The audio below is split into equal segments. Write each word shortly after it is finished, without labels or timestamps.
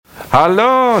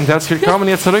Hallo und herzlich willkommen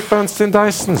hier zurück bei uns, den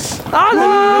Diceons.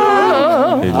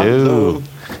 Hallo! Hallo!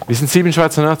 Wir sind 7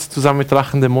 Schweizer Nerds, die zusammen mit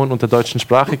Drachen, Dämonen und der deutschen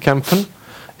Sprache kämpfen.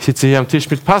 Ich sitze hier am Tisch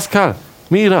mit Pascal,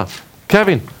 Mira,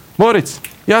 Kevin, Moritz,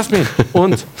 Jasmin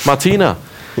und Martina.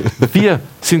 Wir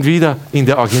sind wieder in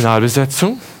der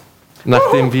Originalbesetzung.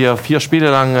 Nachdem wir 4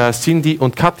 Spiele lang Cindy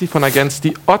und Kathi von Against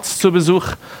the Odds zu Besuch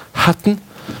hatten,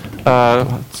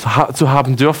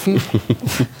 hatten dürfen,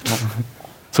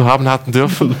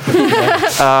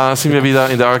 sind wir wieder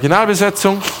in der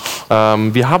Originalbesetzung.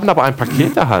 Wir haben aber ein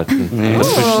Paket erhalten in der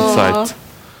Zwischenzeit.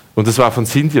 Und das war von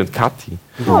Cindy und Kathi.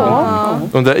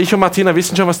 Und ich und Martina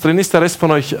wissen schon, was drin ist. Der Rest von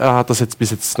euch hat das jetzt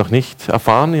bis jetzt noch nicht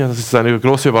erfahren. Ja, das ist eine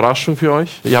große Überraschung für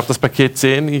euch. Ihr habt das Paket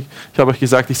gesehen. Ich habe euch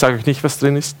gesagt, ich sage euch nicht, was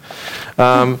drin ist.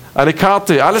 Eine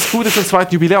Karte. Alles Gute zum 2.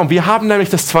 Jubiläum. Wir haben nämlich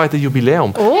das 2.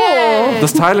 Jubiläum.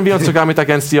 Das teilen wir uns sogar mit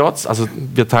Against the Odds. Also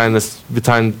wir teilen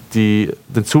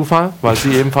den Zufall, weil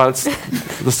sie ebenfalls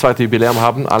das 2. Jubiläum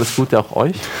haben. Alles Gute auch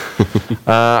euch.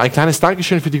 Ein kleines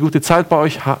Dankeschön für die gute Zeit bei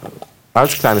euch.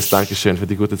 Als kleines Dankeschön für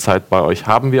die gute Zeit bei euch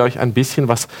haben wir euch ein bisschen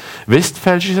was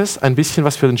Westfälisches, ein bisschen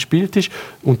was für den Spieltisch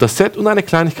und das Set und eine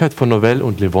Kleinigkeit von Novelle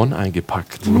und Levon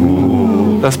eingepackt.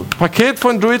 Das Paket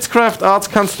von Druidscraft Arts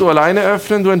kannst du alleine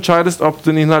öffnen. Du entscheidest, ob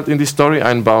du den Inhalt in die Story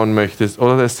einbauen möchtest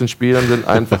oder es den Spielenden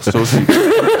einfach so sieht.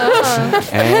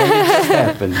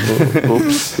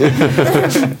 Ups.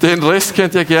 Den Rest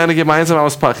könnt ihr gerne gemeinsam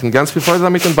auspacken. Ganz viel Freude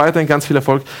damit und weiterhin ganz viel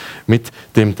Erfolg mit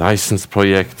dem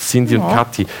Diceons-Projekt. Cindy und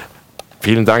Kathi.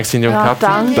 Vielen Dank, Cindy und Kathi.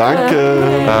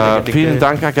 Danke. Vielen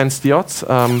Dank, Against the Odds.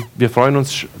 Wir freuen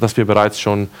uns, dass wir bereits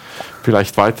schon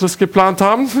vielleicht weiteres geplant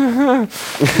haben.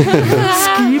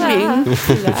 Scheming.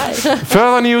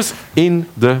 Further News in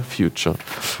the future.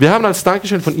 Wir haben als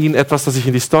Dankeschön von Ihnen etwas, das ich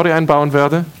in die Story einbauen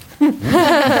werde.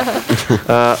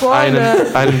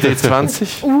 Einen D20.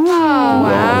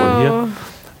 Hier.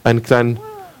 Einen kleinen...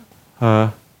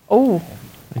 ein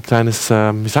kleines...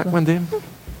 wie sagt man dem?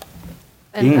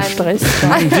 Ein Stress.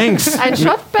 Ein Dings. Ein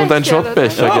Schottbecher. Und ein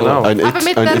Schottbecher, genau. Aber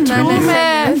mit einer Blume.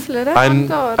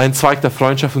 Ein Zweig der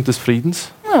Freundschaft und des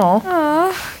Friedens. Ja.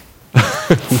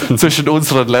 Zwischen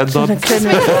unseren Ländern.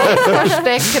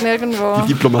 Verstecken irgendwo. Die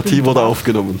Diplomatie wurde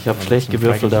aufgenommen. Ich habe schlecht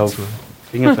gewürfelt auf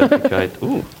Fingerfertigkeit.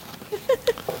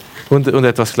 Und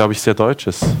etwas, glaube ich, sehr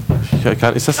Deutsches.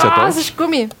 Ist das sehr Das deutsch? ist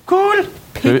Gummi. Cool.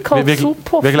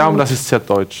 Wir glauben, das ist sehr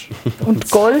deutsch. Und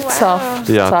Goldsaft.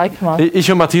 Ja. Zeig mal. Ich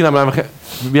und Martina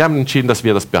haben entschieden, dass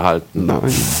wir das behalten.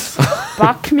 Nein.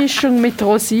 Backmischung mit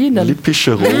Rosinen.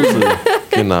 Lippische Rose.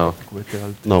 Genau.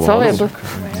 Sorry, aber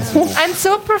Ein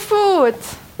Superfood.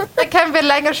 Da können wir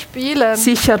länger spielen.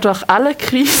 sicher durch alle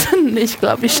Krisen. Ich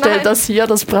glaube, ich stelle Nein. das hier,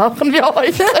 das brauchen wir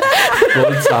heute.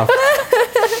 Goldsaft.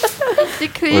 Die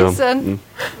Krisen.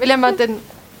 Will ja mal den...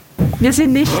 Wir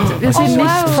sind nicht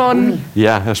von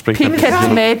Ja, er springt ein Pinkett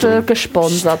bisschen. Mädel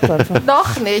gesponsert. Also.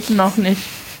 Noch nicht. Noch nicht.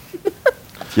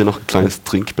 Hier noch ein kleines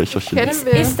Trinkbecherchen. Kennen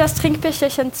wir. Ist das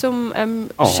Trinkbecherchen zum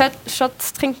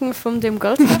Shots trinken von dem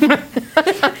Goldsaft?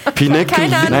 Pinecki.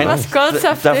 Keine Ahnung, Nein, was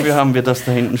Goldsaft dafür ist. haben wir das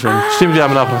da hinten schon. Stimmt, wir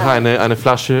haben auch noch eine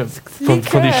Flasche von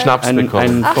die Schnaps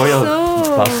bekommen. Ein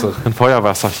Feuerwasser. Ein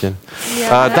Feuerwasserchen.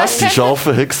 Das ist die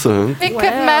scharfe Hexe.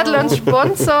 Pinkett Mädel und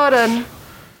Sponsoren.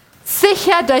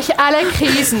 Sichert euch alle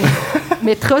Krisen.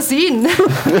 Mit Rosinen.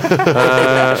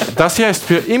 Das hier ist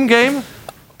für im-Game.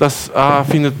 Das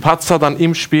findet Patzer dann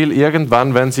im Spiel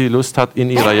irgendwann, wenn sie Lust hat, in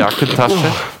ihrer Jackentasche.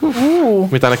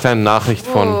 Mit einer kleinen Nachricht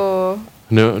von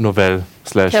Novelle.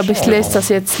 Ja, aber ich lese das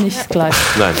jetzt nicht gleich.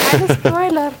 Nein,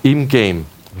 Spoiler. im Game.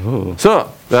 So,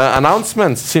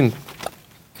 Announcements sind...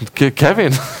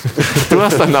 Kevin, du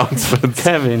hast Announcements.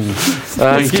 Kevin.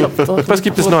 Was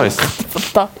gibt es Neues?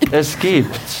 Es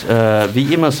gibt,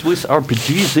 wie immer, Swiss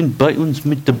RPG sind bei uns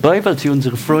mit dabei, weil sie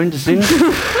unsere Freunde sind.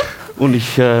 Und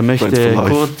ich möchte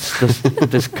kurz,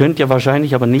 das könnt ihr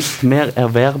wahrscheinlich aber nicht mehr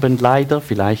erwerben, leider.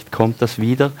 Vielleicht kommt das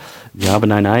wieder. Wir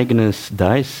haben ein eigenes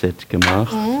Dice-Set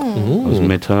gemacht aus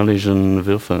metallischen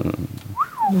Würfeln.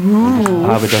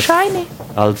 Habe das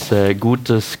als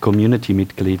gutes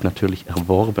Community-Mitglied natürlich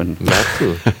erworben.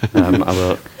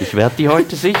 Aber ich werde die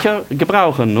heute sicher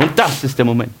gebrauchen. Und das ist der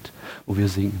Moment, wo wir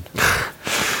singen.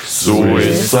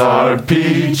 Swiss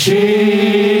RPG,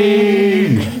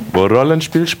 wo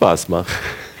Rollenspiel Spaß macht.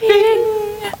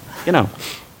 Genau.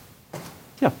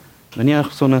 Ja, wenn ihr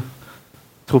auch so eine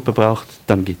Truppe braucht,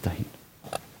 dann geht dahin.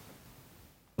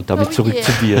 Und damit zurück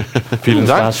zu dir. Vielen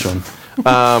Dank. Das war's schon.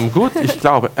 Gut, ich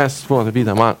glaube, es wurde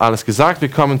wieder mal alles gesagt. Wir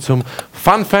kommen zum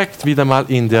Fun Fact, wieder mal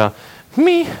in der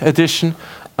Me Edition.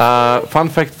 Fun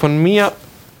Fact von mir.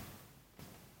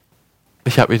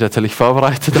 Ich habe mich natürlich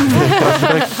vorbereitet.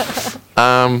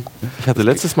 Ich hatte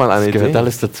letztes Mal eine Das gehört Idee.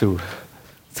 alles dazu.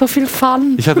 So viel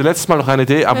Fun. Ich hatte letztes Mal noch eine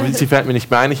Idee, aber sie fällt mir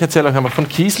nicht mehr ein. Ich erzähle euch einmal von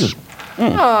Kiesel.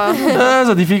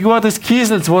 Also die Figur des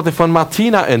Kiesels wurde von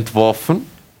Martina entworfen.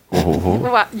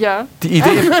 Ja. Die Idee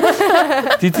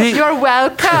You're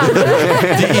welcome.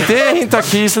 Die Idee hinter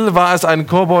Kiesel war es, einen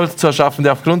Kobold zu erschaffen,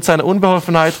 der aufgrund seiner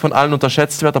Unbeholfenheit von allen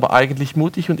unterschätzt wird, aber eigentlich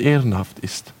mutig und ehrenhaft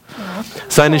ist.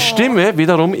 Seine Stimme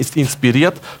wiederum ist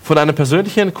inspiriert von einem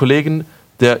persönlichen Kollegen,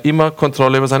 der immer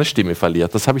Kontrolle über seine Stimme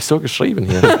verliert. Das habe ich so geschrieben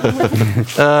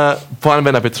hier. Vor allem,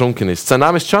 wenn er betrunken ist. Sein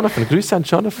Name ist Jonathan. Grüße an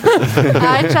Jonathan.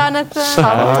 Hi,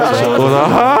 Jonathan. Oder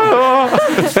Hallo.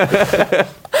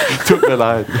 Tut mir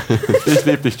leid. Ich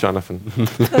liebe dich, Jonathan.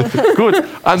 Gut,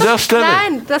 an der Stelle.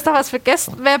 Nein, du hast doch was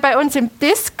vergessen. Wer bei uns im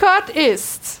Discord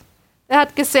ist, der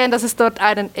hat gesehen, dass es dort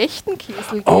einen echten Kiesel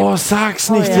gibt. Oh,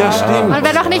 sag's nicht. Ja, stimmt. Und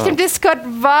wer noch nicht im Discord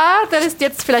war, der ist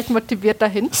jetzt vielleicht motiviert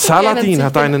dahin. Saladin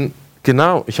hat einen...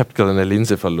 Genau, ich habe gerade eine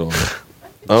Linse verloren.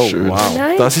 Oh, Schön. wow.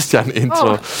 Das ist ja ein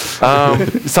Intro.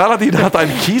 Saladin hat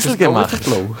einen Kiesel gemacht.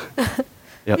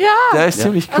 Ja, Der ist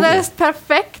ziemlich und cool. er ist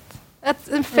perfekt. Er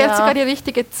empfiehlt sogar die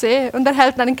richtige C und er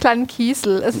hält einen kleinen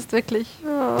Kiesel. Es ist wirklich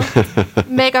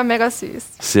mega, mega süß.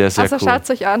 Sehr, sehr Also cool. schaut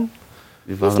es euch an.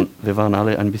 Wir waren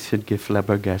alle ein bisschen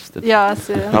geflabbergastet. Ja,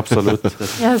 sehr. Absolut.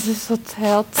 Ja, es ist so Ich habe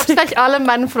herzig. es gleich allen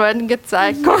meinen Freunden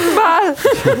gezeigt. Guck mal!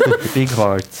 Big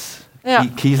Hearts. Ja.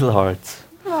 Kiesel Hearts.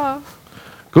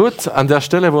 Gut, an der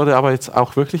Stelle wurde aber jetzt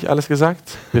auch wirklich alles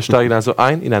gesagt. Wir steigen also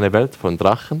ein in eine Welt von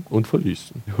Drachen und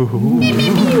Verlüsten.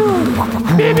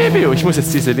 Ich muss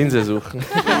jetzt diese Linse suchen.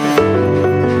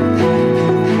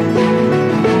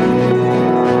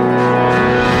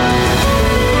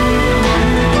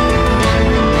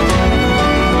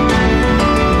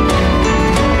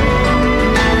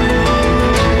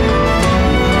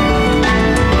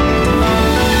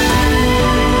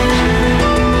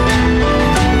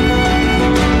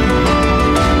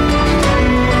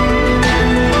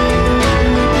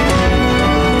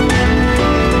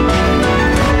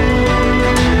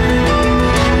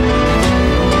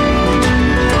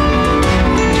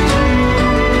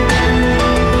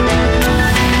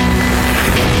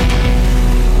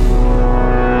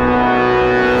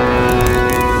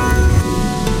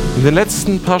 In den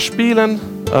letzten paar Spielen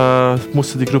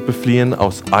musste die Gruppe fliehen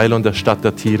aus Eilon, der Stadt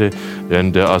der Tiere,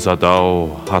 denn der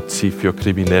Asadao hat sie für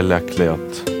kriminell erklärt.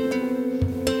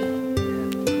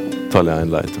 Tolle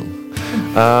Einleitung.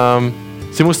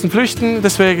 Sie mussten flüchten,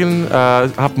 deswegen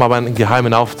hatten wir aber einen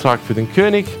geheimen Auftrag für den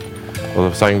König,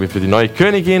 oder sagen wir für die neue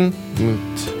Königin,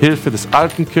 mit Hilfe des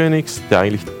alten Königs, der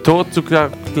eigentlich tot zu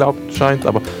glauben scheint,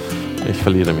 aber ich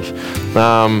verliere mich.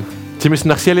 Sie müssen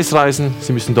nach Sielis reisen,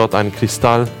 sie müssen dort einen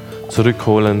Kristall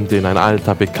zurückholen, den ein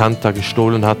alter Bekannter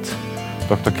gestohlen hat,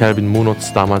 Dr. Calvin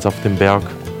Munotz damals auf dem Berg.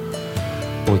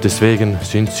 Und deswegen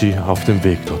sind sie auf dem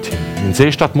Weg dorthin. In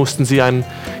Seestadt mussten sie einen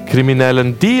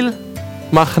kriminellen Deal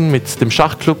machen mit dem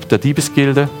Schachclub der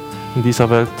Diebesgilde in dieser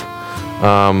Welt.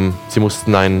 Sie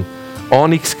mussten einen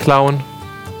Onyx klauen,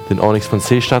 den Onyx von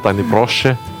Seestadt, eine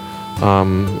Brosche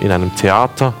in einem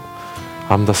Theater.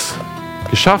 Haben das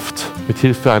geschafft mit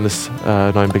Hilfe eines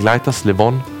neuen Begleiters,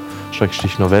 Levon,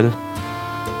 Novell,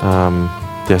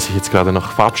 der sich jetzt gerade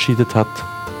noch verabschiedet hat.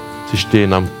 Sie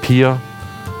stehen am Pier,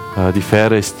 die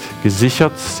Fähre ist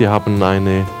gesichert, sie haben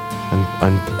einen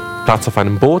Platz auf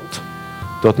einem Boot.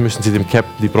 Dort müssen sie dem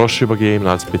Captain die Brosche übergeben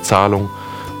als Bezahlung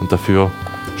und dafür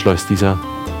schleust dieser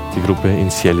die Gruppe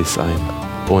in Sielis ein,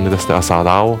 ohne dass der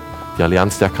Asadao, die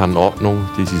Allianz der Ordnung,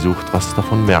 die sie sucht, was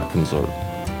davon merken soll.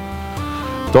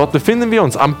 Dort befinden wir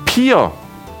uns am Pier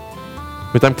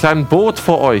mit einem kleinen Boot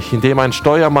vor euch, in dem ein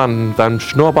Steuermann mit einem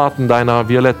Schnurrbart und einer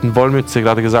violetten Wollmütze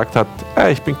gerade gesagt hat,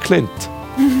 hey, ich bin Clint.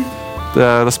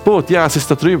 Das Boot, ja, es ist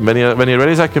da drüben. Wenn ihr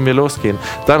ready seid, können wir losgehen.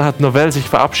 Dann hat Novell sich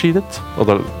verabschiedet,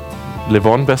 oder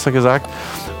Levon besser gesagt,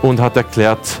 und hat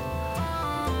erklärt,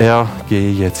 er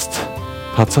gehe jetzt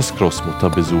Patzas Großmutter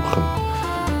besuchen.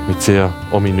 Mit sehr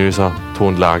ominöser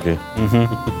Tonlage.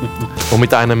 Und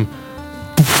mit einem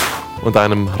Puff und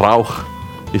einem Rauch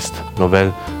ist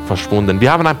Novell verschwunden.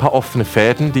 Wir haben ein paar offene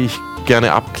Fäden, die ich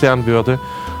gerne abklären würde,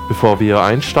 bevor wir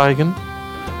einsteigen.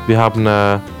 Wir haben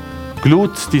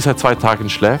Glut, die seit 2 Tagen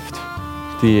schläft,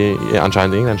 die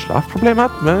anscheinend irgendein Schlafproblem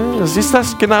hat. Was ist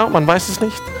das genau? Man weiß es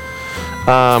nicht.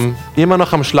 Immer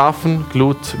noch am Schlafen.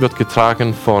 Glut wird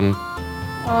getragen von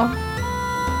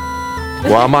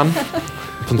Warman,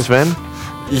 von Sven.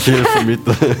 Ich helfe mit.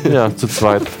 Ja, zu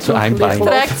zweit. Zu einem Bein.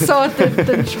 Trägt so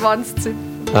den Schwanz zu.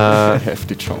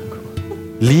 Heftig Chunk.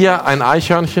 Lia, ein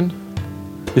Eichhörnchen,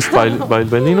 ist bei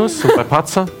Linus und bei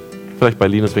Patzer. Vielleicht bei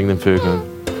Linus wegen den Vögeln.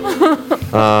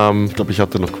 Ich glaube, ich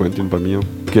hatte noch Quentin bei mir.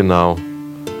 Genau.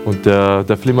 Und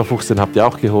der Flimmerfuchs, den habt ihr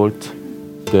auch geholt.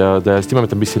 Der ist immer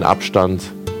mit ein bisschen Abstand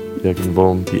irgendwo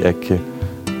um die Ecke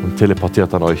und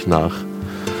teleportiert an euch nach.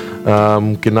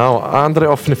 Genau, andere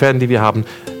offene Fäden, die wir haben,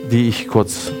 die ich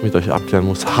kurz mit euch abklären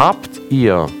muss. Habt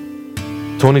ihr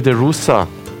Tony De Russa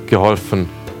geholfen?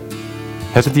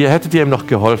 Hättet ihr ihm noch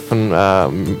geholfen,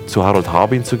 zu Harold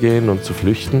Harbin zu gehen und zu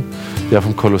flüchten? Der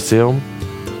vom Kolosseum?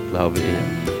 Glaube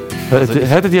ich.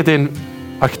 Hättet ihr den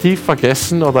aktiv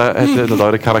vergessen oder hätten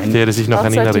eure Charaktere sich noch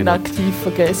an ihn erinnern? aktiv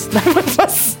vergessen.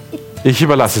 Was? Ich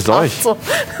überlasse es euch. So.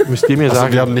 Müsst ihr mir Also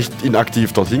sagen. wir haben nicht ihn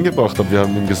aktiv dorthin gebracht, aber wir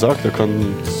haben ihm gesagt, er kann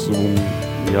zum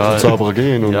Zauberer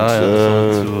gehen. Und,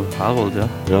 zu Harold, ja.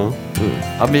 ja.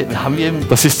 Haben wir ihm...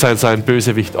 Das ist sein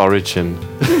Bösewicht Origin.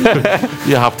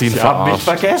 Ihr habt ihn verarscht.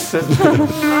 vergessen.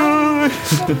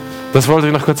 Das wollte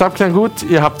ich noch kurz abklären. Gut,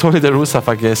 ihr habt Tony De Russa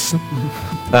vergessen.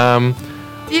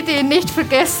 Die ihn nicht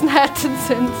vergessen hätten,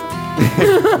 sind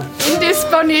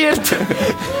indisponiert.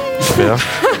 Schwer.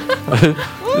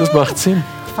 Das macht Sinn.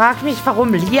 Ich frage mich,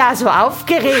 warum Lia so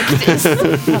aufgeregt ist.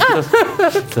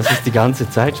 Das ist die ganze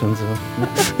Zeit schon so.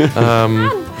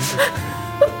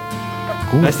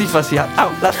 Gut. Weiß nicht, was sie hat. Au,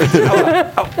 lass mich.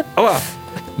 Aua.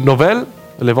 Novell,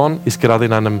 Levon, ist gerade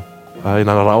in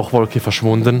einer Rauchwolke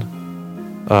verschwunden.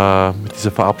 Mit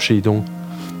dieser Verabschiedung.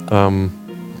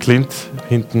 Clint,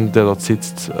 hinten, der dort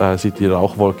sitzt, sieht die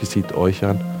Rauchwolke, sieht euch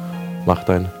an. Macht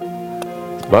ein...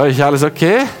 War euch alles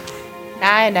okay?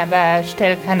 Nein, aber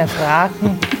stell keine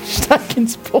Fragen. Steig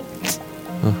ins Boot.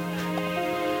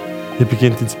 Ihr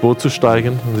beginnt ins Boot zu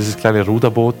steigen. Und dieses kleine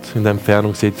Ruderboot, in der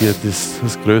Entfernung seht ihr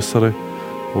das größere,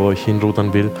 wo euch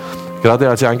hinrudern will. Gerade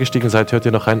als ihr eingestiegen seid, hört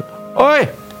ihr noch ein Oi!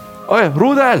 Oi,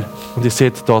 Rudel! Und ihr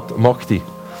seht dort Mokti,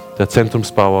 der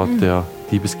Zentrumsbauer der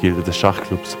Diebesgilde, des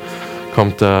Schachclubs,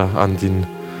 kommt an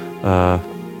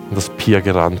das Pier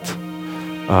gerannt.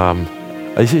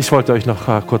 Ich wollte euch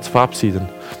noch kurz verabschieden.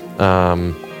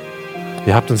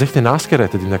 Ihr habt uns echt den Arsch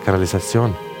gerettet in der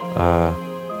Kanalisation.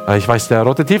 Ich weiß, der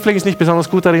rote Tiefling ist nicht besonders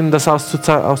gut darin, das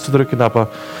auszudrücken, aber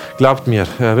glaubt mir,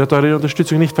 er wird eure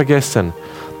Unterstützung nicht vergessen.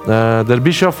 Der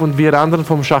Bischof und wir anderen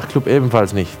vom Schachclub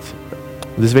ebenfalls nicht.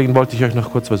 Deswegen wollte ich euch noch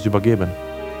kurz was übergeben.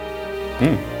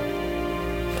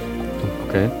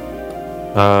 Okay.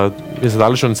 Ihr seid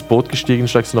alle schon ins Boot gestiegen,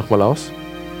 steigst du nochmal aus?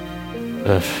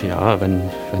 Ja, wenn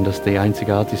das die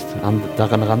einzige Art ist,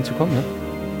 daran ranzukommen, ne?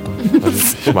 Also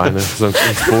ich meine, sonst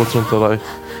ins Boot unter euch.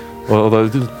 Oder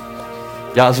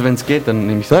ja, also wenn es geht, dann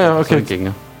nehme ich es okay. entgegen.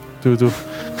 Ja. Du.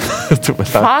 Tut mir leid.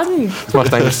 Fang! Das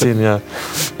macht eigentlich Sinn, ja.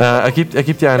 Er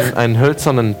gibt dir einen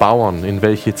hölzernen Bauern, in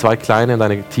welche 2 kleine und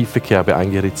eine tiefe Kerbe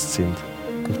eingeritzt sind.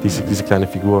 Diese kleine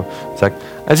Figur sagt,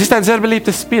 es ist ein sehr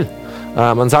beliebtes Spiel.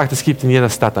 Man sagt, es gibt in jeder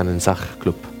Stadt einen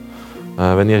Schachclub.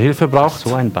 Wenn ihr Hilfe braucht,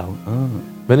 So ein Bau.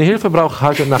 Wenn ihr Hilfe braucht,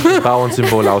 haltet nach dem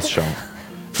Bauernsymbol Ausschau.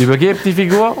 Übergebt die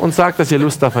Figur und sagt, dass ihr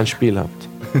Lust auf ein Spiel habt.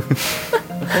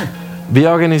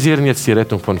 Wir organisieren jetzt die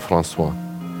Rettung von François.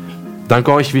 Dank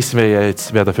euch wissen wir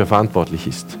jetzt, wer dafür verantwortlich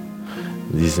ist.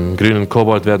 Diesem grünen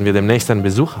Kobold werden wir demnächst einen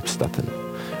Besuch abstatten.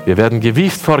 Wir werden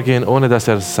gewieft vorgehen, ohne dass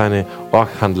er seine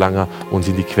Orkhandlanger uns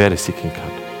in die Quere sicken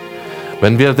kann.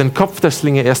 Wenn wir den Kopf der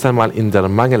Schlinge erst einmal in der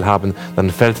Mangel haben, dann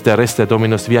fällt der Rest der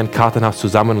Dominos wie ein Kartenhaus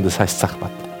zusammen und es heißt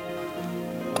Schachmatt.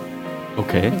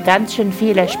 Okay. Ganz schön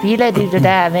viele Spiele, die du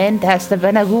da erwähnt hast,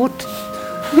 aber na gut.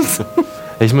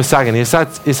 Ich muss sagen, ihr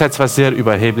seid zwar sehr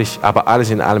überheblich, aber alles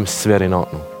in allem ist es in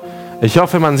Ordnung. Ich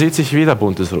hoffe, man sieht sich wieder,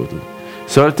 buntes Rudel.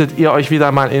 Solltet ihr euch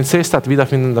wieder mal in Seestadt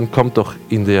wiederfinden, dann kommt doch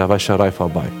in der Wäscherei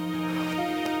vorbei.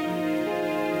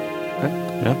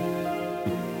 Ja.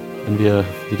 Wenn wir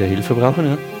wieder Hilfe brauchen,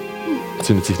 ja.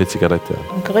 Zündet sich eine Zigarette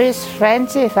an. Und grüß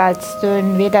Francie, falls du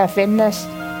ihn wieder findest.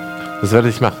 Das werde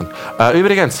ich machen.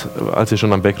 Übrigens, als ihr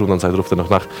schon am Weggrudern seid, ruft er noch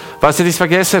nach. Falls ihr dies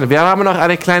vergessen, wir haben noch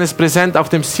ein kleines Präsent auf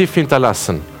dem Schiff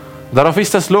hinterlassen. Darauf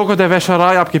ist das Logo der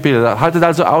Wäscherei abgebildet. Haltet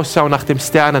also Ausschau nach dem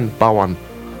Sternenbauern.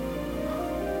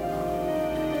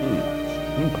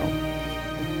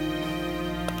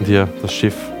 Und hier, das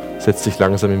Schiff setzt sich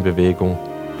langsam in Bewegung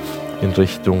in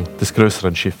Richtung des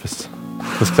größeren Schiffes.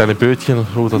 Das kleine Bötchen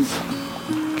rudert.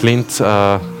 Clint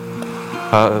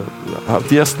hat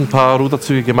die ersten paar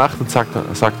Ruderzüge gemacht und sagt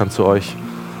dann zu euch,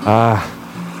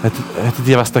 hättet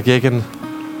ihr was dagegen?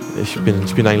 Ich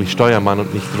bin eigentlich Steuermann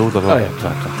und nicht Ruderer. Ja,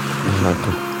 klar.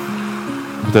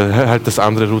 Und er hält das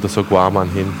andere Ruder so Guaman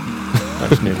hin.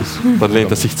 Dann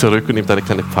lehnt er sich zurück und nimmt eine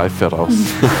kleine Pfeife raus.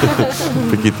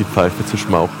 Und beginnt die Pfeife zu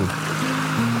schmauchen.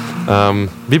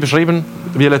 Wie beschrieben,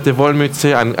 violette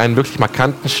Wollmütze, einen wirklich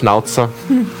markanten Schnauzer,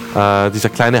 dieser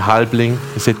kleine Halbling,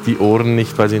 ihr seht die Ohren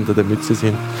nicht, weil sie hinter der Mütze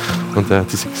sind, und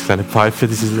diese kleine Pfeife,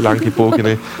 diese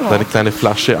langgebogene, und eine kleine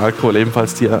Flasche Alkohol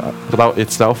ebenfalls, die er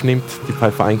jetzt aufnimmt, die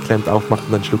Pfeife einklemmt, aufmacht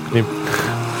und einen Schluck nimmt.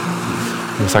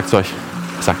 Und er sagt zu euch,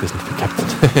 Sag das nicht, der Captain.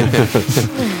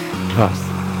 Was?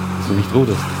 Dass du nicht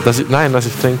ruderst? Nein, dass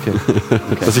ich trinke. Okay.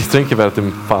 Dass ich trinke während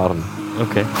dem Fahren.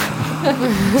 Okay.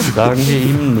 Sagen wir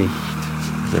ihm nicht.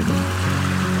 Sehr gut.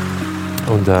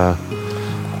 Und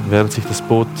während sich das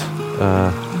Boot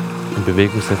in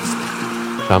Bewegung setzt,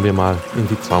 schauen wir mal in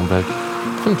die Traumwelt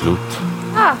von Glut.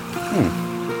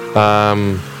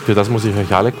 Für das muss ich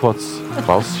euch alle kurz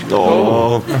raus.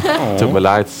 Tut mir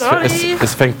leid,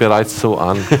 es fängt bereits so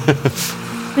an.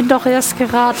 Bin doch erst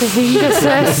gerade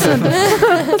hingesessen.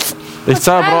 Ich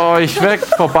zauber euch weg,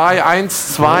 vorbei,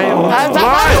 1, 2 und 3.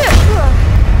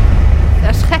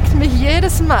 Erschreckt mich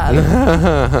jedes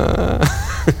Mal.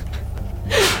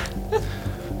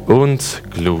 Und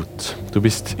Glut, du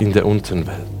bist in der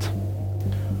Unterwelt.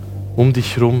 Um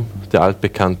dich herum der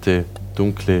altbekannte,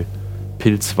 dunkle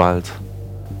Pilzwald,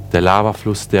 der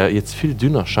Lavafluss, der jetzt viel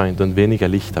dünner scheint und weniger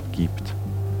Licht abgibt.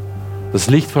 Das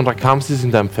Licht von Rakamsis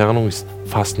in der Entfernung ist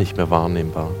fast nicht mehr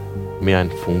wahrnehmbar. Mehr ein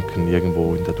Funken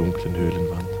irgendwo in der dunklen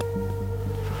Höhlenwand.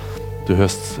 Du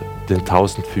hörst den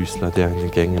Tausendfüßler, der in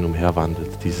den Gängen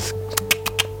umherwandelt. Dieses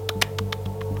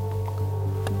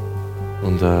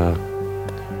und du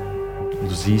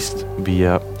siehst, wie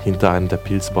er hinter einem der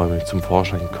Pilzbäume zum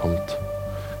Vorschein kommt.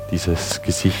 Dieses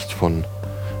Gesicht von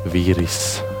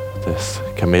Viris,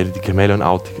 die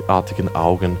chameleonartigen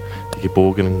Augen, die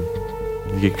gebogenen,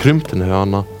 die gekrümmten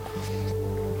Hörner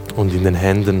und in den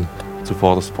Händen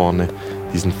zuvorderst vorne,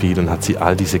 diesen vielen, hat sie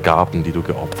all diese Gaben, die du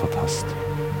geopfert hast.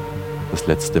 Das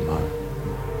letzte Mal.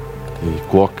 Die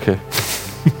Gurke,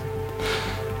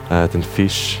 den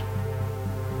Fisch,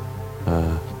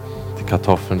 die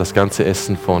Kartoffeln, das ganze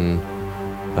Essen von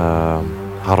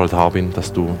Harold Harbin,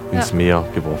 das du ins Meer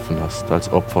geworfen hast,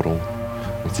 als Opferung.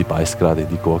 Und sie beißt gerade in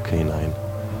die Gurke hinein.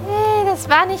 Hey, das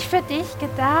war nicht für dich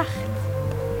gedacht.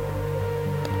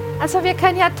 Also wir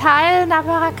können ja teilen,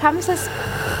 aber Rakamsis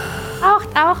braucht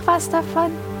auch was davon.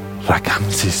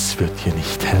 Rakamsis wird dir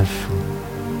nicht helfen.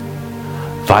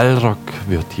 Walrock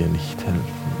wird dir nicht helfen.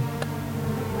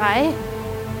 Drei.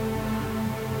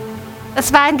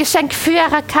 Das war ein Geschenk für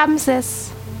Rakamsis.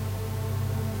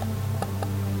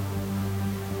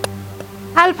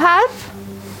 Halb, halb?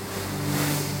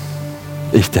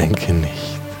 Ich denke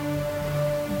nicht.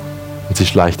 Und sie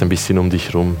schleicht ein bisschen um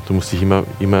dich rum. Du musst dich immer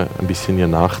ein bisschen ihr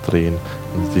nachdrehen.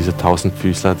 Und diese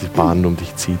Tausendfüßler, die Bahn um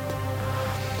dich zieht.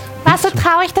 Warst du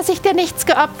traurig, dass ich dir nichts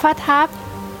geopfert habe?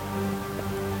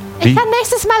 Wie? Ich kann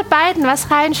nächstes Mal beiden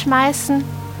was reinschmeißen.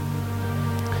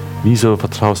 Wieso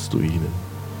vertraust du ihnen?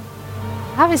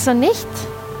 Ah, wieso nicht?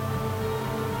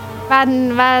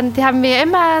 Die haben mir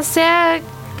immer sehr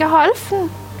geholfen.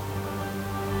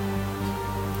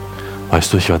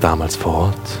 Weißt du, ich war damals vor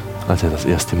Ort, als er das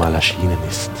erste Mal erschienen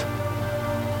ist.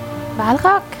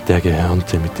 Walrock? Der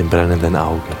Gehörnte mit dem brennenden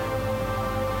Auge.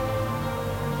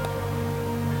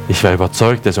 Ich war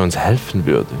überzeugt, dass er uns helfen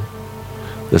würde,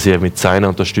 dass er mit seiner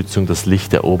Unterstützung das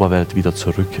Licht der Oberwelt wieder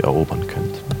zurückerobern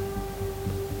könnte.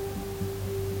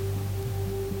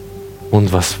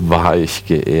 Und was war ich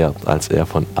geehrt, als er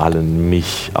von allen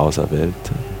mich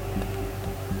auserwählte.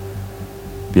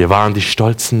 Wir waren die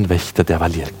stolzen Wächter der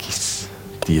Valirkis,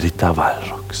 die Ritter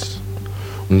Walrocks.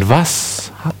 Und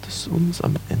was hat es uns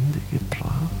am Ende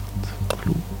gebracht,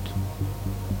 Glut?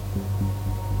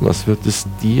 Was wird es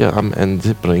dir am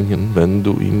Ende bringen, wenn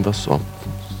du ihm was opferst?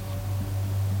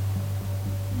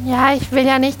 Ja, ich will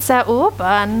ja nichts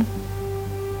erobern.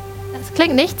 Das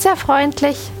klingt nicht sehr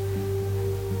freundlich.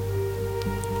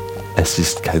 Es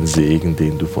ist kein Segen,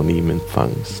 den du von ihm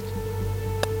empfangst.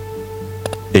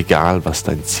 Egal, was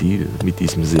dein Ziel mit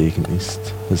diesem Segen ist,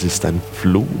 es ist ein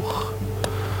Fluch.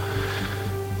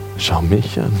 Schau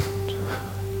mich an.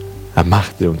 Er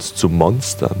machte uns zu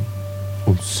Monstern.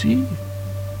 Und sie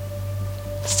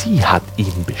hat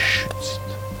ihn beschützt,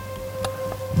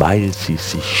 weil sie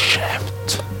sich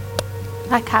schämt.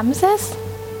 Rakamsis?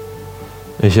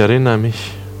 Ich erinnere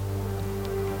mich.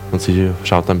 Und sie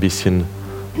schaut ein bisschen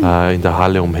in der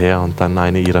Halle umher und dann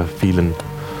eine ihrer vielen,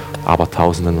 aber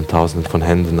Tausenden und Tausenden von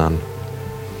Händen an.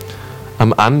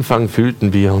 Am Anfang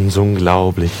fühlten wir uns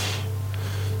unglaublich,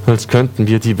 als könnten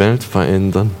wir die Welt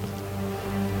verändern.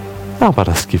 Aber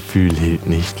das Gefühl hielt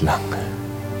nicht lange.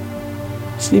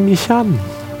 Sieh mich an.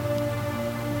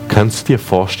 Kannst du dir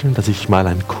vorstellen, dass ich mal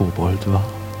ein Kobold war?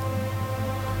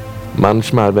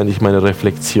 Manchmal, wenn ich meine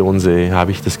Reflexion sehe,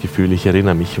 habe ich das Gefühl, ich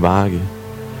erinnere mich vage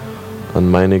an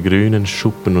meine grünen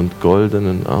Schuppen und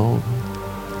goldenen Augen.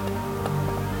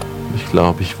 Ich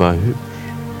glaube, ich war hübsch.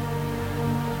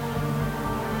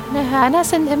 Deine Hörner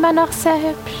sind immer noch sehr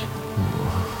hübsch.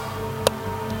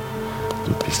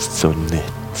 Du bist so nett.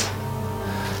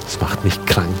 Das macht mich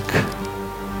krank.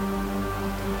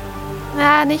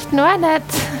 Ja, nicht nur nett.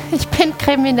 Ich bin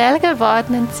kriminell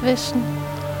geworden inzwischen.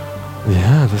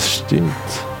 Ja, das stimmt.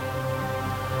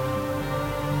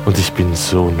 Und ich bin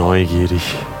so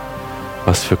neugierig,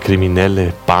 was für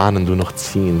kriminelle Bahnen du noch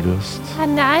ziehen wirst. Ah,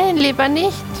 nein, lieber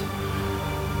nicht.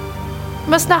 Ich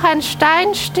muss noch einen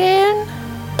Stein stehlen.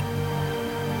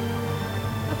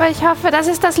 Aber ich hoffe, das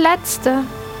ist das Letzte.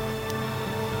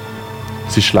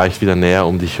 Sie schleicht wieder näher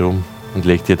um dich rum und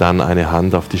legt dir dann eine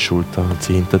Hand auf die Schulter, als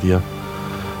sie hinter dir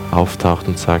auftaucht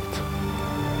und sagt,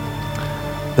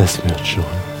 es wird schon.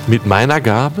 Mit meiner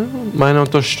Gabe und meiner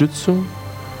Unterstützung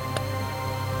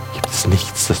gibt es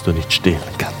nichts, das du nicht stehlen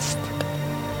kannst.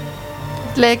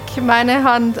 Ich leg meine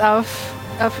Hand auf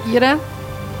ihre.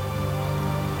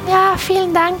 Ja,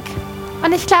 vielen Dank.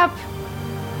 Und ich glaube,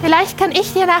 vielleicht kann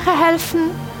ich dir nachher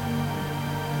helfen,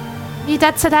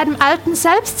 wieder zu deinem alten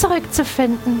Selbst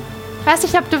zurückzufinden. Ich weiß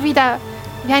nicht, ob du wieder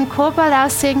wie ein Kobold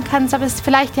aussehen kannst, aber es ist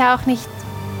vielleicht ja auch nicht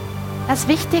das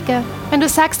Wichtige. Wenn du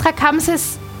sagst,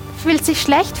 Rakamsis fühlt sich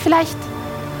schlecht, vielleicht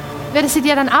würde sie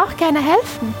dir dann auch gerne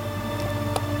helfen.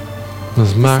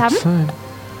 Das mag sein.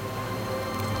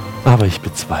 Aber ich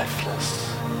bezweifle es.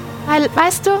 Weil,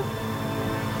 weißt du,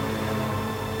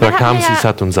 Rakamsis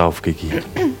hat uns aufgegeben.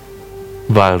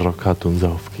 Walrock hat uns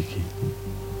aufgegeben.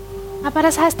 aber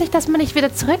das heißt nicht, dass man nicht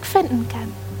wieder zurückfinden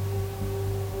kann.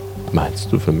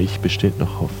 Meinst du, für mich besteht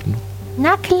noch Hoffnung?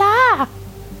 Na klar.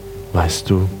 Weißt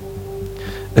du,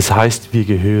 es heißt, wir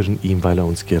gehören ihm, weil er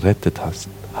uns gerettet hat.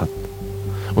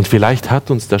 Und vielleicht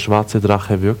hat uns der schwarze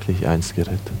Drache wirklich einst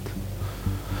gerettet.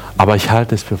 Aber ich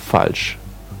halte es für falsch,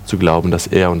 zu glauben, dass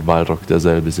er und Walrock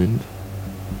derselbe sind.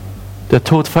 Der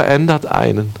Tod verändert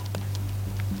einen.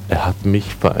 Er hat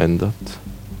mich verändert.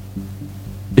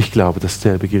 Ich glaube,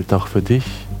 dasselbe gilt auch für dich.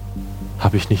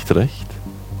 Habe ich nicht recht?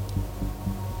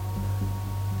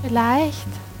 Vielleicht.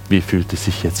 Wie fühlt es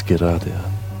sich jetzt gerade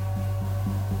an?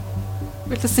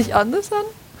 Fühlt es sich anders an?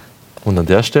 Und an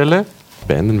der Stelle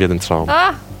beenden wir den Traum.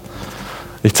 Ah.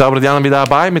 Ich zaubere die anderen wieder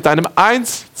herbei mit einem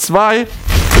 1, 2.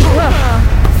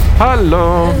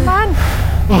 Hallo. Mann.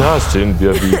 Da sind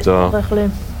wir wieder.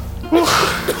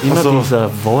 Immer dieser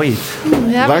Void.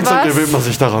 Ja, Langsam gewöhnt man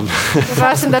sich daran. Du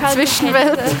warst in der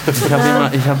Zwischenwelt.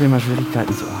 Ich hab immer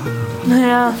Schwierigkeiten zu atmen.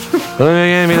 Ja. Und wir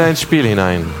gehen wieder ins Spiel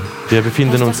hinein. Wir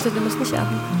befinden uns Du musst nicht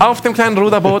atmen. auf dem kleinen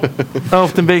Ruderboot,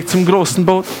 auf dem Weg zum großen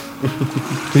Boot.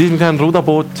 In diesem kleinen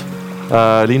Ruderboot,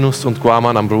 Linus und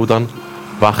Guaman am Rudern,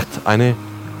 wacht eine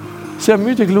sehr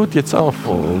müde Glut jetzt auf.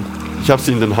 Oh. Ich habe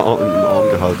sie in den Arm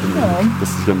gehalten, dass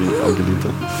sie sich an mich angelehnt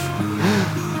hat.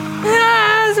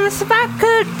 Ja, es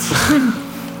wackelt.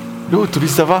 Glut, du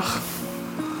bist ja wach.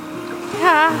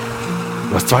 Ja.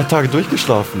 Du hast 2 Tage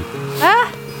durchgeschlafen.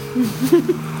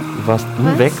 Du warst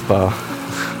unwegbar.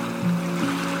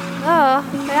 Oh, ja,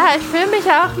 ich fühle mich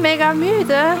auch mega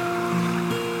müde.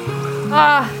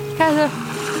 Oh, ich kann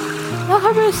noch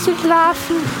ein bisschen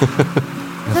schlafen.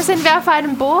 Da sind wir auf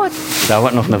einem Boot.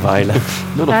 Dauert noch eine Weile.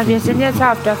 Ja, wir sind jetzt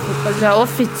auf der Flucht, also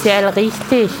offiziell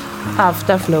richtig auf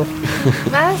der Flucht.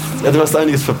 Was? Ja, du hast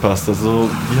einiges verpasst. Also,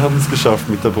 wir haben es geschafft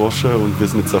mit der Brosche und wir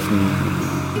sind jetzt auf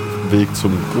dem Weg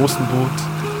zum großen Boot,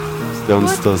 der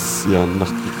uns das, ja,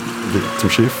 zum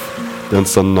Schiff, der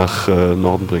uns dann nach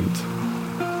Norden bringt.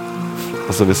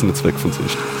 Also, wir sind jetzt weg von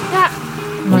Seestadt.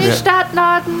 Ja, die Stadt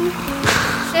Norden.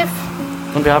 Schiff.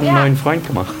 Und wir haben einen neuen Freund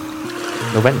gemacht.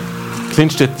 Novell.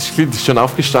 Clint ist schon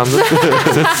aufgestanden,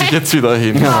 setzt sich jetzt wieder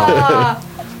hin. Ja.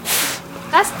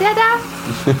 Was, der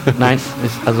da? Nein,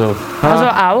 ist also. Also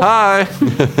auch. Hi,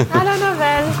 Hallo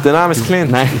Novell. der Name ist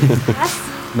Clint. Nein.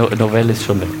 Was? Novell ist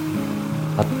schon weg.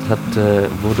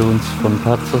 Wurde uns von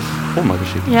Pazos Oma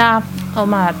geschickt. Ja,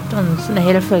 Oma hat uns eine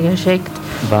Hilfe geschickt.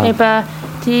 War- Über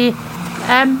die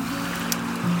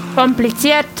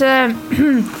komplizierte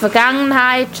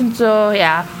Vergangenheit und so,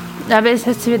 ja. Aber ist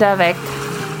jetzt wieder weg.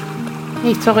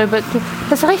 Nicht so rüber. Du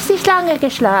hast richtig lange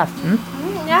geschlafen.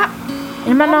 Ja.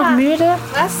 Immer noch Oma. müde?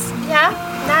 Was? Ja?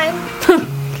 Nein?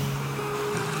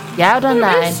 Ja oder Ein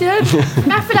nein? bisschen.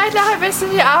 Ja, vielleicht noch ein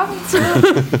bisschen die Augen zu.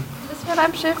 Bis wir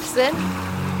beim Schiff sind.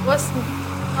 Wo ist denn?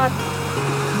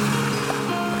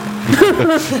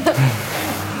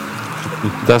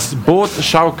 Das Boot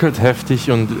schaukelt heftig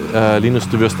und Linus,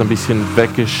 du wirst ein bisschen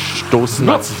weggestoßen,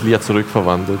 als sich Lia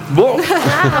zurückverwandelt.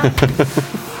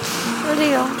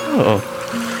 Entschuldigung. Oh.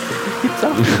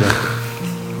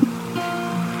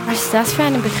 Was ist das für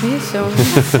eine Begrüßung?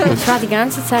 Ich war die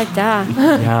ganze Zeit da.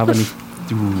 Ja, aber nicht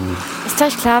du. Ist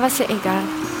euch klar, was ihr egal?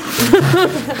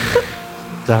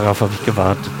 Darauf habe ich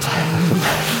gewartet.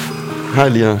 Hi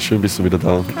Lia, schön bist du wieder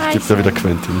da. Ich gebe dir wieder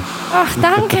Quentin. Ach,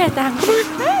 danke, danke.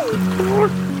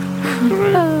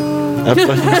 Vielleicht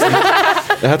ein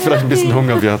bisschen Er hat vielleicht ein bisschen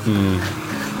Hunger, wir hatten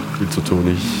viel zu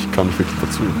tun, ich kam nicht wirklich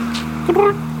dazu.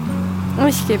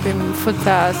 Ich gebe ihm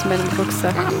Futter aus meinem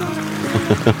Rucksack.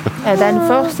 Ja, dein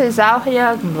Fuchs ist auch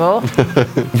irgendwo.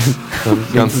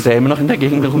 Ganz der immer noch in der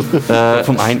Gegend rum.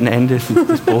 Vom einen Ende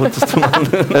des Bootes zum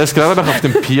anderen. Er ist gerade noch auf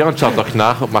dem Pier und schaut euch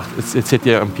nach und macht. Jetzt seht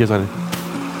ihr am Pier seine.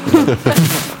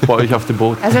 Bei euch auf dem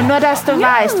Boot. Also nur, dass du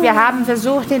weißt, wir haben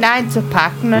versucht, ihn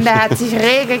einzupacken und er hat sich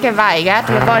rege geweigert.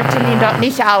 Wir wollten ihn dort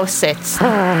nicht aussetzen.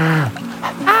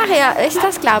 Ach ja,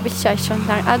 das glaube ich euch schon.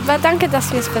 Aber danke,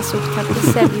 dass ihr es versucht habt. Das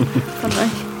ist sehr lieb von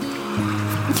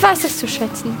euch. Ich weiß es zu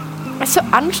schätzen. Es ist so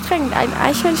anstrengend, ein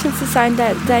Eichhörnchen zu sein.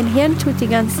 Dein Hirn tut die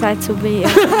ganze Zeit so weh.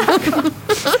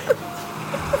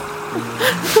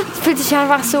 Es fühlt sich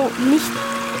einfach so nicht...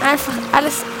 Einfach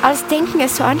alles Denken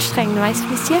ist so anstrengend, weißt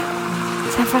du, wisst ihr?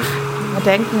 Es ist einfach...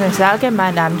 Denken ist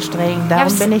allgemein anstrengend,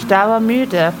 darum bin ich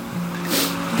dauermüde.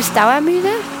 Du bist dauermüde?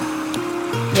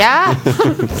 Ja.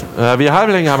 Wir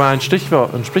Halblinge haben ein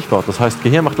Sprichwort, das heißt,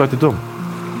 Gehirn macht Leute dumm.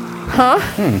 Huh?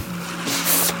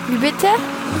 Wie bitte?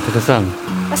 Interessant.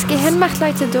 Das Gehirn macht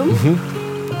Leute dumm?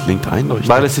 Klingt einleuchtend.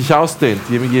 Weil es sich ausdehnt,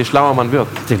 je schlauer man wird.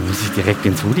 Den muss ich direkt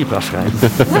ins Udibra schreiben.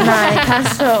 Nein,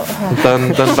 kannst du... Und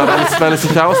dann weil es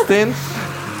sich ausdehnt,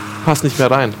 passt nicht mehr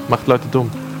rein, macht Leute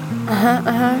dumm.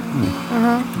 Ja,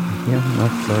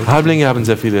 macht Leute. Halblinge haben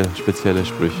sehr viele spezielle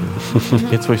Sprüche.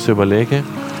 Jetzt, wo ich so überlege,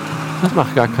 das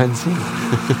macht gar keinen Sinn.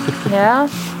 Ja.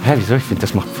 Hä, wieso? Ich finde,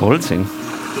 das macht voll Sinn.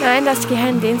 Nein, das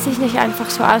Gehirn dehnt sich nicht einfach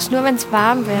so aus, nur wenn es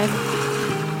warm wird.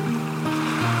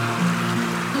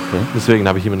 Okay. Deswegen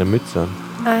habe ich immer eine Mütze an.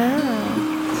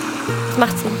 Das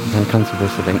macht Sinn. Dann kannst du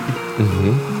besser denken.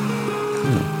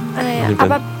 Ja. Nimmt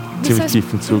Aber einen wieso ziemlich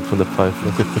tiefen Zug von der Pfeife.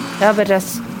 Ja, aber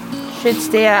das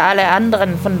schützt dir alle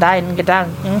anderen von deinen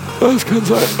Gedanken. Das kann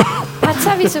sein.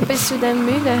 Patza, wieso bist du denn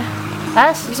müde?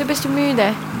 Was? Wieso bist du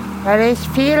müde? Weil ich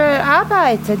viel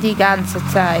arbeite die ganze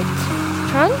Zeit.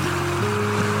 Schon?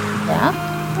 Ja.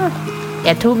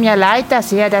 Ja, tut mir leid,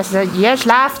 dass ihr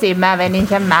schlaft immer, wenn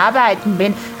ich am Arbeiten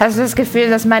bin. Hast du das Gefühl,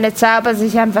 dass meine Zauber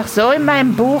sich einfach so in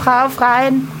meinem Buch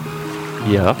aufreihen?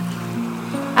 Ja.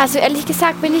 Also ehrlich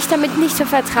gesagt bin ich damit nicht so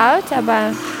vertraut,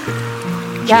 aber...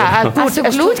 Ja, gut, Also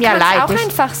es Blut tut mir kann leid. auch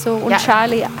einfach so. Und Ja.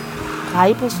 Charlie...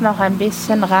 Reib es noch ein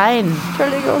bisschen rein.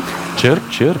 Entschuldigung. Chirp,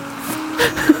 chirp,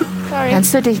 Sorry.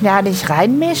 Kannst du dich da nicht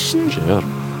reinmischen? chirp.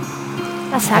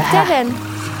 Was sagt er denn?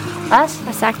 Was?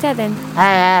 Was sagt er denn?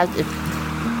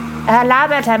 Er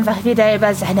labert einfach wieder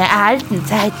über seine alten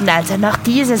Zeiten, als er noch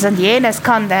dieses und jenes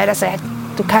konnte. Er sagt,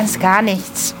 du kannst gar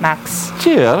nichts, Max.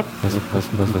 Chirp.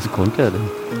 Was konnte er denn?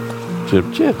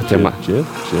 Chirp, chirp, Der Ma- chirp,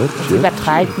 chirp, chirp.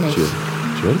 Übertreib nicht. Chirp,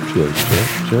 chirp, chirp,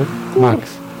 chirp, chirp.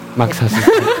 Max,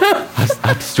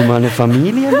 hattest du mal eine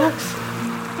Familie, Max?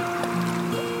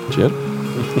 Chirp,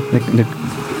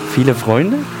 Viele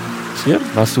Freunde? chirp.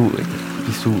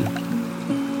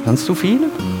 Kannst du viele?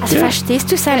 Also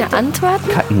verstehst du seine Antworten?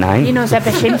 Nein. Linus, er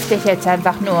beschimpft dich jetzt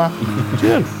einfach nur.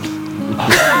 Chirp.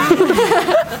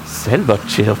 Selber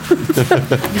chirp.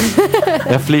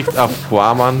 Er fliegt auf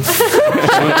Guaman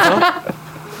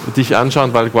und dich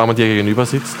anschauen, weil Guaman dir gegenüber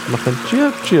sitzt. Macht dann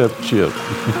chirp, chirp, chirp.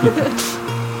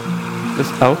 Das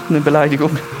ist auch eine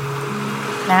Beleidigung.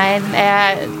 Nein,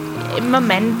 im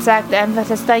Moment sagt er einfach,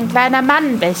 dass du ein kleiner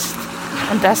Mann bist.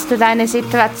 Und dass du deine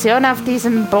Situation auf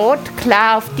diesem Boot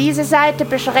klar auf diese Seite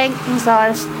beschränken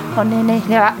sollst und ihn nicht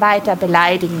weiter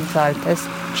beleidigen solltest.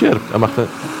 Chirp. Er macht dann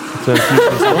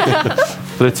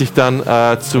dreht sich dann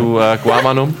zu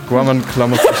Guaman um. Guaman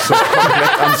klammert sich so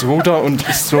komplett ans Ruder und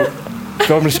ist so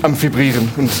förmlich am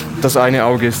Vibrieren. Und das eine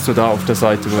Auge ist so da auf der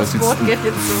Seite, wo er sitzt.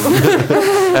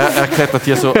 Er klettert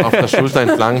dir so auf der Schulter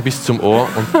entlang bis zum Ohr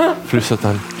und flüstert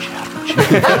dann Chirp,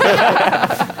 chirp.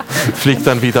 Fliegt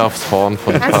dann wieder aufs Horn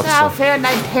von Kannst du Patzer. aufhören,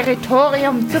 dein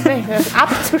Territorium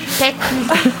abzustecken?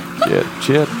 Chirp,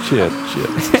 chirp, chirp,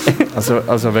 chirp.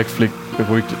 Als er wegfliegt,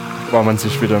 beruhigt Guaman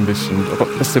sich wieder ein bisschen. Aber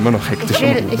ist immer noch hektisch.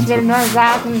 Ich will nur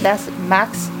sagen, dass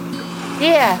Max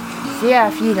sehr,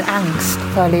 sehr viel Angst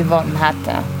vor Livon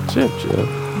hatte. Chirp, chirp.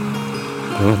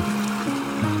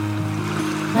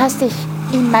 Du hast dich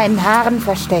in meinen Haaren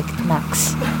versteckt,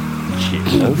 Max.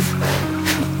 Chirp.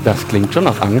 Das klingt schon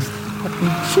nach Angst.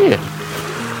 Chirp.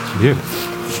 Chirp.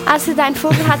 Also dein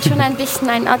Vogel hat schon ein bisschen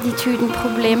ein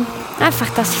Attitüdenproblem. Einfach,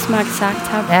 dass ich es mal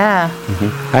gesagt habe. Ja,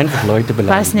 Einfach Leute ich weiß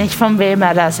beleidigen. nicht, von wem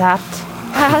er das hat.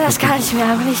 Das kann ich mir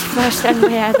aber nicht vorstellen,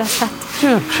 wer das hat.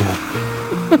 Chirp,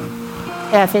 chirp.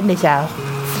 Ja, finde ich auch.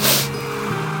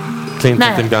 Clint Nein.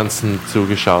 hat dem Ganzen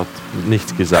zugeschaut,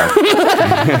 nichts gesagt.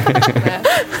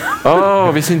 Oh,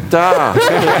 wir sind da.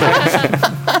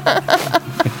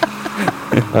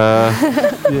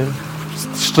 Wir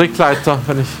Strickleiter,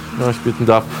 wenn ich euch bitten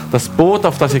darf. Das Boot,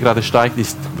 auf das ihr gerade steigt,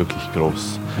 ist wirklich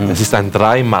groß. Es ist ein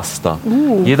Dreimaster.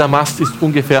 Jeder Mast ist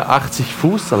ungefähr 80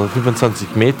 Fuß, also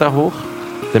 25 Meter hoch.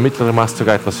 Der mittlere Mast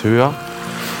sogar etwas höher.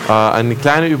 Eine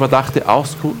kleine überdachte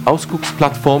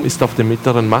Ausgucksplattform ist auf dem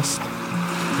mittleren Mast.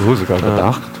 Sogar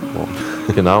überdacht.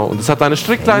 Genau, und es hat eine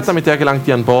Strickleiter, mit der gelangt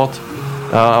ihr an Bord.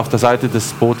 Auf der Seite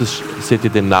des Bootes seht ihr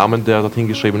den Namen, der dort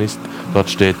hingeschrieben ist. Dort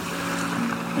steht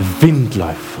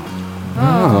Windläufer.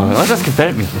 Das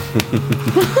gefällt mir.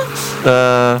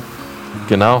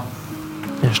 Genau.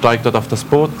 Ihr steigt dort auf das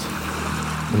Boot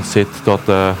und seht dort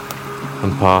ein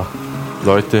paar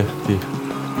Leute, die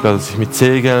sich mit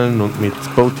Segeln und mit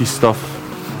Boaty-Stuff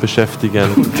beschäftigen.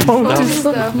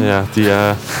 Ja, die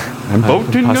ein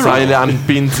paar Seile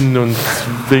anbinden und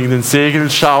wegen den Segeln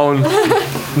schauen.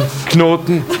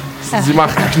 Knoten. Sie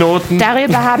machen Knoten.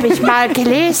 Darüber habe ich mal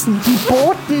gelesen. Die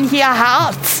boten hier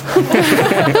hart.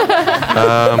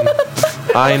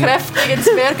 Ein kräftiges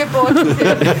Zwergeboot.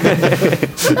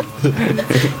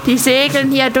 Die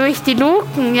segeln hier durch die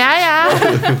Luken. Ja, ja.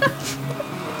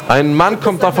 Ein Mann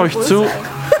kommt auf euch zu.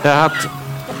 Er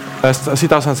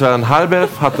sieht aus, als wäre er ein Halbelf,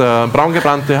 hat braun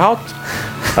gebrannte Haut,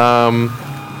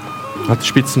 hat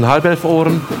spitzen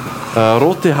Halbelfohren,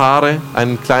 rote Haare,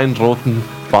 einen kleinen roten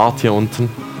Bart hier unten,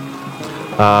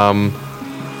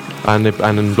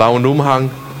 einen blauen Umhang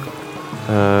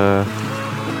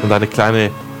und eine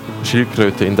kleine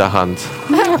Schildkröte in der Hand.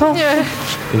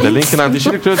 In der linken Hand die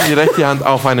Schildkröte, die rechte Hand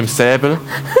auf einem Säbel,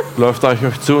 läuft euch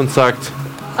zu und sagt: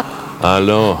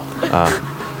 Hallo,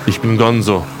 ich bin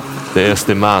Gonzo, der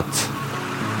erste Mat.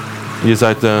 Ihr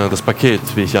seid das Paket,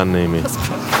 wie ich annehme.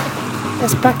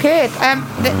 Das Paket?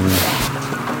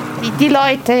 Die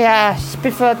Leute, ja. Ich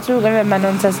bevorzuge, wenn man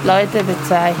uns als Leute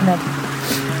bezeichnet.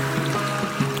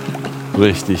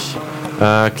 Richtig.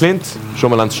 Clint, schon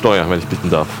mal ans Steuer, wenn ich bitten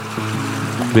darf.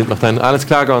 Clint macht einen. Alles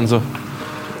klar, Gonzo.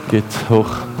 Geht hoch,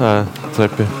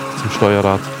 Treppe zum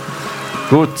Steuerrad.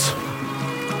 Gut.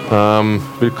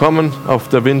 Willkommen auf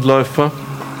der Windläufer.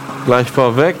 Gleich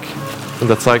vorweg. Und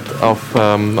er zeigt auf,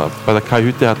 bei der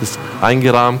Kajüte hat es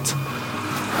eingerahmt,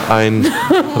 ein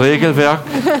Regelwerk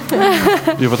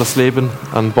über das Leben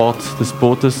an Bord des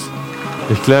Bootes.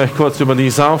 Ich kläre euch kurz über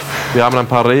dies auf. Wir haben ein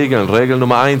paar Regeln. Regel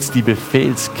Nummer 1, die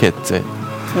Befehlskette.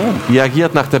 Ihr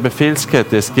agiert nach der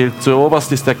Befehlskette. Es gilt,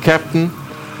 zuoberst ist der Captain,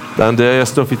 dann der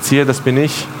erste Offizier, das bin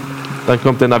ich, dann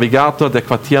kommt der Navigator, der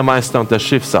Quartiermeister und der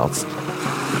Schiffsarzt.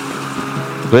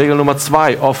 Regel Nummer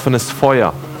 2, offenes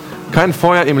Feuer. Kein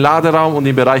Feuer im Laderaum und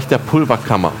im Bereich der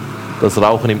Pulverkammer. Das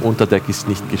Rauchen im Unterdeck ist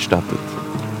nicht gestattet.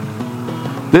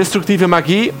 Destruktive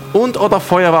Magie und oder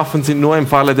Feuerwaffen sind nur im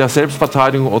Falle der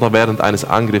Selbstverteidigung oder während eines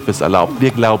Angriffes erlaubt.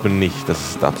 Wir glauben nicht, dass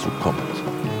es dazu kommt.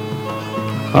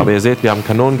 Aber ihr seht, wir haben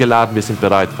Kanonen geladen, wir sind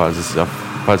bereit,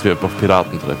 falls wir auf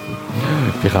Piraten treffen.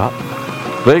 Piraten?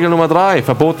 Regel Nummer 3,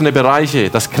 verbotene Bereiche.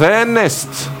 Das Krähennest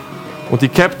und die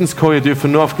Captainskoje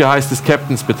dürfen nur auf Geheiß des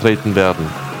Captains betreten werden.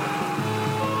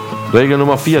 Regel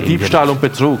Nummer 4, Diebstahl und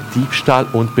Betrug. Diebstahl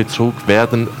und Betrug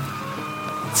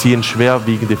ziehen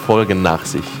schwerwiegende Folgen nach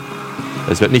sich.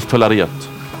 Es wird nicht toleriert.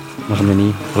 Machen wir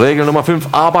nie. Regel Nummer 5,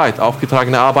 Arbeit.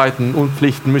 Aufgetragene Arbeiten und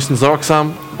Pflichten müssen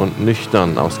sorgsam und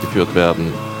nüchtern ausgeführt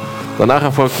werden. Danach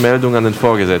erfolgt Meldung an den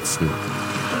Vorgesetzten.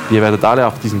 Ihr werdet alle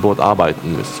auf diesem Boot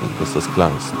arbeiten müssen, dass das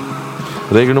klar ist.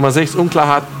 Regel Nummer 6,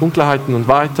 Unklarheiten und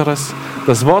weiteres.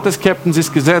 Das Wort des Captains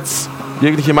ist Gesetz.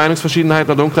 Jegliche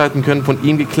Meinungsverschiedenheiten oder Unklarheiten können von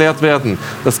ihm geklärt werden.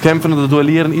 Das Kämpfen oder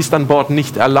Duellieren ist an Bord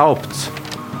nicht erlaubt.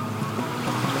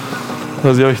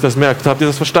 Dass ihr euch das merkt. Habt ihr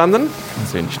das verstanden?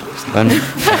 Sehr nicht.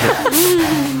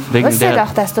 Ich wusste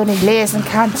doch, dass du nicht lesen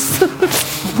kannst.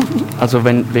 Also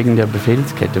wegen der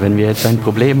Befehlskette. Wenn wir jetzt ein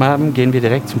Problem haben, gehen wir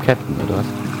direkt zum Captain, oder was?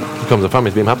 Kommen Sie,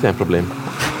 mit wem habt ihr ein Problem?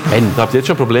 Wenn. Habt ihr jetzt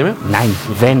schon Probleme? Nein,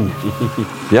 wenn.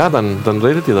 Ja, dann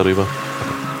redet ihr darüber.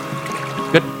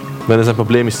 Gut. Wenn es ein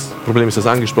Problem ist, das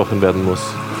angesprochen werden muss.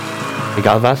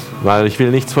 Egal was. Weil ich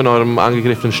will nichts von eurem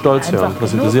angegriffenen Stolz hören.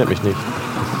 Das interessiert mich nicht.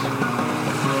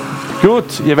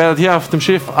 Gut, ihr werdet hier auf dem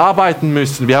Schiff arbeiten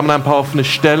müssen. Wir haben ein paar offene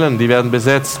Stellen, die werden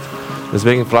besetzt.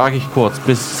 Deswegen frage ich kurz,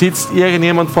 besitzt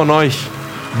irgendjemand von euch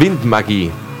Windmagie?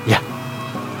 Ja.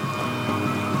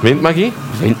 Windmagie?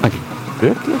 Windmagie.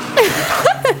 Wirklich?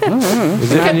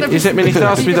 Ihr seht mir nicht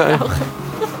aus wie der...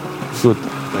 Gut.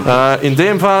 In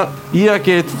dem Fall, ihr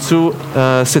geht zu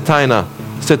Setaina.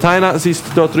 Setaina, sie ist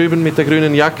dort drüben mit der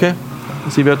grünen Jacke.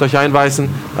 Sie wird euch einweisen.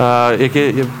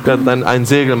 Ihr werdet ein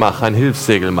Segel machen, ein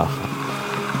Hilfssegel machen.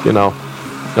 Genau.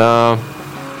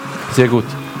 Sehr gut.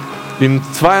 In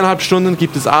 2,5 Stunden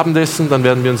gibt es Abendessen, dann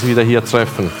werden wir uns wieder hier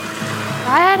treffen.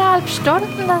 2,5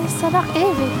 Stunden, das ist ja noch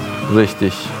ewig.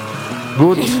 Richtig.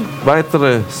 Gut,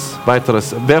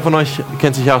 weiteres. Wer von euch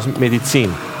kennt sich aus mit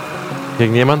Medizin?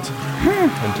 Irgendjemand?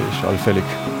 Könnte ich allfällig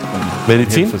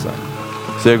Medizin? Hilfe sein.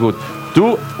 Sehr gut.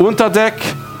 Du, unter Deck,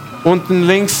 unten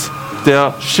links,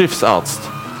 der Schiffsarzt.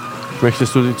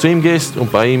 Möchtest du zu ihm gehst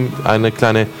und bei ihm einen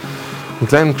kleinen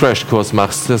Crashkurs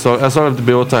machst. Er soll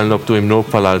beurteilen, ob du im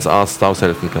Notfall als Arzt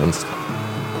aushelfen kannst.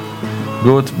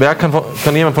 Gut,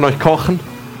 kann jemand von euch kochen?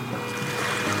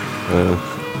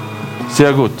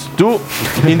 Sehr gut. Du,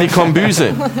 in die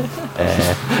Kombüse.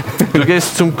 Du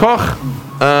gehst zum Koch.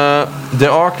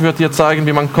 Der Ork wird dir zeigen,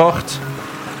 wie man kocht.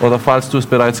 Oder falls du es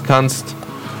bereits kannst,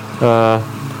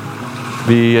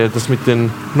 wie das mit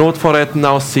den Notvorräten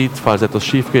aussieht, falls etwas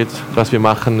schief geht, was wir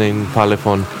machen im Falle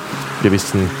von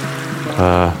gewissen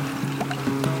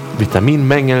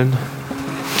Vitaminmängeln.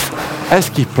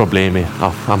 Es gibt Probleme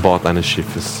an Bord eines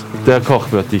Schiffes. Der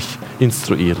Koch wird dich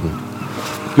instruieren.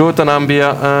 Gut, dann haben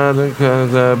wir,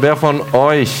 wer von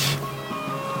euch,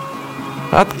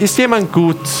 ist jemand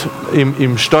gut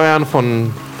im Steuern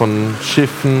von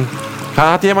Schiffen?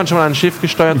 Hat jemand schon mal ein Schiff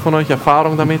gesteuert von euch?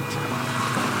 Erfahrung damit?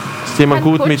 Ist jemand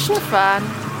gut mit... fahren.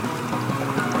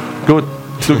 Gut,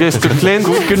 du gehst zu Clint.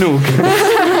 Gut genug.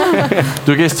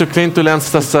 Du gehst zu Clint, du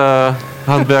lernst das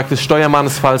Handwerk des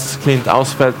Steuermanns. Falls Clint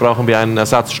ausfällt, brauchen wir einen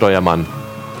Ersatzsteuermann.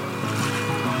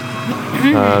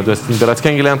 Du hast ihn bereits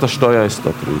kennengelernt, das Steuer ist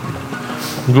dort drüben.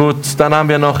 Gut, dann haben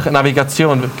wir noch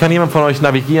Navigation. Kann jemand von euch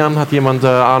navigieren? Hat jemand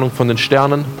Ahnung von den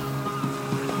Sternen?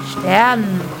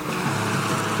 Sternen.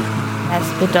 Das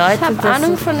bedeutet, Ich habe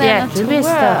Ahnung von der Natur,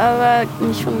 aber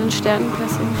nicht von den Sternen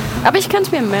persönlich. Aber ich kann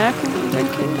es mir merken, denke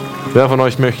ich. Wer von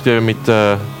euch möchte mit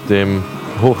dem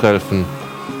Hochelfen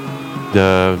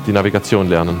die Navigation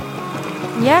lernen?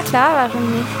 Ja, klar, warum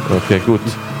nicht? Okay, gut.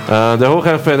 Der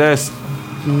Hochelfer, der ist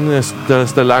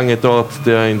der Lange dort,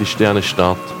 der in die Sterne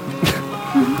starrt.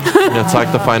 Er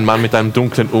zeigt auf einen Mann mit einem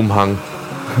dunklen Umhang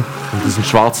und diesen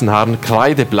schwarzen Haaren,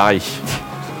 kreidebleich,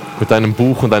 mit einem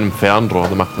Buch und einem Fernrohr.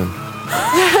 Der macht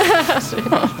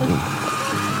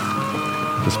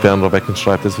das Fernrohr weg und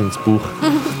schreibt es ins Buch.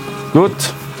 Gut,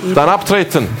 dann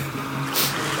abtreten.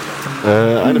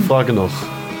 Eine Frage noch.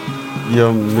 Wir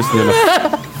müssen ja noch...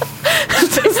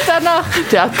 Ist da noch?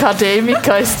 Der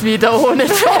Akademiker ist wieder ohne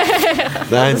Job.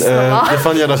 Nein, wir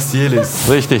fahren ja nach Sielis.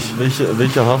 Richtig.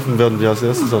 Welcher Hafen werden wir als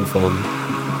erstes anfahren?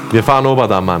 Wir fahren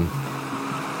Oberdamm an.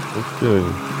 Okay.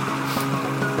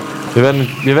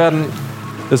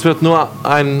 Es wird nur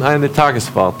eine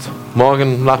Tagesfahrt.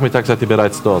 Morgen Nachmittag seid ihr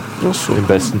bereits dort. Ach so. Im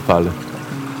besten Falle.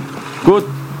 Gut,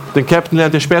 den Captain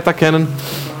lernt ihr später kennen.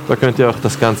 Da könnt ihr auch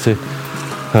das ganze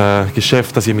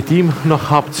Geschäft, das ihr mit ihm noch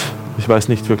habt. Ich weiß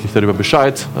nicht wirklich darüber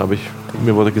Bescheid, aber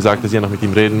mir wurde gesagt, dass ihr noch mit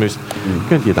ihm reden müsst.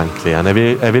 Könnt ihr dann klären. Er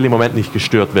will im Moment nicht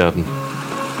gestört werden.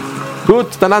 Gut,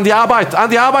 dann an die Arbeit,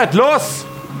 los!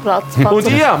 Und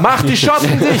ihr, macht die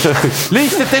Schotten dicht!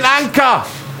 Lichtet den Anker!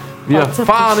 Wir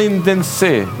fahren in den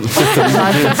See.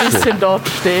 Ein bisschen dort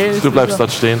stehen. Du bleibst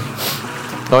dort stehen.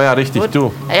 Oh ja, richtig, Gut.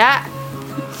 du. Ja,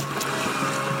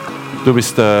 Du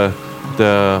bist der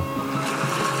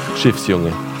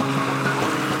Schiffsjunge.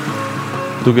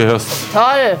 Du gehörst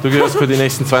für die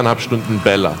nächsten 2,5 Stunden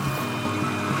Bella.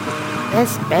 wer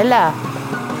ist Bella?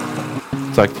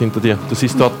 Zeigt hinter dir. Du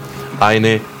siehst dort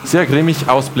eine sehr grimmig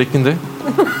ausblickende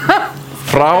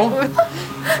Frau.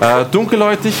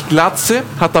 Dunkelhäutig, Glatze,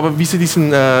 hat aber wie sie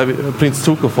diesen Prinz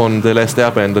Zuko von The Last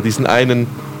Airbender, diesen einen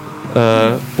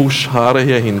Busch Haare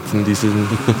hier hinten, diesen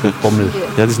Bommel.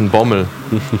 Ja, diesen Bommel.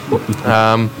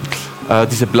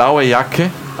 Diese blaue Jacke,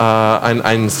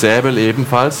 ein Säbel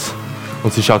ebenfalls.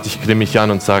 Und sie schaut dich grimmig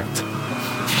an und sagt: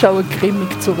 Ich schaue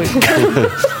grimmig zurück.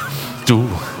 Du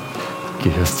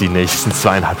gehörst die nächsten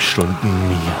 2,5 Stunden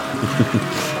mir.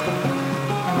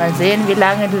 Mal sehen, wie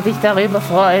lange du dich darüber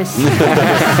freust.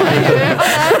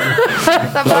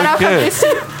 Da war auch ein bisschen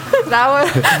Blaue.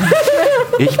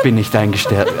 Ich bin nicht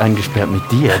eingesperrt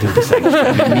mit dir, du bist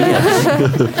eingesperrt mit mir.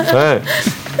 Hey.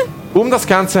 Um das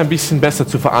Ganze ein bisschen besser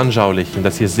zu veranschaulichen,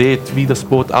 dass ihr seht, wie das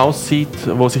Boot aussieht,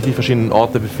 wo sich die verschiedenen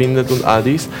Orte befinden und all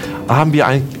dies, haben wir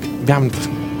haben das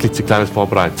klitzekleines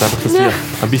vorbereitet. Einfach, dass ihr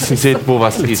ein bisschen seht, wo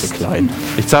was ist.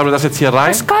 Ich zahle das jetzt hier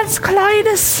rein. Was ganz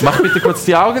Kleines. Mach bitte kurz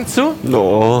die Augen zu.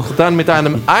 No. Dann mit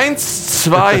einem 1,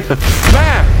 2, BAM!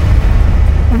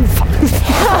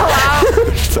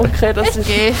 Okay, das ist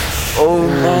Oh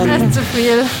Mann. das ist zu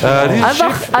viel. Dieses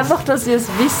Schiff Einfach, dass ihr es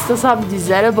wisst, das haben die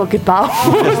selber gebaut.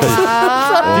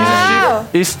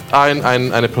 ist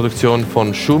eine Produktion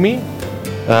von Schumi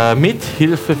mit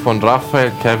Hilfe von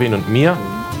Raphael, Kevin und mir.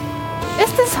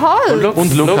 Ist das Holz?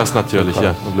 Und Lukas natürlich,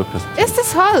 ja. Und Lukas. Ist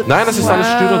das Holz? Nein, das ist alles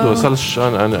Styropor. Das ist alles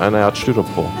eine Art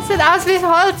Styropor. Das sieht aus wie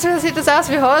Holz. Wie sieht das aus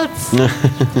wie Holz?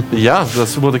 Ja,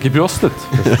 das wurde gebürstet.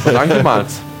 Das wurde angemalt,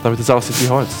 damit es aussieht wie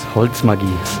Holz. Holzmagie.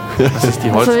 Das ist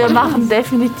die Holzmagie. Also wir machen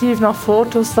definitiv noch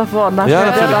Fotos davon. Dann Ja,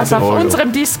 können wir natürlich. das auf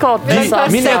unserem Discord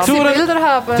Miniaturen, Bilder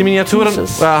haben. die Miniaturen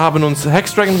haben uns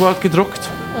Hex Dragon World gedruckt.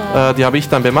 Die habe ich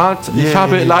dann bemalt. Ich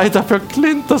habe leider für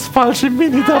Clint das falsche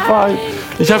Mini dabei.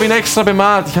 Ich habe ihn extra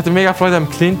bemalt. Ich hatte mega Freude am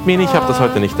Clint Mini. Ich habe das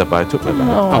heute nicht dabei. Tut mir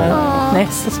leid.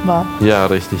 Nächstes Mal. Ja,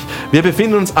 richtig. Wir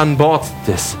befinden uns an Bord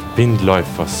des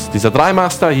Windläufers. Dieser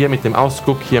Dreimaster hier mit dem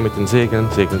Ausguck, hier mit den Segeln.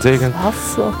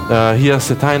 Hier ist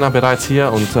Setaina bereits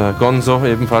hier und Gonzo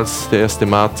ebenfalls der erste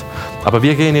Mat. Aber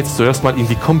wir gehen jetzt zuerst mal in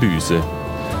die Kombüse.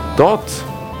 Dort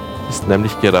ist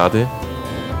nämlich gerade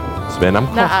Sven am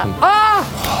Kochen.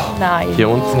 Nein. Hier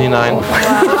unten hinein.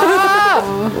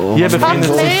 Hier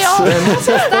befindet sich Sven. Das ist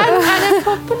dann eine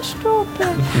Puppenstube.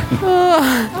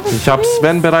 Ich habe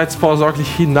Sven bereits vorsorglich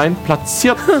hinein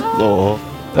platziert.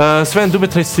 Sven, du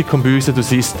betrittst die Kombüse. Du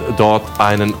siehst dort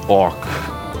einen Ork.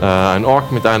 Ein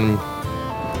Ork mit einem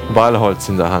Walholz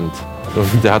in der Hand.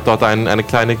 Und der hat dort eine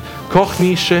kleine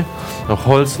Kochnische, noch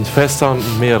Holz und Fässer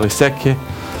und mehrere Säcke.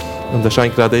 Und er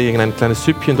scheint gerade irgendein kleines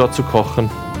Süppchen dort zu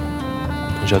kochen.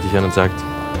 Und schaut dich an und sagt: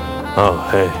 Oh,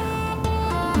 hey.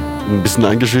 Ein bisschen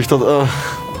eingeschüchtert.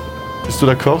 Bist du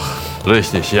der Koch?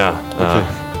 Richtig, ja. Okay.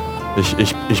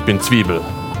 Ich bin Zwiebel.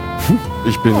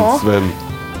 Ich bin Sven.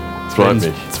 Freut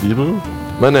mich. Zwiebel?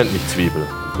 Man nennt mich Zwiebel.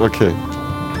 Okay.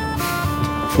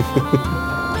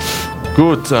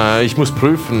 Gut, ich muss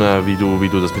prüfen, wie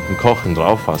du das mit dem Kochen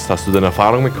drauf hast. Hast du denn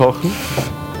Erfahrung mit Kochen?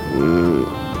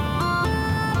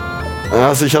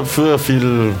 Also ich habe früher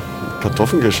viel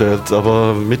Kartoffeln geschält,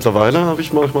 aber mittlerweile habe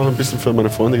ich manchmal ein bisschen für meine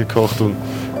Freunde gekocht und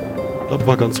das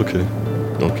war ganz okay.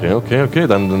 Okay,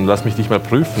 dann lass mich dich mal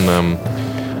prüfen.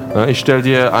 Ich stelle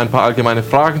dir ein paar allgemeine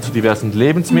Fragen zu diversen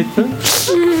Lebensmitteln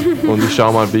und ich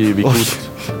schau mal, wie gut...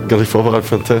 Gar nicht vorbereitet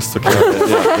für einen Test, okay.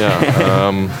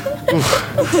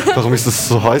 Warum ist das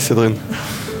so heiß hier drin?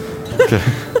 Okay.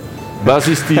 Was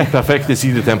ist die perfekte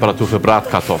Siedetemperatur für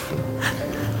Bratkartoffeln?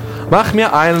 Mach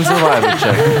mir einen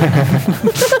Survival-Check.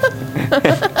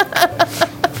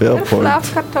 Fairpoint.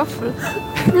 Schlafkartoffel.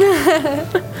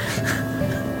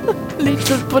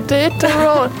 Little Potato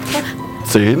Road.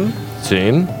 10?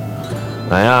 10.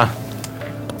 Naja,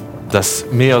 das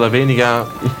mehr oder weniger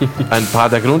ein paar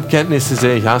der Grundkenntnisse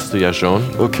sehe ich, hast du ja schon.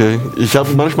 Okay. Ich habe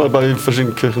manchmal bei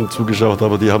verschiedenen Kirchen zugeschaut,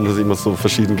 aber die haben das immer so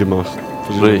verschieden gemacht.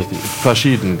 Richtig,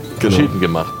 verschieden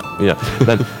gemacht. Ja.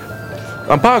 Nein,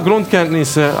 ein paar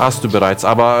Grundkenntnisse hast du bereits,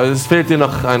 aber es fehlt dir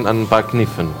noch ein paar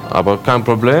Kniffen. Aber kein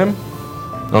Problem.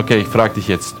 Okay, ich frage dich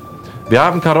jetzt. Wir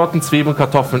haben Karotten, Zwiebeln,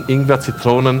 Kartoffeln, Ingwer,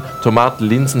 Zitronen, Tomaten,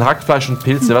 Linsen, Hackfleisch und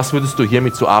Pilze. Was würdest du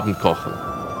hiermit zu Abend kochen?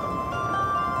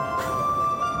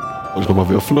 Soll ich nochmal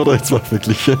würfeln oder jetzt mal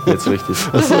wirklich? Jetzt richtig.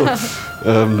 Achso.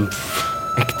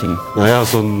 Acting. Naja,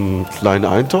 so einen kleinen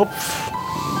Eintopf.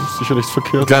 Sicher nichts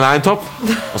verkehrt. Kleiner Eintopf?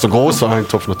 Also ein großer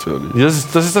Eintopf natürlich. Ja,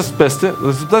 das ist das Beste.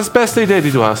 Das ist die beste Idee,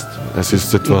 die du hast. Es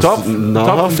ist etwas Topf, in dem man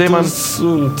Nahrhaftes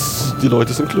und die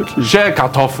Leute sind glücklich.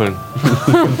 Shell-Kartoffeln.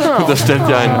 Da stellt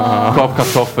dir ein Korb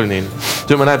Kartoffeln hin.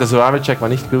 Tut mir leid, der Survival-Check war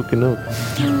nicht gut genug.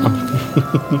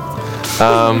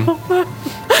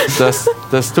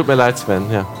 Das tut mir leid, Sven.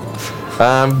 Ja.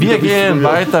 Wir gehen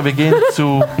weiter, wir gehen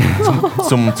zum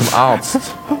Arzt.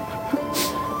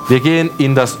 Wir gehen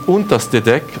in das unterste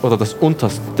Deck, oder das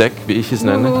unterste Deck, wie ich es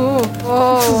nenne.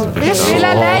 Wie viele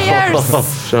Layers?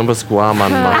 Schauen wir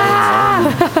Squaman machen.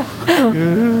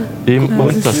 Im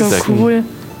Untersteck. Cool.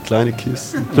 Kleine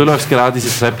Kisten. Du läufst gerade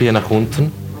diese Treppe hier nach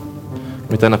unten.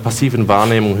 Mit deiner passiven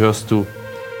Wahrnehmung hörst du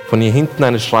von hier hinten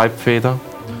eine Schreibfeder,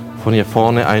 von hier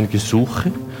vorne ein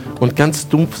Gesuche und ganz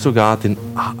dumpf sogar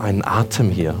einen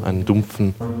Atem hier, einen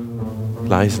dumpfen,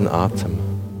 leisen Atem.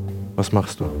 Was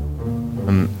machst du?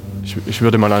 Ich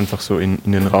würde mal einfach so in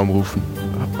den Raum rufen.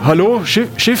 Hallo,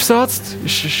 Schiffsarzt?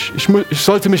 Ich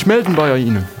sollte mich melden bei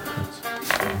Ihnen.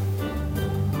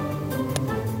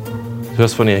 Du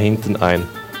hörst von hier hinten ein.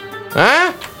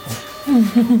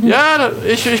 Ja,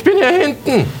 ich bin hier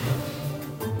hinten.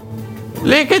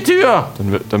 Linke Tür.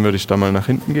 Dann würde ich da mal nach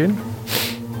hinten gehen.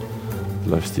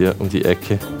 Du läufst hier um die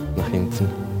Ecke nach hinten.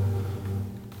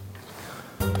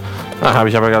 Habe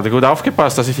ich aber gerade gut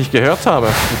aufgepasst, dass ich dich gehört habe.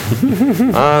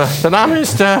 Der Name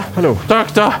ist Hallo.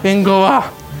 Dr. Ingoa.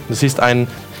 Du siehst einen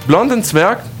blonden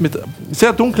Zwerg mit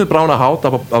sehr dunkelbrauner Haut,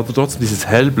 aber trotzdem dieses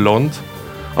hellblond.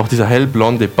 Auch dieser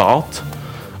hellblonde Bart.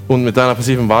 Und mit deiner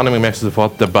passiven Wahrnehmung merkst du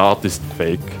sofort, der Bart ist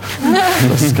fake.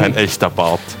 Das ist kein echter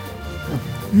Bart.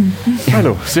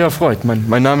 Hallo, sehr erfreut.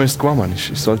 Mein Name ist Guaman.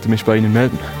 Ich sollte mich bei Ihnen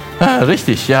melden.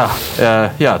 Richtig, ja.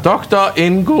 Ja, Dr.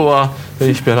 Ingor, wie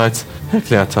ich bereits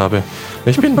erklärt habe.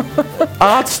 Ich bin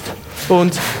Arzt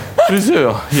und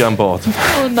Friseur hier an Bord.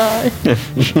 Oh nein.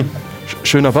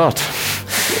 Schöner Bart.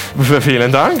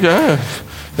 Vielen Dank.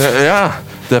 Ja,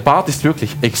 der Bart ist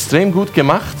wirklich extrem gut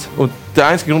gemacht. Und der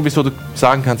einzige Grund, wieso du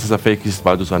sagen kannst, dass er fake ist,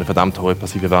 weil du so eine verdammt hohe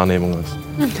passive Wahrnehmung hast.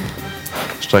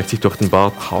 Streicht sich durch den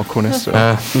Bart.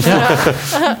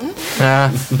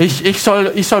 Ich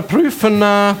soll prüfen,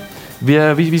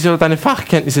 wie so deine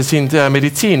Fachkenntnisse sind,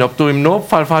 Medizin. Ob du im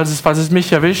Notfall, falls es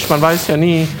mich erwischt, man weiß ja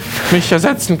nie, mich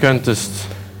ersetzen könntest.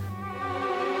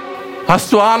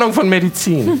 Hast du Ahnung von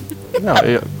Medizin? Ja,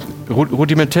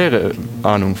 rudimentäre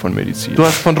Ahnung von Medizin. Du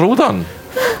hast von Rudern?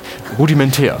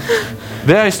 Rudimentär.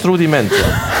 Wer ist Rudimentor?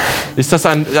 Ist das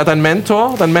dein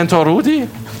Mentor? Dein Mentor Rudi?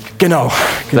 Genau.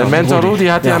 Dein Mentor Rudi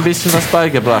hat dir ein bisschen was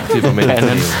beigebracht über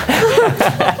Medizin.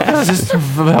 Das ist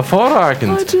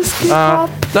hervorragend.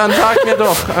 Dann sag mir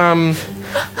doch,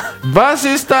 was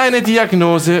ist deine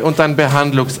Diagnose und dein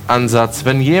Behandlungsansatz,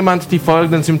 wenn jemand die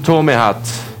folgenden Symptome hat?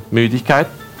 Müdigkeit,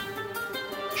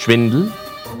 Schwindel,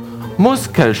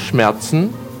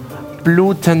 Muskelschmerzen,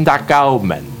 blutender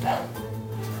Gaumen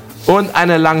und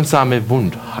eine langsame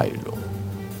Wundheilung.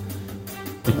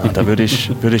 Da würde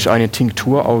ich eine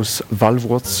Tinktur aus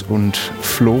Walwurz und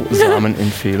Flohsamen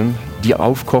empfehlen, die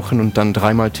aufkochen und dann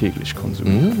 3-mal täglich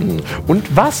konsumieren.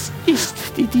 Und was ist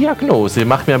die Diagnose?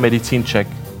 Mach mir einen Medizincheck.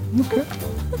 Okay.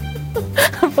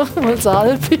 Einfach mal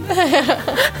Salbe.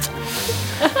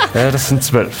 Das sind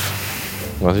 12.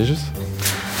 Was ist es?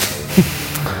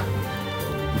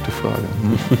 Gute Frage.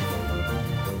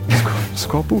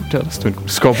 Skorbut, ja, das klingt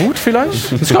gut. Skorbut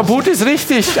vielleicht? Skorbut ist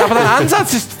richtig, aber dein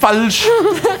Ansatz ist falsch.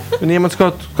 Wenn jemand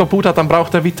Skorbut hat, dann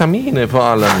braucht er Vitamine vor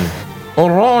allem.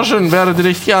 Orangen wäre die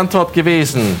richtige Antwort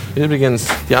gewesen. Übrigens,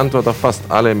 die Antwort auf fast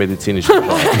alle medizinischen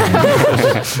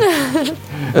Fragen.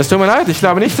 Es tut mir leid, ich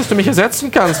glaube nicht, dass du mich ersetzen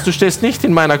kannst. Du stehst nicht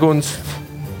in meiner Gunst.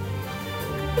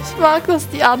 Ich mag, dass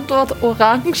die Antwort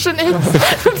Orangen ist.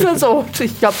 So,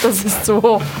 ich glaube, das ist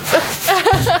so.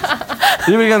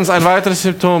 Übrigens, ein weiteres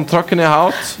Symptom, trockene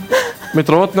Haut mit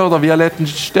roten oder violetten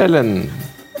Stellen.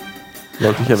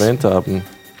 Wollte ich erwähnt haben.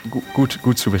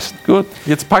 Gut zu wissen. Gut,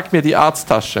 jetzt pack mir die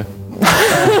Arzttasche.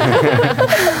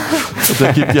 Und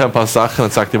er gibt dir ein paar Sachen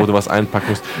und sagt dir, wo du was einpacken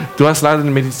musst. Du hast leider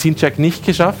den Medizincheck nicht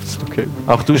geschafft. Okay.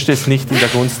 Auch du stehst nicht in der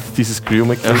Gunst dieses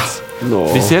Crewmitglieds. No.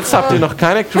 Bis jetzt habt ihr noch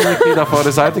keine Crewmitglieder auf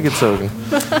eure Seite gezogen.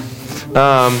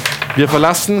 Wir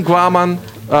verlassen Guaman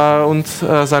und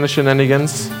seine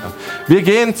Shenanigans. Wir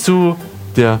gehen zu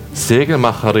der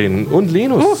Segelmacherin und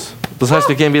Linus. Das heißt,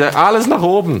 wir gehen wieder alles nach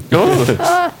oben.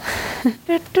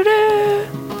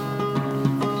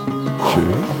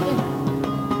 Schön.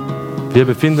 Wir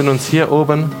befinden uns hier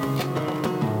oben.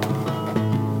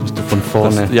 Musst du von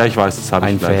vorne Ja, ich weiß, das habe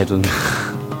ich gleich. einfädeln.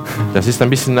 Das ist ein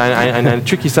bisschen eine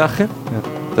tricky Sache.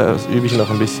 Das übe ich noch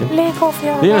ein bisschen.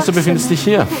 Linus, du befindest dich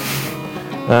hier.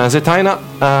 Setaina,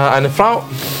 eine Frau,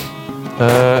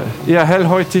 eher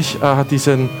hellhäutig, hat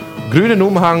diesen grünen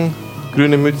Umhang,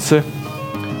 grüne Mütze,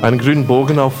 einen grünen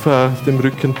Bogen auf dem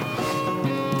Rücken,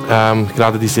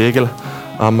 gerade die Segel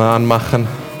am Anmachen.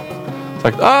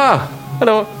 Sagt,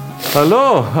 hallo,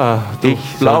 du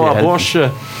blauer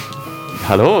Bursche.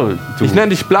 Hallo, du Ich nenne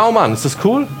dich Blaumann, ist das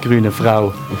cool? grüne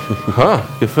Frau.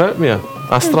 Gefällt mir.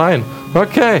 Ast rein.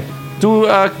 Okay, du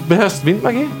beherrschst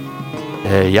Windmagie?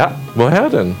 Ja, Woher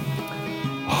denn?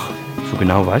 so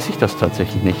genau weiß ich das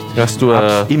tatsächlich nicht. Hast du,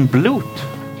 Hab's im Blut.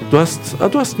 du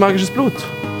hast magisches Blut.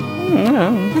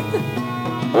 Ja,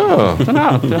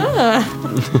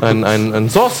 Ein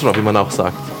Sorcerer, wie man auch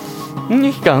sagt.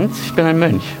 nicht ganz, ich bin ein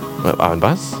Mönch. Ein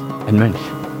was? Ein Mönch.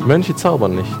 Mönche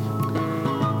zaubern nicht.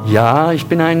 Ja, ich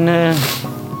bin ein...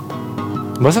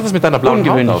 Was hat das mit deiner blauen Haut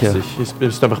auf Ungewöhnlicher. sich?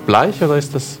 Bist du einfach bleich oder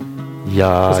ist das...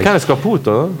 ja, Das ist keine Skorbut,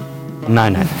 oder?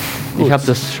 nein. Gut. Ich habe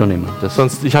das schon immer.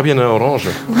 Ich habe hier eine Orange.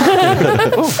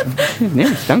 Nee,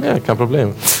 danke. Ja, kein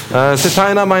Problem.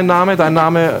 Setaina, mein Name, dein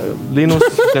Name, Linus,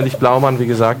 nenne ich Blaumann, wie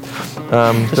gesagt. Du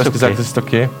hast gesagt, das ist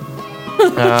okay.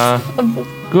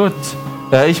 Gut.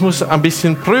 Ich muss ein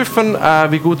bisschen prüfen,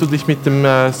 wie gut du dich mit dem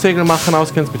Segelmachen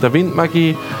auskennst, mit der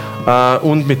Windmagie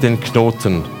und mit den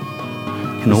Knoten.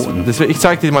 Knoten. Ich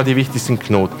zeige dir mal die wichtigsten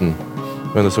Knoten,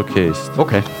 wenn das okay ist.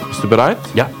 Okay. Bist du bereit?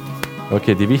 Ja.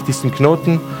 Okay, die wichtigsten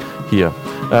Knoten hier.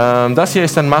 Das hier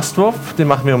ist ein Mastwurf, den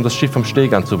machen wir, um das Schiff vom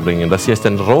Steg anzubringen. Das hier ist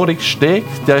ein Rohrigsteg,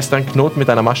 der ist ein Knoten mit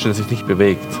einer Masche, der sich nicht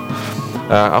bewegt.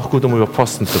 Auch gut, um über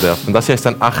Pfosten zu werfen. Das hier ist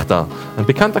ein Achter, ein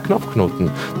bekannter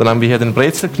Knopfknoten. Dann haben wir hier den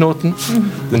Brezelknoten,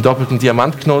 den doppelten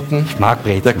Diamantknoten, Ich mag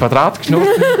Brezel. der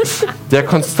Quadratknoten, der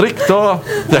Konstriktor,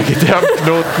 der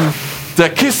Gedärmknoten, der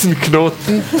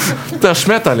Kissenknoten, der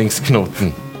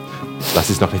Schmetterlingsknoten. Das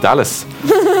ist noch nicht alles.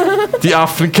 Die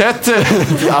Affenkette,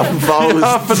 Die Affenfaust. die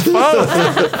Affenfaust,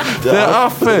 der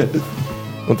Affe.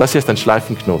 Und das hier ist ein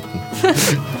Schleifenknoten.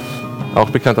 Auch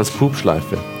bekannt als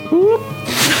Pupschleife.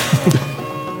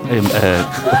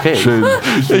 Okay. Schön.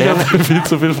 Ich habe viel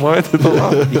zu viel Freude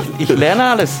daran. Ich lerne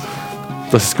alles.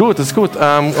 Das ist gut, das ist gut.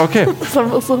 Okay.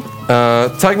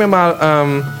 Zeig mir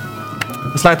mal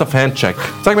Slide of Hand Check.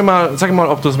 Sag mir mal,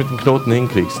 ob du es mit dem Knoten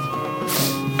hinkriegst.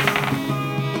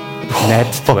 Net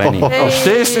 20. Du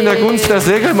stehst in der Gunst der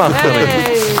Segelmacherin.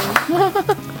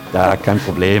 Ja, kein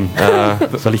Problem.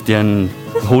 Soll ich dir einen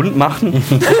Hund machen?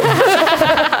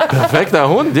 Perfekter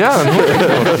Hund, ja. Ein Hund.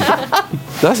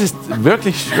 Das ist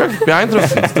wirklich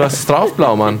beeindruckend. Du hast es drauf,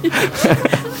 Blaumann.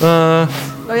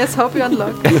 Neues Hobby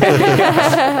unlocked.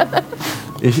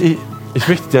 Ich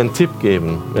möchte dir einen Tipp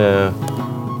geben.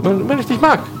 Wenn ich dich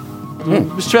mag. Du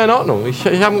bist schwer in Ordnung. Ich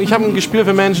hab ein Gespür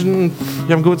für Menschen.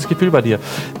 Ich habe ein gutes Gefühl bei dir.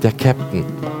 Der Captain,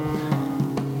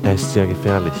 er ist sehr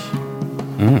gefährlich.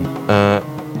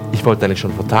 Ich wollte eigentlich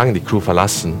schon vor Tagen die Crew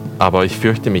verlassen, aber ich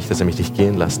fürchte mich, dass er mich nicht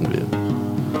gehen lassen will.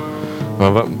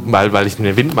 Weil ich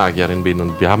eine Windmagierin bin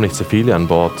und wir haben nicht so viele an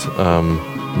Bord. Wir haben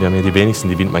ja die wenigsten,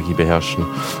 die Windmagie beherrschen.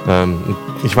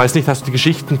 Ich weiß nicht, hast du die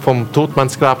Geschichten vom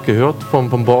Todmannsgrab gehört,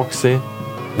 vom Borgsee?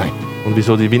 Nein. Und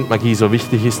wieso die Windmagie so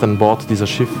wichtig ist an Bord dieser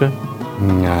Schiffe?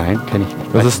 Nein, kenne ich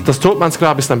nicht. Also das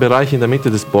Todmannsgrab ist ein Bereich in der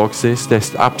Mitte des Borgsees, der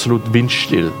ist absolut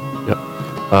windstill.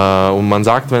 Ja. Und man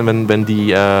sagt, wenn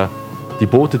die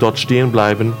Boote dort stehen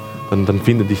bleiben, dann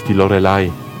findet dich die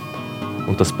Lorelei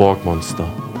und das Borgmonster.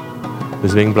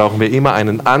 Deswegen brauchen wir immer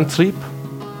einen Antrieb,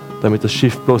 damit das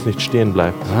Schiff bloß nicht stehen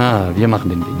bleibt. Wir machen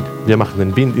den Wind. Wir machen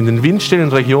den Wind. In den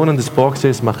windstillen Regionen des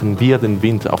Borgsees machen wir den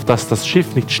Wind, auf dass das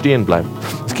Schiff nicht stehen bleibt.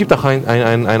 Es gibt auch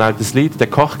ein altes Lied, der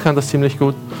Koch kann das ziemlich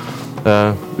gut.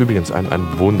 Übrigens ein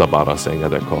wunderbarer Sänger,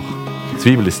 der Koch.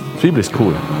 Zwiebel ist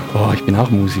cool. Oh, ich bin auch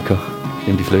Musiker. Ich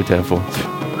nehme die Flöte hervor.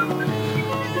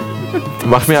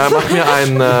 Mach mir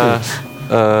einen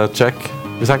Check.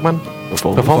 Wie sagt man?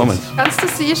 Performance. Kannst du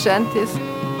Sea Shanties?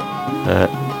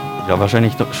 Ja,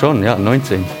 wahrscheinlich doch schon, ja,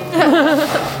 19.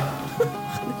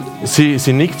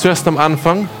 Sie nickt zuerst am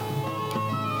Anfang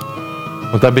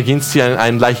und dann beginnt sie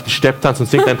einen leichten Stepptanz und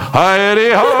singt ein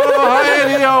Heidi ho,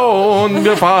 Heidi ho, und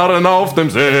wir fahren auf dem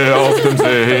See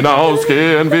hinaus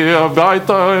gehen wir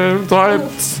weiter,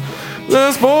 treibt's.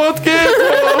 Das Boot geht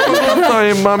hoch und runter,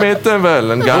 immer mit den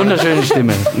Wellengang. Wunderschöne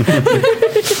Stimme.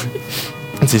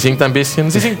 Und sie singt ein bisschen,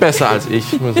 sie singt besser als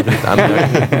ich, muss ich nicht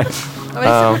anmerken. Aber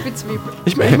nicht so gut wie Zwiebel.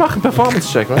 Ich mache einen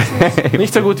Performance-Check.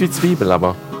 Nicht so gut wie Zwiebel,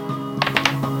 aber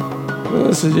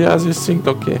ja, sie singt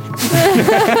okay.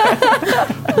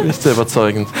 Nicht so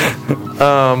überzeugend.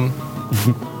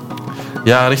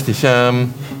 Ja, richtig.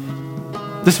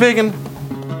 Deswegen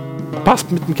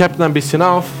passt mit dem Captain ein bisschen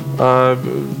auf.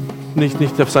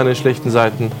 Nicht auf seine schlechten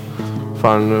Seiten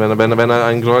fallen. Wenn er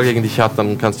einen Groll gegen dich hat,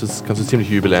 dann kannst du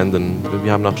ziemlich übel enden.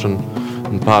 Wir haben auch schon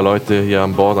ein paar Leute hier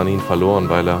an Bord an ihn verloren,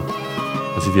 weil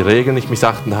sie die Regeln nicht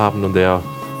missachtet haben und er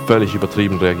völlig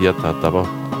übertrieben reagiert hat. Aber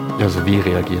Also wie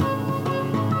reagieren?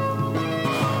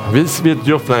 wir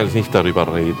dürfen eigentlich nicht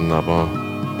darüber reden, aber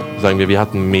sagen wir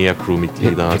hatten mehr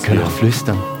Crewmitglieder Wir als können wir. auch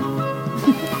flüstern.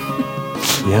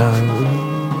 Ja,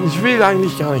 ich will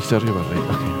eigentlich gar nicht darüber reden.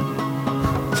 Okay.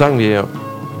 Sagen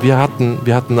wir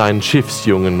hatten einen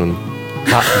Schiffsjungen und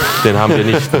den haben wir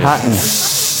nicht mehr. Haken.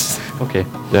 Okay.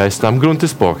 Der ist am Grund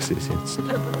des Borgsees jetzt.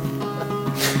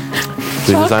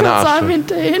 Das ist eine Asche.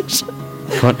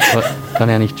 Kann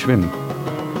er nicht schwimmen?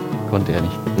 Konnte er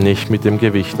nicht. Nicht mit dem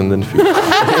Gewicht an den Füßen.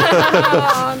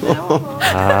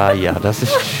 Ja, das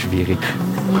ist schwierig.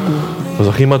 Was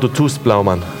auch immer du tust,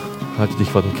 Blaumann, halte dich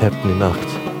vor dem Captain in Nacht.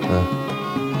 Ja.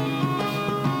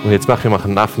 Und jetzt machen wir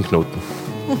einen Affenknoten.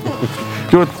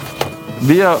 Gut,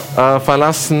 wir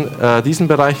verlassen diesen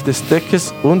Bereich des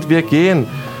Deckes und wir gehen.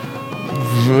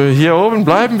 Hier oben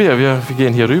bleiben wir. Wir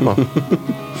gehen hier rüber.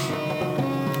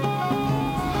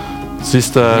 Es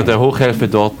ist der Hochhelfer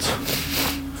dort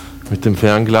mit dem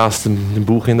Fernglas, dem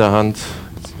Buch in der Hand.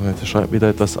 Er schreibt wieder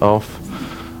etwas auf.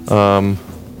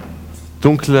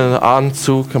 Dunkler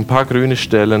Anzug, ein paar grüne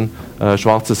Stellen,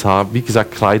 schwarzes Haar, wie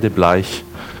gesagt kreidebleich,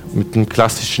 mit einem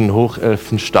klassischen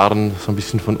Hochelfenstarren, so ein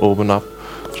bisschen von oben ab.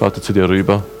 Schaut er zu dir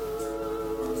rüber.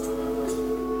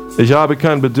 Ich habe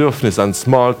kein Bedürfnis an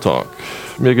Smalltalk.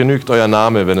 Mir genügt euer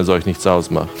Name, wenn es euch nichts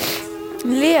ausmacht.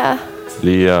 Lea.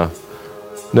 Lea.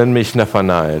 Nenn mich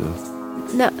Nathanael.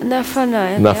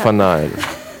 Nathanael. Nathanael.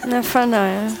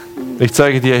 Nathanael. Ich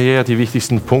zeige dir hier die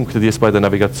wichtigsten Punkte, die es bei der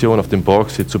Navigation auf dem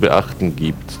Borgsee zu beachten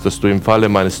gibt, dass du im Falle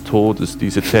meines Todes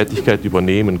diese Tätigkeit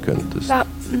übernehmen könntest.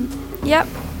 Ja.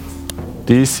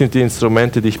 Dies sind die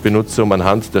Instrumente, die ich benutze, um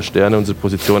anhand der Sterne unsere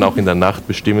Position auch in der Nacht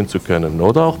bestimmen zu können.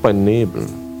 Oder auch bei Nebel.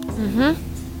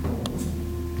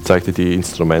 Ich zeig dir die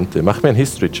Instrumente. Mach mir einen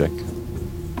History-Check.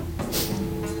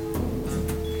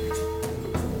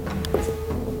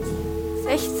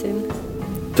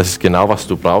 Das ist genau, was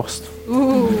du brauchst.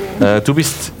 Du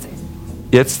bist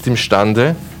jetzt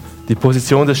imstande, die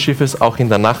Position des Schiffes auch in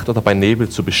der Nacht oder bei Nebel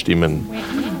zu bestimmen.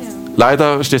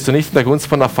 Leider stehst du nicht in der Gunst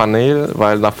von Nathanael,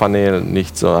 weil Nathanael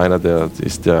nicht so einer der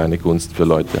ist, der eine Gunst für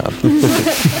Leute hat.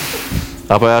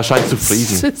 Aber er scheint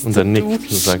zufrieden und er nickt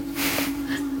und sagt,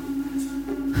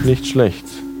 nicht schlecht.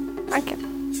 Danke.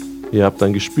 Ihr habt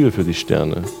ein Gespür für die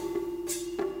Sterne.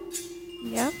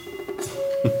 Ja.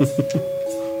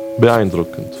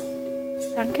 Beeindruckend.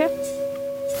 Danke.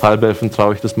 Halbelfen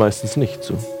traue ich das meistens nicht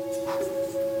zu.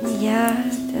 Ja,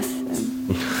 das.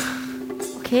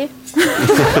 Okay.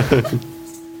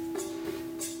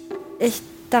 Ich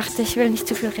dachte, ich will nicht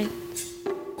zu viel reden.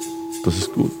 Das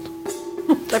ist gut.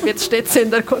 Ab jetzt steht sie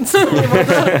in der Kunst.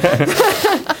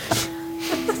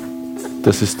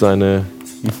 Das ist eine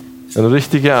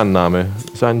richtige Annahme.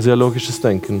 Das ist ein sehr logisches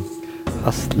Denken.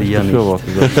 Hasst Lea nicht.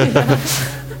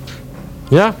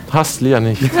 Ja, hasst Lea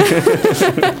nicht.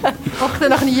 Mochte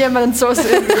noch nie jemanden so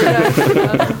sehen.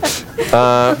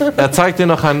 Er zeigt dir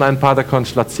noch ein paar der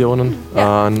Konstellationen,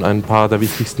 ein paar der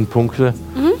wichtigsten Punkte.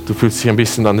 Du fühlst dich ein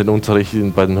bisschen an den Unterricht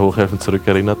bei den Hochelfen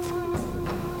zurückerinnert.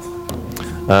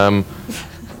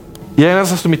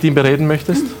 Irgendwas, was du mit ihm bereden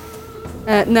möchtest?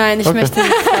 Nein, ich möchte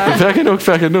nicht. Fair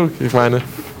genug, ich meine.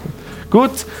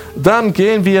 Gut, dann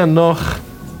gehen wir noch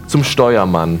zum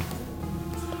Steuermann.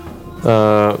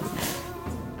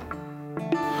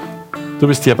 Du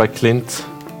bist hier bei Clint.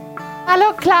 Hallo,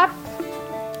 Klapp.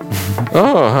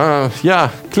 Oh,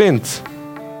 ja, Clint.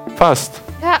 Fast.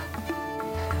 Ja.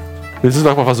 Willst du es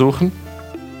noch mal versuchen?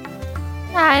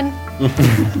 Nein.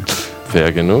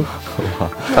 Fair genug.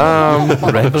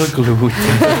 Rebel Glut.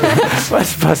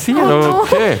 Was passiert?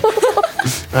 Okay.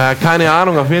 Keine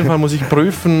Ahnung, auf jeden Fall muss ich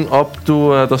prüfen, ob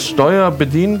du das Steuer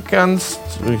bedienen kannst.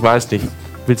 Ich weiß nicht.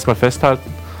 Willst du mal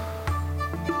festhalten?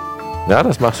 Ja,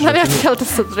 das machst du Nein, gut. ich halte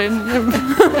das so drin.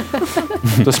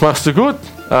 Das machst du gut.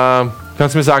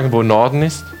 Kannst du mir sagen, wo Norden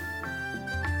ist?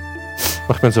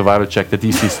 Mach mir einen Survival-Check. Der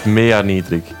DC ist mehr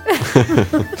niedrig.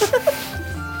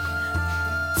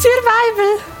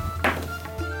 Survival!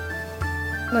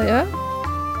 Naja.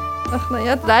 Ach,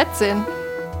 naja, 13.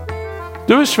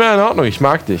 Du bist schwer in Ordnung, ich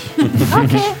mag dich.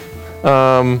 Okay.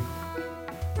 Kann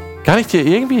ich dir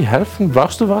irgendwie helfen?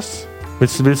 Brauchst du was?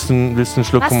 Willst du einen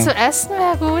Schluck Was zu essen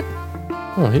wäre gut.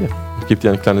 Oh, hier. Ich gebe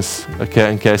dir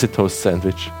ein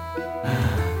Käsetoast-Sandwich.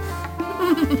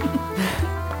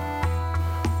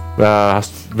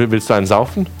 Willst du einen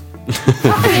saufen?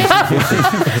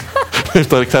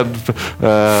 Okay.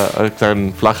 einen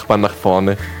kleinen Flachband nach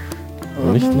vorne.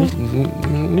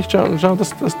 Nicht schauen,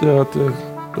 dass der du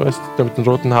weißt, der mit den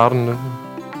roten Haaren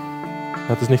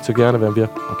hat es nicht so gerne, wenn wir...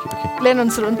 Okay. Lehnen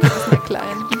uns runter, das ist nicht klein.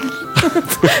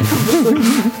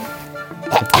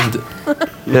 Und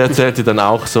er erzählt dir dann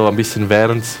auch so ein bisschen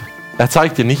während... Er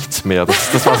zeigt dir nichts mehr.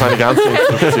 Das war seine ganze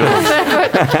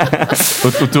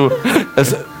Instruktion.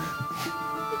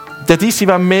 Der DC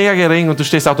war mega gering und du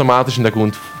stehst automatisch in der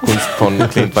Gunst von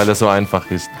Clint, weil er so einfach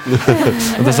ist.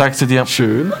 Und da sagst du dir...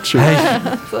 Schön.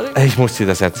 Hey, ich muss dir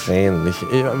das erzählen.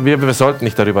 Wir sollten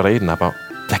nicht darüber reden, aber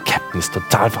der Captain ist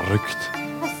total verrückt.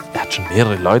 Er hat schon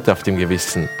mehrere Leute auf dem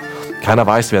Gewissen. Keiner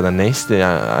weiß, wer der Nächste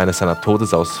eines seiner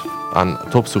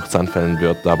Tobsuchtsanfällen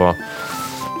wird, aber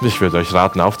ich würde euch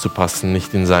raten, aufzupassen,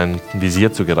 nicht in sein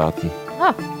Visier zu geraten.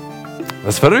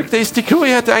 Das Verrückte ist, die Crew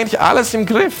hätte eigentlich alles im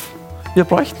Griff. Wir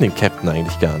bräuchten den Captain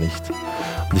eigentlich gar nicht.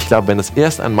 Und ich glaube, wenn das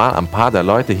erst einmal ein paar der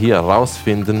Leute hier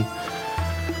herausfinden,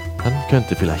 dann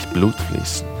könnte vielleicht Blut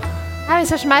fließen.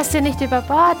 Wieso schmeißt ihr nicht über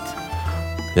Bord?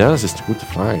 Ja, das ist eine gute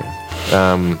Frage.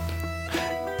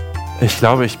 Ich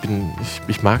glaube, ich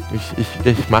mag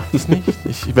das nicht.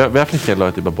 Ich werfe nicht gerne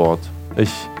Leute über Bord. Ich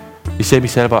sehe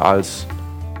mich selber als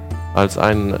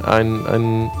ein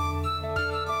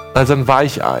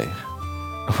Weichei.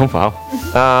 Oh, wow.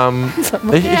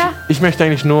 Ich möchte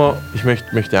eigentlich nur, ich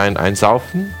möchte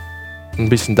einsaufen, ein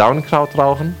bisschen Downkraut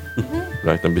rauchen,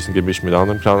 vielleicht ein bisschen gemischt mit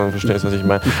anderen Kraut, dann verstehst du, was ich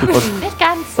meine. Nicht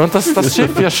ganz. Und das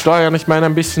Schiff hier steuern, ich meine,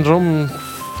 ein bisschen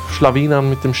rumschlawinern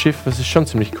mit dem Schiff, das ist schon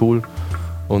ziemlich cool.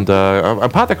 Und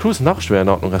ein paar der Crews sind auch schwer in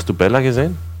Ordnung. Hast du Bella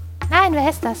gesehen? Nein, wer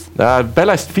ist das?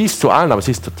 Bella ist fies zu allen, aber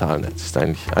sie ist total nett. Sie ist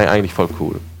eigentlich voll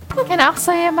cool. Ich kenne auch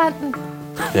so jemanden.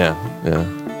 Ja.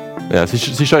 Ja,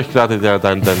 sie scheucht gerade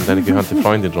deine gehörnte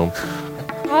Freundin rum.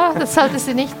 Oh, das sollte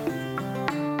sie nicht.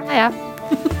 Naja.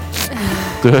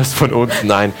 Du hörst von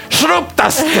unten ein, schrubb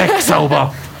das Deck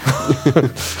sauber!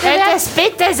 Das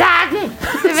bitte sagen!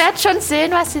 Sie wird schon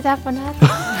sehen, was sie davon hat.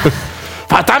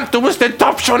 Verdammt, du musst den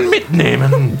Topf schon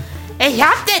mitnehmen! Ich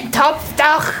hab den Topf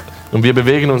doch! Und wir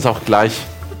bewegen uns auch gleich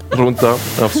runter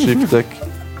aufs Schiffdeck.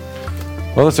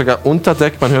 Oder sogar unter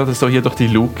Deck, man hört es doch hier durch die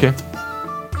Luke.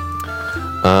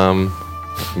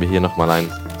 Wir hier nochmal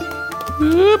ein.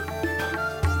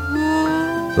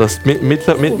 Das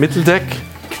Mitteldeck.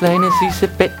 Kleine süße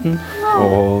Betten.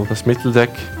 Oh, das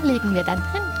Mitteldeck. Wo liegen wir dann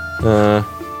drin?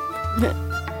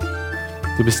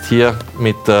 Du bist hier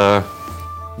mit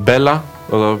Bella,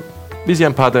 oder wie sie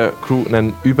ein paar der Crew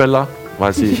nennen, Übella,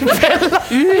 weil sie...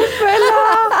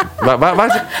 weil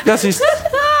sie... Ja, sie ist...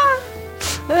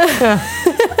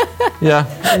 Ja,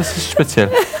 das ist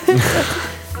speziell.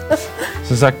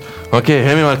 Sie sagt, okay,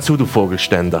 hör mir mal zu, du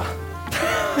Vogelständer.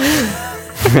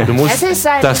 Du musst Das ist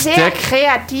ein das sehr Deck...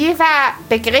 kreativer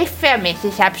Begriff für mich.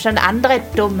 Ich habe schon andere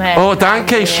dumme... Oh,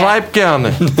 danke, ich schreibe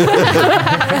gerne.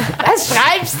 Was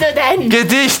schreibst du denn?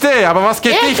 Gedichte, aber was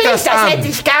geht dich das Das an? hätte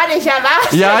ich gar nicht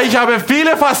erwartet. Ja, ich habe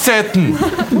viele Facetten.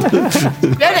 Ich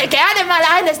würde gerne mal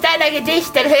eines deiner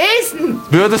Gedichte lesen.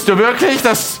 Würdest du wirklich?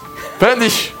 Das fände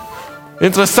ich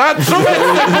interessant. Schrubb jetzt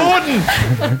den Boden.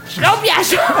 Schrubb ja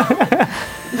schon.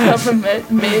 Ich habe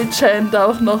Mailchant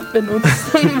auch noch benutzt,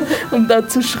 um da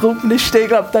zu schrubben. Ich stehe,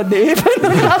 glaube daneben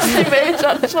und lasse die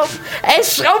Mailchant schrubben.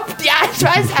 Es schrubbt, ja, ich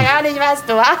weiß ja gar nicht, was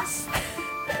du hast.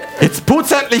 Jetzt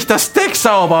putz endlich das Deck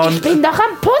sauber Ich und bin doch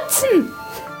am Putzen.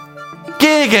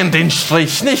 gegen den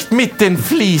Strich, nicht mit den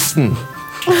Fliesen.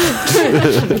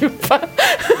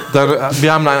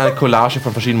 Wir haben eine Collage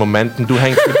von verschiedenen Momenten. Du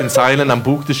hängst mit den Seilen am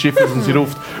Bug des Schiffes und sie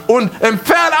ruft, und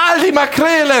entferne all die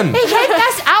Makrelen! Ich hätte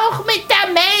das auch mit der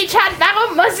Mailchant.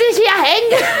 Warum muss ich hier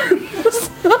hängen?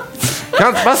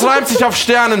 Was reimt sich auf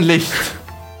Sternenlicht?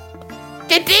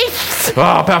 Gedicht.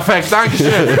 Oh, perfekt, danke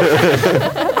schön.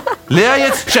 Leer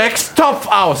jetzt Jacks Topf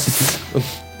aus.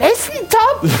 Wessen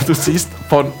Topf? Du siehst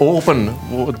von oben,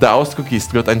 wo der Ausguck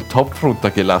ist, wird ein Topf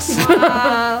runtergelassen.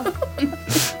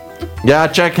 Ja,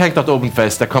 Jack hängt dort oben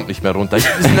fest, der kommt nicht mehr runter. Das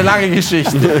ist eine lange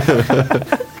Geschichte.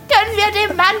 Können wir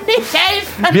dem Mann nicht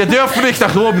helfen? Wir dürfen nicht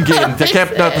nach oben gehen. Der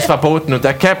Captain hat es verboten und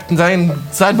der Captain,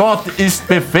 sein Wort ist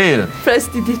Befehl.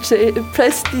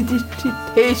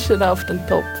 Prestidigitation auf den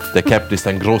Topf. Der Captain ist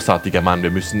ein großartiger Mann.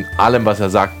 Wir müssen allem, was er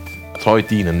sagt, treu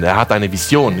dienen. Er hat eine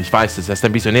Vision. Ich weiß es, er ist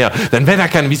ein Visionär. Denn wenn er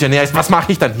kein Visionär ist, was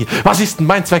mache ich dann hier? Was ist denn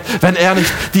mein Zweck? Wenn er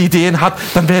nicht die Ideen hat,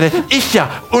 dann werde ich ja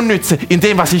unnütze in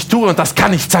dem, was ich tue. Und das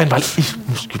kann nicht sein, weil ich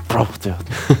muss gebraucht werden.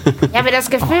 Ich habe das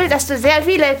Gefühl, dass du sehr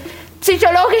viele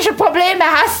psychologische Probleme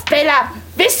hast, Bella.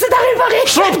 Willst du darüber reden?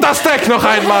 Schrubb das Deck noch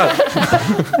einmal!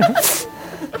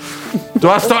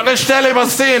 Du hast dort eine Stelle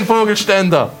übersehen,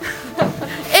 Vogelständer.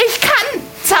 Ich kann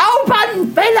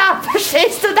zaubern, Bella.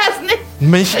 Verstehst du das nicht?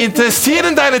 Mich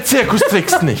interessieren deine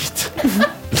Zirkustricks nicht.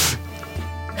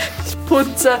 Ich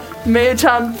putze,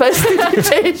 Mailchant,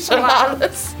 Prestidigitation,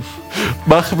 alles.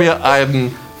 Mach mir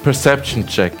einen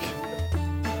Perception-Check.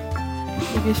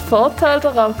 Kriege ich Vorteil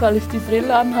darauf, weil ich die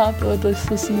Brille anhabe, oder ist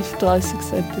das nicht 30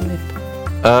 cm?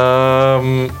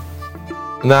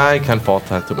 Nein, kein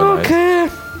Vorteil, tut mir leid. Okay.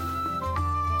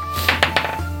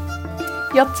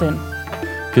 14.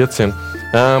 14.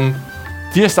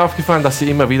 Dir ist aufgefallen, dass sie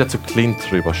immer wieder zu Clint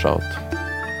rüberschaut.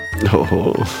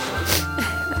 Oh.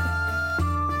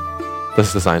 Das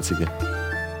ist das Einzige.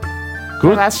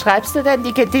 Gut. Was schreibst du denn,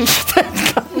 die Gedichte?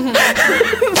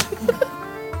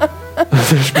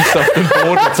 Sie spitzt auf den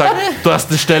Boden und sagt, du hast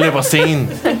eine Stelle übersehen.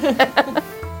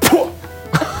 Puh.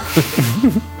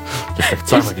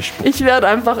 Ich werde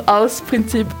einfach aus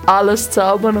Prinzip alles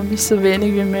zaubern und mich so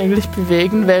wenig wie möglich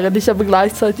bewegen, während ich aber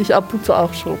gleichzeitig ab und zu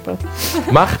auch schrubbe.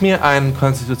 Mach mir einen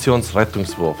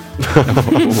Konstitutionsrettungswurf.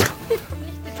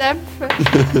 Dämpfe.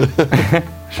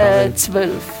 12.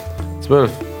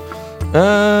 12.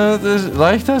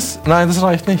 Reicht das? Nein, das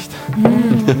reicht nicht.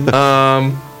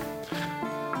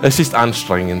 Es ist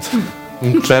anstrengend.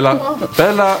 Und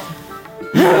Bella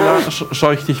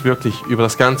scheucht dich wirklich über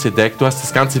das ganze Deck. Du hast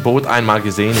das ganze Boot einmal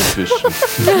gesehen inzwischen.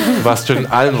 Du warst schon in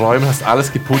allen Räumen, hast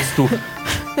alles geputzt. Du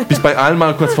bist bei allen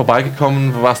mal kurz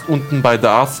vorbeigekommen, warst unten bei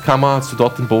der Arztkammer, als du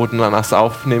dort den Boden nass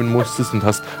aufnehmen musstest und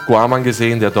hast Guaman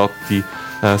gesehen, der dort die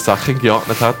Sachen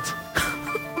geordnet hat.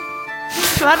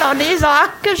 Ich war noch nie so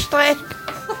angestrengt.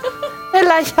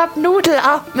 Bella, ich hab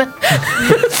Nudelarme.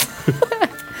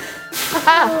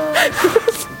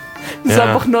 Das ist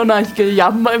einfach nur noch ein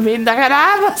Gejammer im Hintergrund.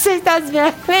 Was ist das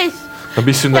wirklich? Dann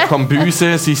bist du in der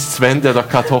Kombüse, siehst Sven, der da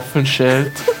Kartoffeln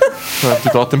schält, während du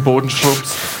dort den Boden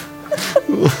schrubbst.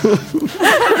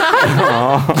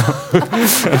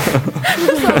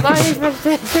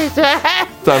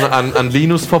 Dann an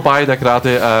Linus vorbei, der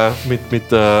gerade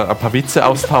mit ein paar Witze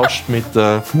austauscht mit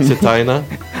Setaina.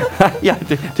 Ja,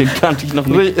 den kannte ich noch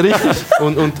nicht. Richtig.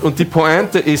 Und die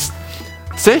Pointe ist,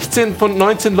 16 von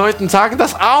 19 Leuten sagen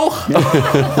das auch.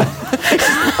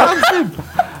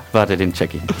 Warte, den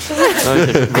check ich.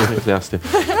 Okay, ich erklär's dir.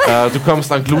 Du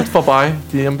kommst an Glut vorbei,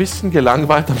 die ein bisschen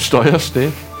gelangweilt am Steuer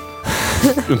steht.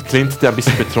 Und Clint, der ein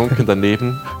bisschen betrunken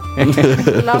daneben.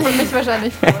 Laufen mich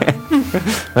wahrscheinlich vor.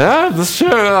 Ja, das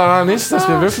Schöne daran ist, dass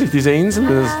wir wirklich diese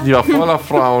Insel, die war voller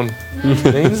Frauen.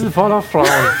 Eine Insel voller Frauen.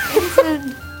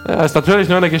 Ja, ist natürlich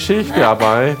nur eine Geschichte,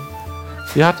 aber ey,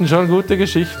 die hatten schon gute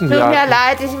Geschichten. Tut mir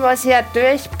leid, ich muss hier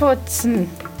durchputzen.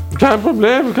 Kein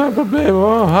Problem, kein Problem.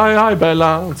 Oh, hi,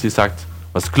 Bella. Und sie sagt,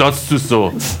 was glotzt du so?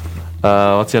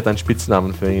 Und sie hat einen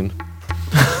Spitznamen für ihn.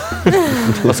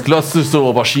 Was glotzt du so,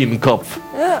 Oberschienenkopf?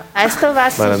 Weißt du,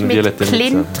 was sich mit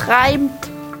Clint reimt?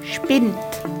 Spinnt.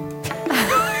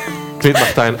 Clint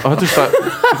macht ein. Oh, du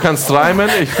kannst reimen.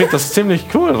 Ich finde das ziemlich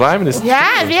cool. Reimen ist. Ja,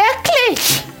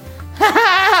 wirklich.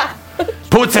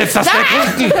 Putz jetzt das weg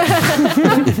unten!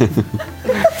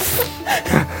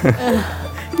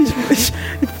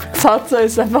 Fatso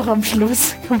ist einfach am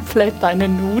Schluss komplett eine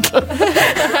Nudel.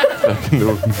 Ja,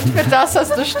 genug. Für das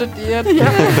hast du studiert.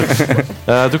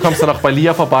 Ja. Du kommst dann auch bei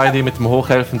Lia vorbei, die mit dem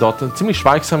Hochhelfen dort ziemlich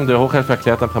schweigsam. Der Hochhelfer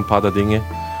erklärt einfach ein paar der Dinge.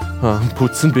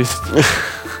 Putzen bist. Du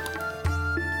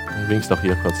winkst auch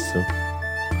hier kurz zu.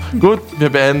 Gut, wir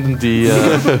beenden die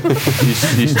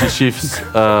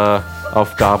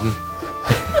Schiffsaufgaben.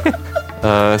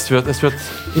 Es wird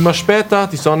immer später,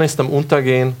 die Sonne ist am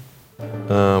Untergehen.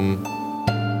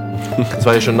 Es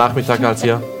war ja schon Nachmittag, als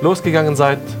ihr losgegangen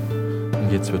seid.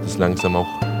 Und jetzt wird es langsam auch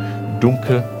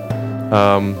dunkel.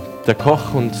 Der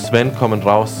Koch und Sven kommen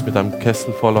raus mit einem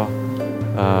Kessel voller,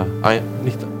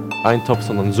 nicht Eintopf,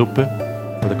 sondern Suppe.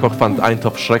 Und der Koch fand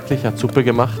Eintopf schrecklich, hat Suppe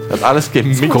gemacht. Er hat alles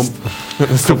gemixt,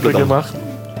 Suppe gemacht.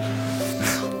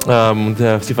 Und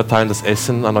sie verteilen das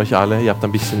Essen an euch alle. Ihr habt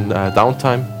ein bisschen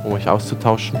Downtime, um euch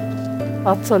auszutauschen.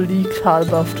 Fatso liegt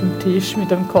halb auf dem Tisch mit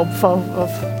dem Kopf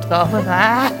auf drauf.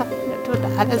 Ah, mir tut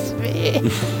alles weh.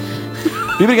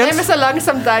 Übrigens, Nehme so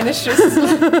langsam deine Schüssel.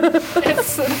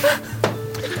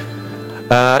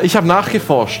 ich habe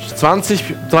nachgeforscht.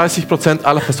 20-30%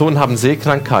 aller Personen haben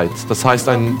Seekrankheit. Das heißt,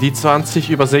 ein D20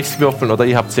 über 6 würfeln oder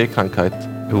ihr habt Seekrankheit.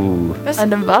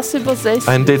 Einen was über 6?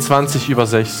 Ein D20 über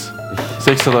 6.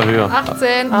 6 oder höher.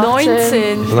 18,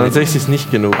 19. Und ein 6 ist nicht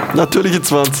genug. Natürliche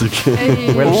 20.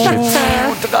 Hey. Well, shit.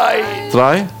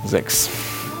 3? 6.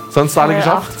 Sonst alle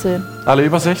geschafft? 18. Alle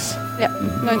über 6? Ja,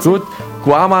 19. Gut.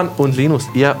 Guaman und Linus,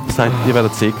 ihr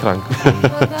werdet seekrank.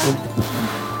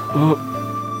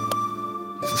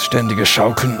 Dieses ständige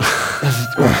Schaukeln.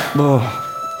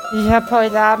 Ich habe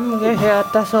heute Abend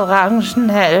gehört, dass Orangen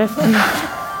helfen.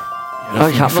 Oh,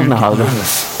 ich habe noch eine halbe.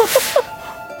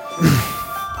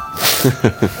 Also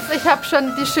ich habe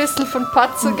schon die Schüssel von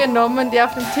Patzo genommen, die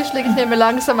auf dem Tisch liegt. Ich nehme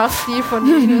langsam auch die von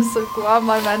Linus und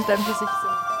Guaman, während sie sich so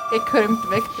gekrümmt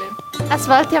wegdrehen. Das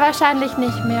wollt ihr wahrscheinlich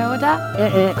nicht mehr, oder?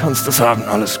 Du kannst das haben,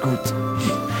 alles gut.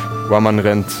 Guaman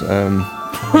rennt an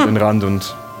den Rand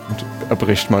und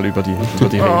erbricht mal über die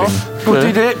Reling. Gute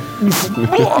Idee.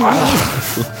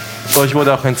 Euch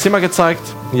wurde auch ein Zimmer gezeigt.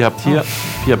 Ihr habt hier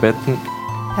 4 Betten.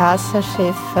 Ich hasse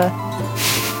Schiffe.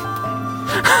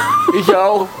 Ich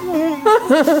auch.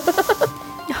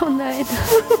 Oh nein.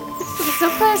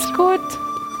 Super ist gut.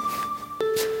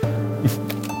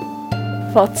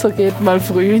 Fatso geht mal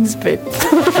früh ins Bett.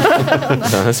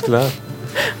 Alles klar.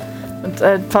 Und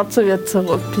Fatso wird so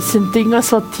ein bisschen Dinger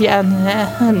sortieren.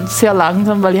 Sehr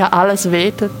langsam, weil ja alles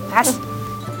weht. Was?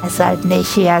 Es sollte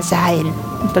nicht hier sein.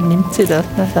 Und dann nimmt sie das.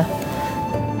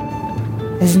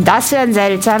 Was ist denn das für ein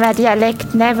seltsamer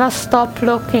Dialekt? Never stop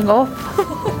looking up.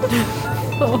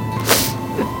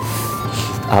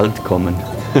 Alt kommen.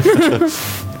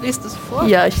 Liest es vor?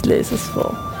 Ja, ich lese es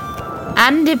vor.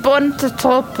 An die bunte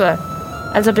Truppe.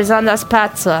 Also besonders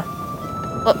Patzer.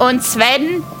 Und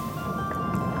Sven?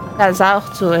 Das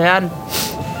auch zu hören.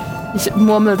 Ich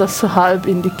murmel das so halb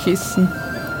in die Kissen.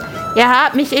 Ihr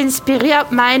habt mich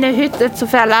inspiriert, meine Hütte zu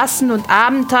verlassen und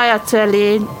Abenteuer zu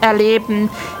erleben.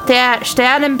 Der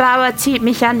Sternenbauer zieht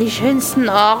mich an die schönsten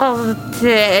Orte.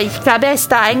 Ich glaube, er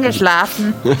ist da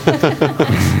eingeschlafen.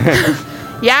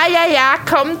 Ja,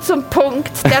 kommt zum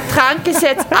Punkt. Der Trank ist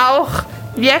jetzt auch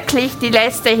wirklich die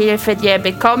letzte Hilfe, die ihr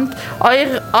bekommt.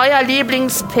 Euer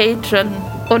Lieblingspatron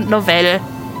und Novelle.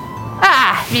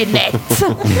 Ah, wie nett.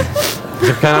 Ich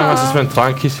habe keine Ahnung, was das für ein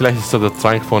Trank ist. Vielleicht ist das der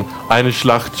Trank von eine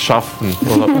Schlacht schaffen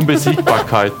oder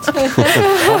Unbesiegbarkeit. Ich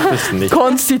hoffe es nicht.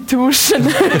 Constitution.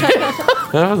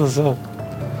 Ja, das ist so.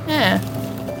 Ja.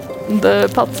 Und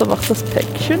Patzer macht das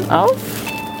Päckchen auf.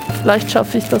 Vielleicht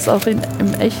schaffe ich das auch im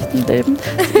echten Leben.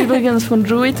 Übrigens von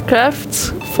Druid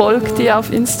Crafts. Folgt die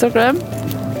auf Instagram.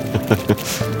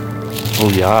 Oh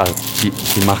ja,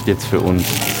 die macht jetzt für uns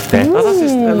Stats. Ah, das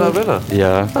ist Ella Villa.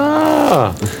 Ja.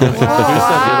 Ah.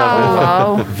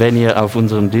 Wow. Wenn ihr auf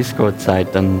unserem Discord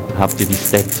seid, dann habt ihr die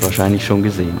Stats wahrscheinlich schon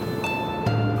gesehen.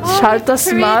 Schalt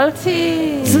das mal. Das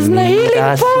ist eine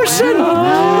Healing Potion.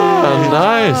 Ah,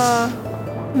 nice.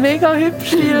 Mega hübsch,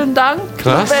 vielen Dank.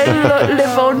 Krass. Belle,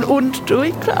 Levon und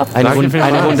Druid Craft. Eine Danke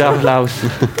vielmals. Runde Applaus.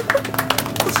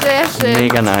 Sehr schön.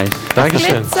 Mega nice.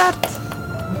 Dankeschön. Glitzert.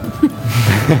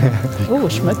 Oh,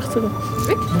 schmeckt sogar.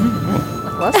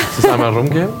 Ist das einmal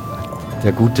rumgehen?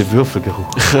 Der gute Würfelgeruch.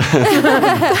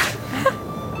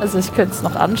 Also ich könnte es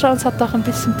noch anschauen, es hat auch ein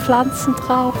bisschen Pflanzen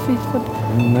drauf.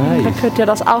 Dann Nice. könnt ihr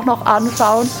das auch noch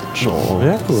anschauen.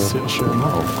 Ja, cool. Sehr schön.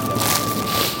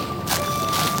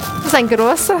 Das ist ein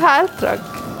großer Heiltrank.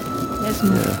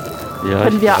 Ja,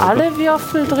 Können ich wir glaube. alle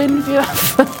Würfel drin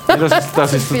würfeln? Ja,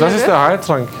 das ist der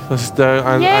Heiltrank. Das ist ein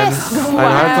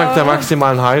Heiltrank der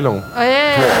maximalen Heilung. Oh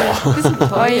yeah. Die sind Oh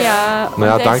teuer. ja.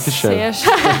 Naja, und der ist danke schön. sehr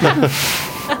schön.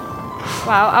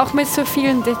 Wow, auch mit so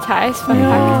vielen Details verpackt.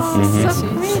 Das ist so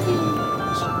süß.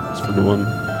 Ist verloren.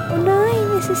 Oh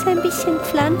nein, es ist ein bisschen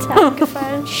Pflanze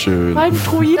angefallen. Schön. Beim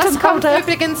Druiden Das kommt kommt er.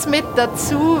 übrigens mit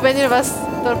dazu, wenn ihr was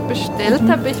dort bestellt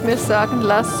habt, ich mir sagen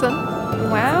lassen.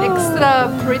 Wow. Extra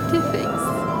pretty things.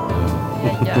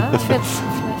 Ja, ja. Ich werde es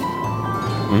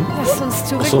Lass uns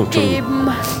so, zurückgeben.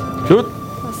 Gut,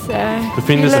 Was, du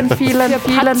findest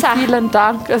Vielen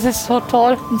Dank. Es ist so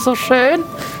toll und so schön.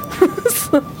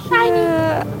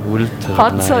 Ultra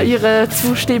Hat so nice. ihre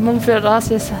Zustimmung für das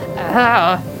ist.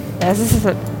 Das ist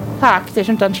so praktisch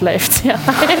und dann schläft sie ein.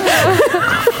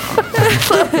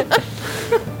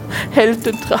 Hält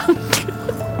den Trank.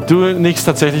 Du nickst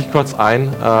tatsächlich kurz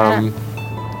ein.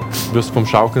 Wirst vom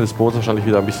Schaukeln des Boots wahrscheinlich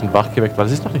wieder ein bisschen wachgeweckt, weil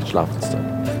es ist noch nicht Schlafenszeit.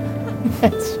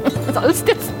 Sollst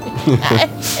jetzt nicht.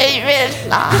 Ich will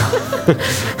schlafen.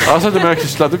 Außer du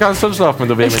möchtest schlafen. Du kannst schon schlafen,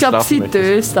 wenn du Ich glaube, schlafen sie möchtest.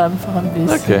 döst einfach ein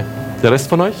bisschen. Okay. Der Rest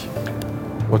von euch?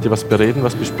 Wollt ihr was bereden,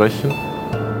 was besprechen?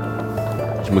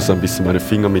 Ich muss ein bisschen meine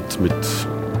Finger mit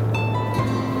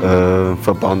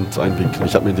Verband einwickeln.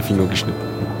 Ich habe mir die Finger geschnitten.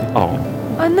 Oh. oh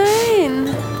nein.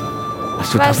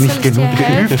 Hast du Was das nicht soll ich genug dir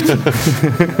geübt? helfen?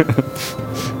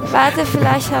 Warte,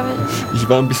 vielleicht habe ich... Ich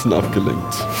war ein bisschen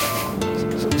abgelenkt.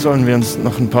 Sollen wir uns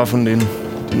noch ein paar von den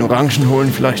Orangen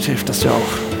holen? Vielleicht hilft das ja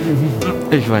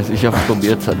auch. Ich weiß, ich habe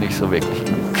probiert, es hat nicht so wirklich.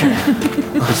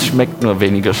 Es schmeckt nur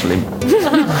weniger schlimm.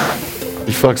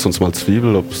 Ich frage sonst mal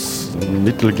Zwiebel, ob es ein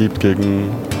Mittel gibt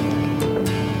gegen...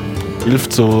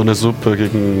 Hilft so eine Suppe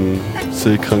gegen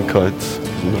Seekrankheit?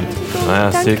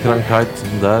 Naja, Seekrankheit,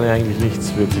 da eigentlich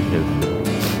nichts wirklich helfen.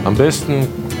 Am besten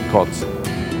kotzen.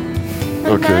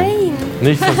 Oh Okay.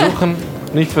 nein.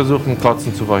 Nicht versuchen,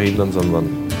 Kotzen zu verhindern, sondern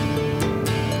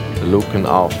looken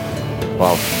auf.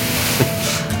 Wow.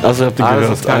 Also habt ihr Alles,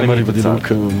 gehört, was keine einmal Miete über die zahlt.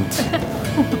 Luke und...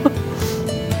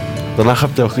 Danach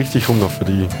habt ihr auch richtig Hunger für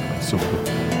die Suppe.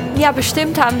 Ja,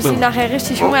 bestimmt haben sie nachher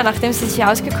richtig Hunger, nachdem sie sich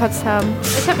ausgekotzt haben.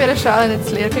 Ich habe ihre Schale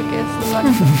jetzt leer gegessen.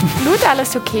 Blut,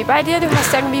 alles okay bei dir? Du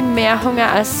hast irgendwie mehr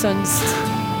Hunger als sonst.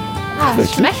 Ah,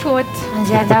 das schmeckt gut. Und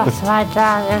sie hat auch 2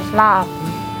 Tage geschlafen.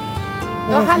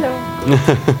 Oh, hallo.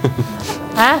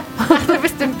 Hä? Ach, du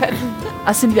bist im Bett.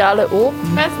 Ah, sind wir alle oben?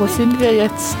 Weiß Wo nicht. sind wir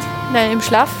jetzt? Nein, im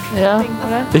Schlaf. Ja.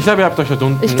 Oder? Ich glaube, ihr habt euch dort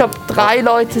unten... Ich glaube, 3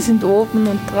 Leute sind oben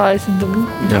und 3 sind unten.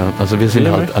 Ja, also wir sind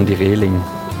Ja. halt an die Reling.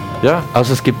 Ja,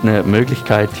 Also es gibt eine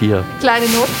Möglichkeit hier, Kleine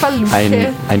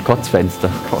Notfallluke. ein Kotzfenster.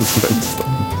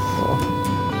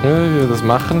 wie wir das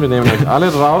machen. Wir nehmen euch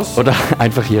alle raus. Oder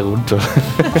einfach hier runter.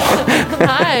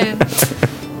 Nein. Ich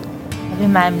habe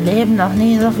in meinem Leben noch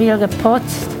nie so viel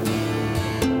geputzt.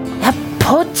 Ja,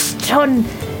 putzt schon.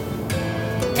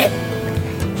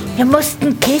 Wir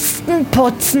mussten Kisten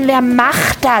putzen. Wer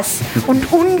macht das?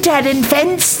 Und unter den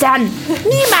Fenstern.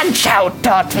 Niemand schaut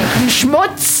dort wegen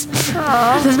Schmutz.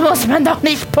 Das muss man doch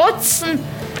nicht putzen.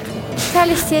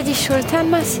 Soll ich dir die Schultern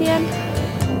massieren?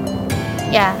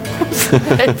 Ja,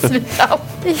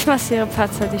 Ich massiere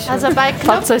Patzer die Schultern. Also bei Knopf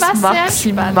Patzer ist war sehr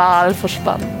spannend. maximal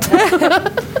verspannt.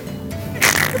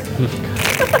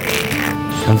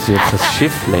 Kannst du jetzt das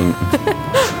Schiff lenken?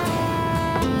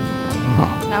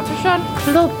 glaube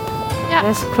schon. Club. Ja.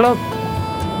 Das Club.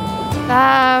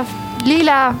 Da,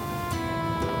 lila.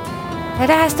 Ja,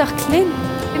 da heißt doch Clint.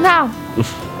 Genau.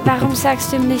 Warum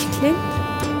sagst du ihm nicht Clint?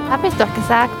 Hab ich doch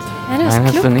gesagt. Ja, du hast Nein,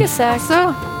 hast du klug nicht. gesagt. So.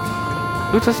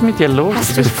 Was ist mit dir los?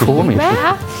 Hast Du bist du komisch.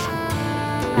 Fieber?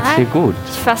 Geht's dir gut?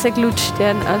 Ich fasse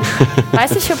Glutstern an.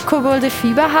 Weiß ich, ob Kobolde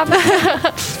Fieber haben?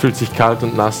 Es fühlt sich kalt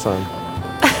und nass an.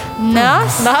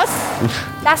 Nass?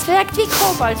 Das wirkt wie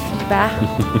Koboldfieber.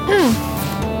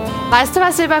 Weißt du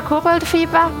was über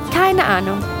Koboldfieber? Keine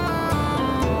Ahnung.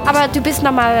 Aber du bist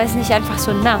normalerweise nicht einfach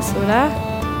so nass, oder?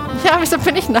 Ja, wieso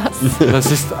bin ich nass?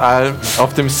 Das ist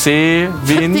auf dem See,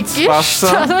 Wind, Gischt,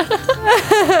 Wasser.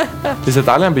 Die sind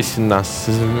alle ein bisschen nass.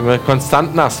 Sie sind immer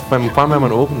konstant nass, vor allem wenn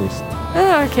man oben ist.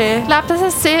 Ah, okay. Ich glaube,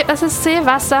 das ist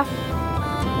Seewasser.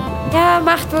 Ja,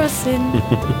 macht wohl Sinn.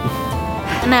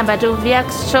 Na, aber du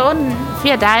wirkst schon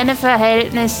für deine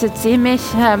Verhältnisse ziemlich.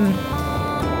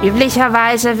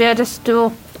 Üblicherweise würdest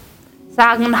du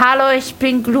sagen, hallo, ich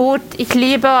bin Glut, ich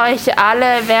liebe euch alle,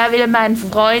 wer will mein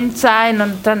Freund sein?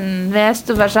 Und dann wärst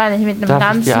du wahrscheinlich mit einem Darf ich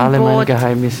ganzen dir alle meine Boot.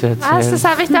 Geheimnisse Was? erzählen? Das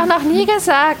habe ich doch noch nie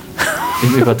gesagt.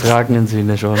 Im übertragenen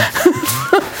Sinne schon.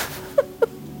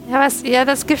 Ja, was ihr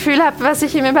das Gefühl habt, was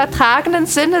ich im übertragenen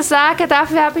Sinne sage,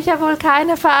 dafür habe ich ja wohl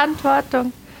keine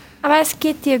Verantwortung. Aber es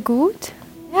geht dir gut?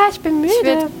 Ja, ich bin Ich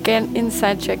würde müde. gern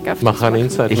Inside-Check auf dich Mach einen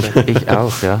machen. Inside-Check. Ich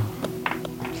auch, ja.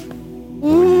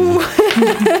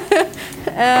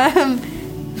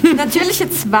 Natürliche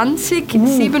 20,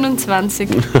 27.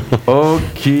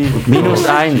 Okay.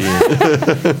 -1.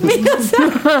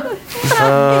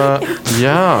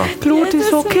 Ja, Blut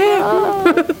ist okay.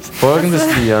 folgendes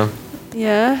hier.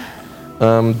 Ja.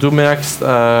 Du merkst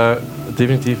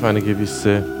definitiv eine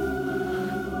gewisse.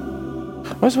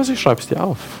 Weißt du was, ich schreib's dir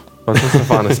auf. Was uns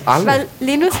erfahren ist. Alle. Weil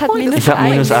Linus hat minus Ich habe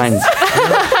 1. -1.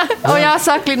 Oh ja,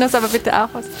 sag Linus aber bitte auch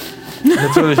was.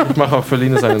 Natürlich, ich mache auch für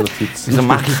Linus eine Notiz. Wieso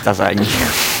mache ich das eigentlich?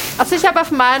 Also ich habe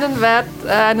auf meinen Wert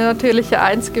eine natürliche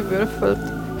 1 gewürfelt.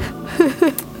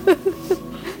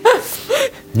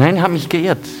 Nein, habe mich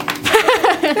geirrt.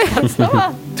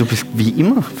 Du bist wie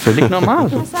immer völlig normal.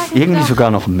 Irgendwie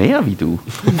sogar noch mehr wie du.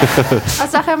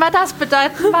 Was auch immer das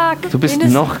bedeuten mag. Du bist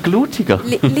Linus- noch glutiger.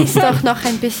 Lies doch noch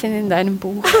ein bisschen in deinem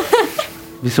Buch.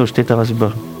 Wieso steht da was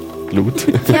über Glut?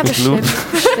 Ja, bestimmt.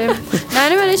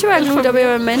 Nein, nicht über Glut, aber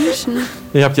über Menschen.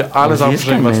 Ihr habt ja alles Aber sie ist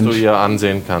aufgeschrieben, kein was du Mensch. ihr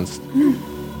ansehen kannst.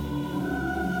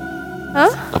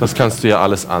 Das kannst du ja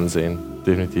alles ansehen,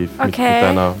 definitiv.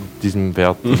 Okay. Mit diesem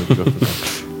Wert. den du gewürfelt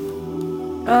hast.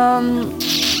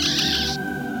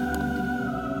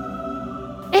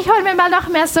 Ich hol mir mal noch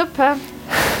mehr Suppe.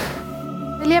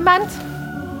 Will jemand?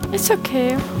 Ist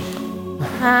okay.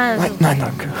 Also, Nein,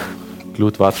 danke.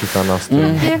 Glut watschelt dann aus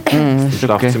dem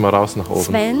Schlafzimmer raus nach oben.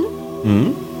 Sven,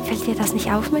 Hm? fällt dir das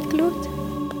nicht auf mit Glut?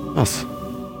 Was?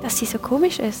 Dass sie so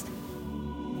komisch ist?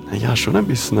 Naja, schon ein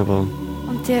bisschen, aber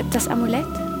Und das Amulett?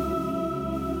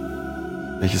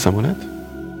 welches Amulett?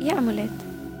 Ihr Amulett.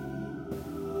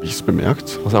 Hab ich es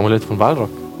bemerkt? Das Amulett von Walrock.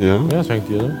 Ja. Ja, das hängt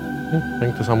hier, oder? Ja,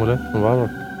 hängt das Amulett von Walrock.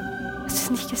 Hast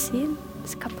du es nicht gesehen?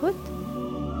 Ist kaputt?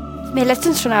 Ist mir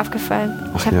letztens schon aufgefallen.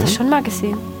 Ach Ich habe ja? das schon mal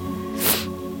gesehen.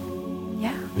 Ja.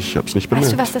 Ich hab's nicht bemerkt.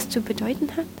 Weißt du, was das zu bedeuten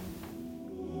hat?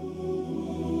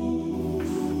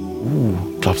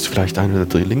 Glaubst du vielleicht einer der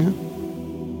Drillinge?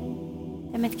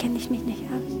 Damit kenne ich mich nicht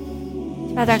aus.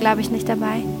 Ich war da, glaube ich, nicht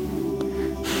dabei.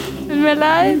 Tut mir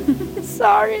leid.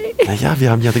 Sorry. Naja,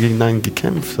 wir haben ja gegen einen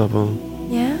gekämpft, aber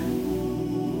Ja?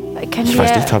 Können ich wir,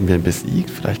 weiß nicht, haben wir ihn besiegt?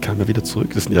 Vielleicht kamen wir wieder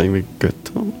zurück. Das sind ja irgendwie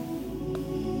Götter.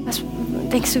 was,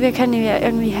 denkst du, wir können ihr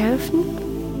irgendwie helfen?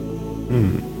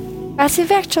 Weil sie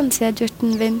wirkt schon sehr durch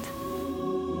den Wind.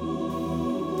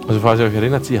 Also falls ihr euch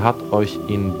erinnert, sie hat euch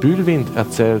in Bühlwind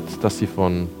erzählt, dass sie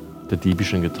von der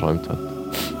Diebischen geträumt hat.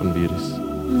 Von Viris.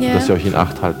 Ja. Dass ihr euch in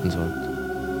Acht halten sollt.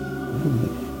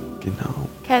 Genau.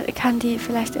 Kann die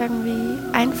vielleicht irgendwie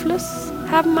Einfluss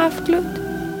haben auf Glut?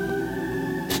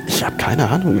 Ich habe keine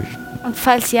Ahnung. Und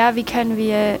falls ja, wie können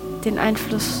wir den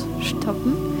Einfluss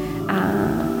stoppen?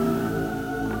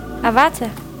 Warte.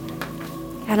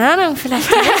 Keine Ahnung, vielleicht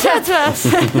kann ich etwas.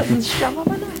 Schauen wir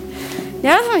mal nach.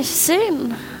 Ja, lass mich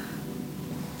sehen.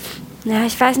 Ja,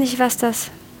 ich weiß nicht, was das...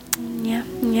 Ja.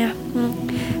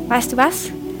 Weißt du was?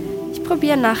 Ich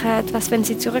probiere nachher etwas, wenn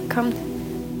sie zurückkommt.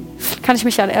 Kann ich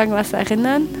mich an irgendwas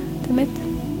erinnern damit?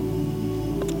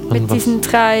 Mit was? diesen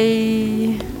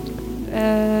 3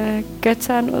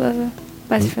 Göttern oder so?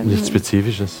 Weiß ich Nichts nicht.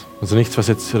 Spezifisches. Also nichts, was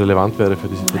jetzt relevant wäre für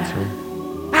die Situation.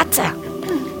 Warte!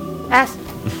 das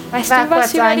Weißt war du, was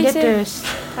kurz über ein diese, Gedöns.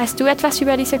 weißt du etwas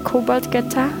über diese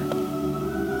Koboldgötter?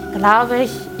 Glaube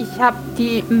ich habe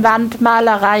die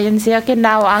Wandmalereien sehr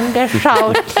genau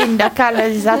angeschaut. In der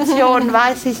Kanalisation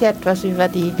weiß ich etwas über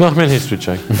die. Mach mir einen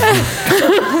History-Check.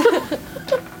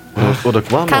 Oder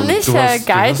Quamon. Kann ich du hast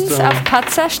Guidance ja, auf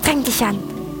Katze? Streng dich an.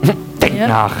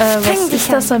 Ach, Was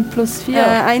ist das, ein plus 4?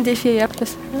 1d4, ja,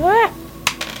 plus.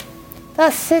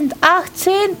 Das sind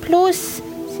 18 plus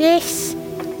 6,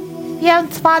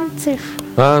 24.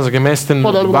 Also gemäß den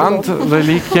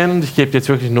Wandreliquien, und ich gebe jetzt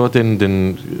wirklich nur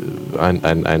eine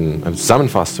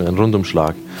Zusammenfassung, einen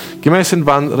Rundumschlag. Gemäß den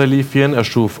Wandreliquien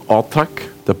erschuf Ortrak,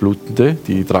 der Blutende,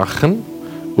 die Drachen,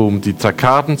 um die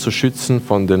Trakaden zu schützen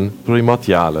von den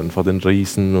Primordialen, von den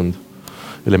Riesen und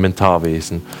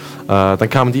Elementarwesen. Dann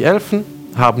kamen die Elfen,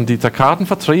 haben die Trakaden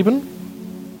vertrieben,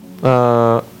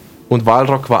 und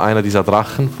Walrock war einer dieser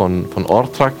Drachen von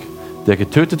Ortrak, der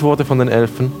getötet wurde von den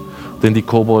Elfen, den die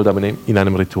Kobolde aber in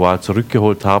einem Ritual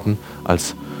zurückgeholt haben,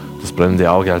 als das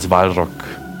brennende Auge, als Walrock,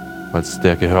 als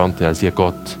der Gehörnte, als ihr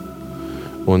Gott.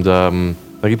 Und da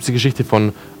gibt es die Geschichte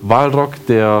von Walrock,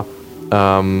 der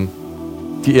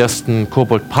die ersten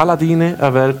Kobold-Paladine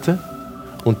erwählte,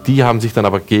 und die haben sich dann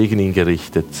aber gegen ihn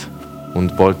gerichtet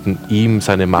und wollten ihm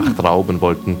seine Macht rauben,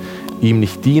 wollten ihm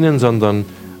nicht dienen, sondern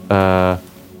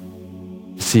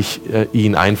sich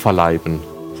ihn einverleiben,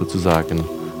 sozusagen.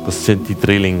 Das sind die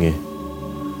Drillinge.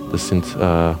 Das sind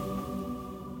der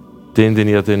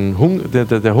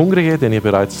Hungrige, den ihr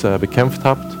bereits bekämpft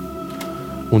habt,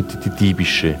 und die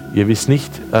Diebische. Ihr wisst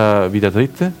nicht, wie der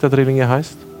dritte der Drillinge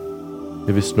heißt.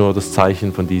 Ihr wisst nur, das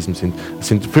Zeichen von diesem sind. Es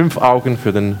sind 5 Augen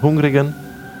für den Hungrigen,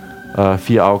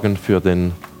 4 Augen für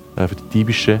die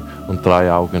Diebische und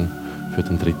 3 Augen für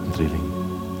den dritten Drilling.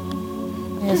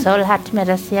 Der Sol hat mir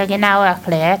das sehr genau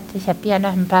erklärt. Ich habe ihr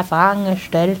noch ein paar Fragen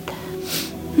gestellt.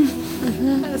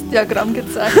 Das Diagramm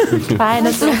gezeigt.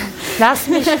 Keine so. Lass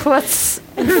mich kurz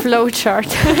Ein Flowchart.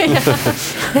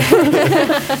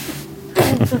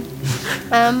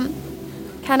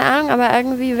 Keine Ahnung, aber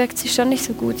irgendwie wirkt sie schon nicht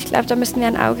so gut. Ich glaube, da müssten wir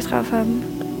ein Auge drauf haben.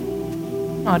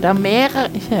 oder mehrere.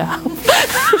 Ja.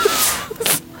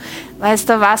 Weißt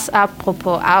du was,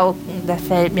 apropos Augen, da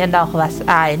fällt mir noch was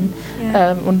ein.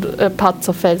 Ja.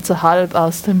 Patzer fällt so halb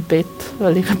aus dem Bett,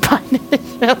 weil ihre Beine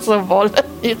nicht mehr so wollen,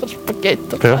 ihre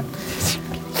Spaghetti. Ja.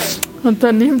 Und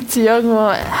dann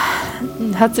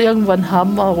hat sie irgendwo einen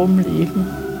Hammer rumliegen.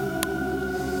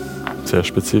 Sehr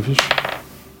spezifisch.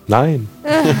 Nein.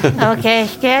 Okay,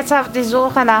 ich gehe jetzt auf die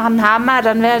Suche nach einem Hammer,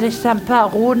 dann werde ich da ein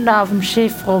paar Runden auf dem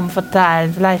Schiff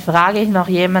rumverteilen. Vielleicht frage ich noch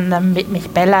jemanden, damit mich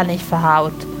Bella nicht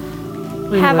verhaut.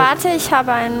 Herr, warte, ich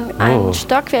habe einen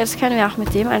Stock, das können wir auch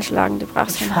mit dem einschlagen. Du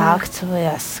brauchst Ich einen Hammer. frage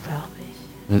zuerst, glaube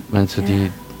ich. Meinst du die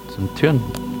zum Türen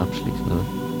abschließen, oder?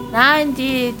 Nein,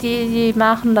 die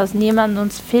machen, dass niemand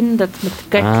uns findet mit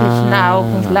göttlichen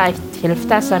Augen. Vielleicht hilft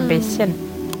das ein bisschen.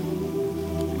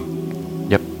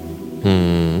 Ja.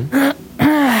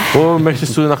 Wo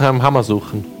möchtest du nach einem Hammer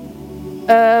suchen?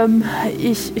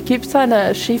 Gibt es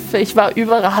eine Schiffe? Ich war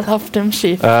überall auf dem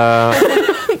Schiff.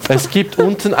 Es gibt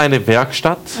unten eine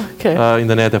Werkstatt in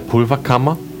der Nähe der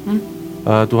Pulverkammer.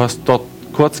 Du hast dort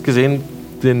kurz gesehen,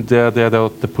 der der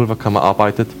Pulverkammer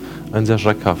arbeitet. Ein sehr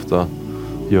schreckhafter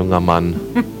junger Mann.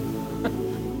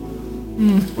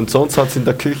 Und sonst hat es in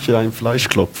der Küche einen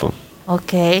Fleischklopfer.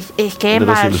 Okay, ich gehe Wenn du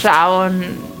das mal willst. schauen.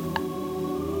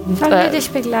 Sollen wir dich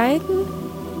begleiten?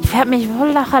 Ich werde mich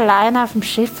wohl noch alleine auf dem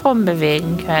Schiff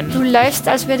rumbewegen Du können. läufst,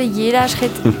 als würde jeder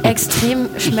Schritt extrem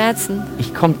schmerzen.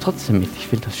 Ich komme trotzdem mit,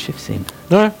 ich will das Schiff sehen.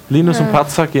 Ja, Linus und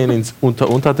Patzer gehen ins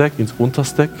Unterdeck, ins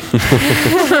Untersteck. Noch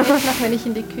wenn ich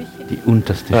in die Küche. Die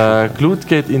unterste. Glut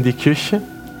geht in die Küche,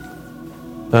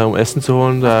 um Essen zu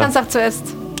holen. Kannst auch zuerst.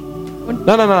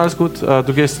 Nein, alles gut.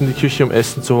 Du gehst in die Küche, um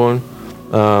Essen zu holen.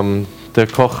 Der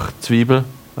Koch Zwiebel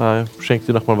schenkt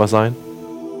dir nochmal was ein.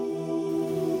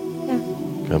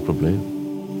 Kein Problem.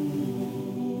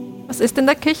 Was ist in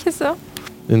der Küche so?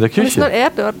 In der Ist nur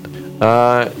Küche. er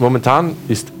dort? Momentan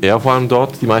ist er vor allem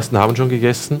dort. Die meisten haben schon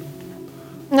gegessen.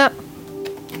 Ja.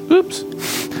 Ups.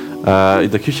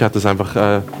 In der Küche hat es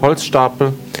einfach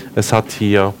Holzstapel. Es hat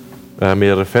hier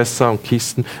mehrere Fässer und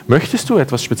Kisten. Möchtest du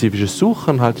etwas Spezifisches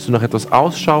suchen? Haltest du nach etwas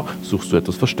Ausschau? Suchst du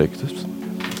etwas Verstecktes?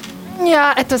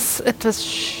 Ja, etwas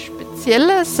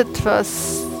Spezielles,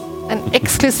 ein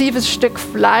exklusives Stück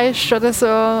Fleisch oder so.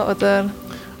 Oder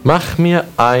Mach mir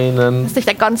einen. ist nicht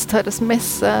ein ganz teures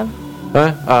Messer.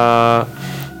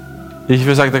 Ich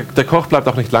würde sagen, der Koch bleibt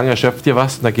auch nicht lange, er schöpft dir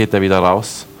was und dann geht er wieder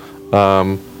raus. Mach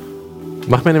mir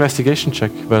einen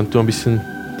Investigation-Check, während du ein bisschen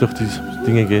durch die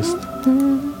Dinge gehst.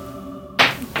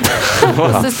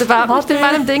 Das ist überhaupt nicht in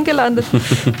meinem Ding gelandet.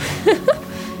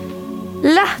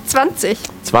 20.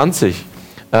 20.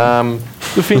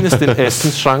 Du findest den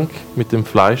Essensschrank mit dem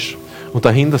Fleisch und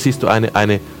dahinter siehst du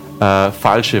eine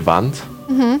falsche Wand.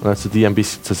 Und als du die ein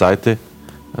bisschen zur Seite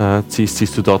ziehst,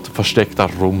 siehst du dort versteckt da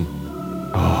Rum.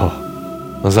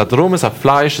 Es hat Rum, es hat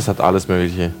Fleisch, es hat alles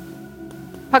Mögliche.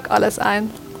 Pack alles ein.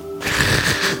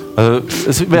 Also,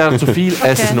 es wäre zu viel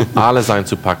Essen, um alles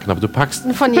einzupacken, aber du packst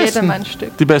Von jedem ein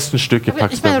Stück. die besten Stücke.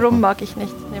 Aber ich meine, Rum mag ich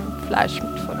nicht. Ich nehme Fleisch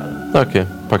mit vor allem. Okay,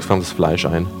 packst dann das Fleisch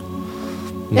ein.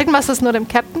 Irgendwas, das nur dem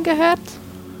Captain gehört?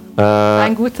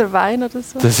 Ein guter Wein oder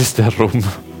so? Das ist der Rum.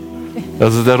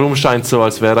 Also der Rum scheint so,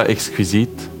 als wäre er exquisit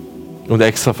und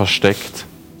extra versteckt.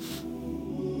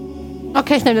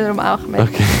 Okay, ich nehme den Rum auch mit.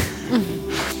 Okay.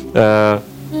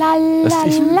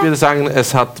 Ich würde sagen,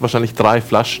 es hat wahrscheinlich 3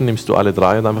 Flaschen. Nimmst du alle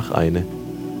 3 und einfach eine?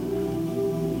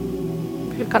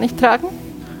 Wie viel kann ich tragen?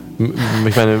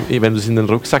 Ich meine, wenn du es in den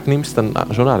Rucksack nimmst, dann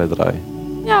schon alle 3.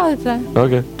 Ja, alle 3.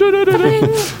 Okay.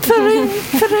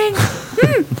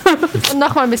 Und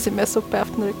nochmal ein bisschen mehr Suppe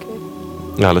auf den Rückweg.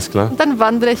 Ja, alles klar. Und dann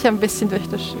wandere ich ein bisschen durch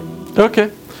das Schiff. Okay.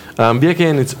 Wir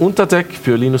gehen ins Unterdeck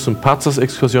für Linus und Patzos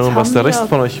Exkursion. Was der Rest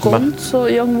von euch macht. Gonzo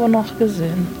irgendwo noch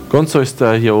gesehen. Gonzo ist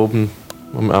hier oben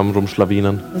am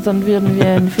Rumschlawinern. Dann würden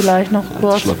wir ihn vielleicht noch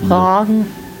kurz fragen.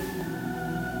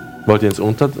 Wollt ihr ins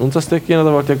Unterdeck gehen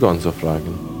oder wollt ihr Gonzo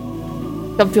fragen?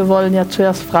 Ich glaube, wir wollen ja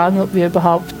zuerst fragen, ob wir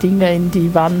überhaupt Dinge in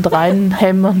die Wand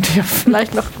reinhämmern dürfen.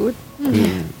 Vielleicht noch gut.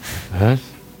 Was?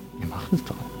 Wir machen es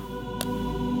doch.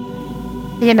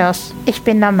 Linus, ich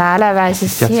bin normalerweise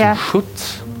Ja, sehr... zum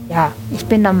Schutz. Ja, ich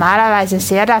bin normalerweise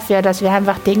sehr dafür, dass wir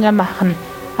einfach Dinge machen.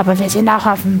 Aber wir sind auch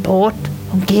auf dem Boot,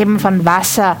 umgeben von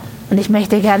Wasser. Und ich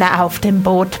möchte gerne auf dem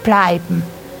Boot bleiben.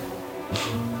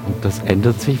 Und das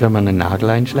ändert sich, wenn man einen Nagel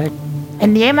einschlägt?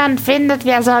 Wenn jemand findet,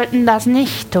 wir sollten das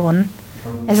nicht tun.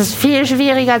 Es ist viel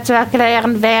schwieriger zu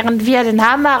erklären, während wir den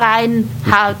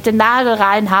den Nagel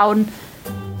reinhauen,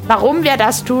 warum wir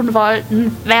das tun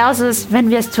wollten, versus wenn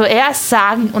wir es zuerst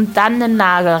sagen und dann den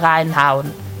Nagel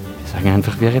reinhauen. Wir sagen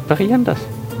einfach, wir reparieren das.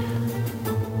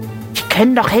 Wir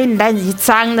können doch hin, wenn sie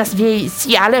sagen, dass wir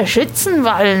sie alle schützen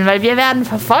wollen, weil wir werden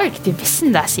verfolgt. Die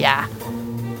wissen das ja.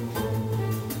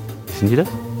 Wissen die das?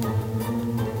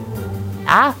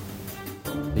 Ja,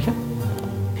 Sicher?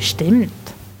 bestimmt.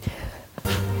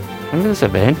 Haben wir das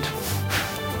erwähnt?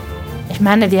 Ich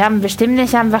meine, die haben bestimmt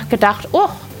nicht einfach gedacht, oh,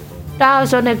 da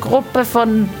so eine Gruppe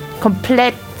von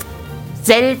komplett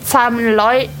seltsamen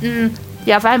Leuten,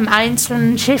 die auf einem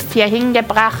einzelnen Schiff hier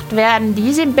hingebracht werden,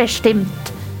 die sind bestimmt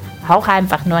auch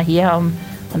einfach nur hier, um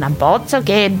an Bord zu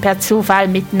gehen, per Zufall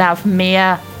mitten auf dem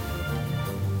Meer.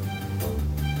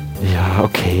 Ja,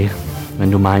 okay.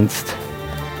 Wenn du meinst,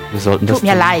 wir sollten das Tut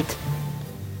mir tun. leid.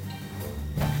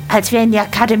 Als wir in die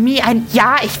Akademie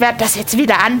ich werde das jetzt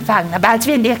wieder anfangen, aber als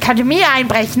wir in die Akademie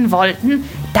einbrechen wollten,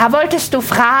 da wolltest du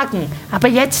fragen. Aber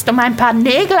jetzt, um ein paar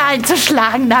Nägel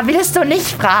einzuschlagen, da willst du nicht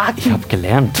fragen. Ich habe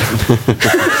gelernt.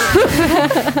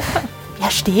 Wir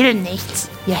stehlen nichts.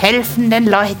 Wir helfen den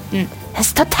Leuten. Das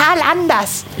ist total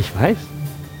anders. Ich weiß.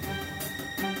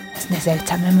 Das ist eine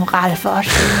seltsame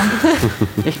Moralvorstellung.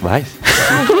 Ich weiß.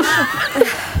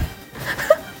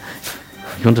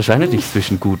 Ich unterscheide nicht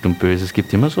zwischen Gut und Böse. Es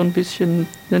gibt immer so ein bisschen...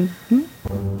 Es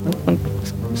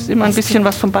ist immer ein bisschen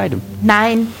was von beidem.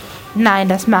 Nein,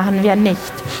 das machen wir nicht.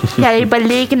 Wir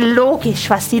überlegen logisch,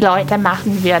 was die Leute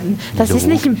machen würden. Das ist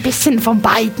nicht ein bisschen von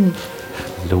beiden.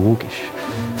 Logisch.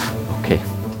 Okay,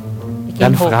 Wir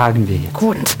dann gehen hoch. fragen wir jetzt.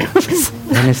 Gut.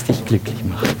 Wenn es dich glücklich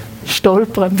macht.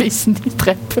 Stolper ein bisschen die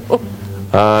Treppe hoch.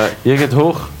 Ihr geht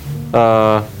hoch.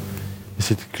 Ihr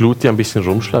seht Glut, die ein bisschen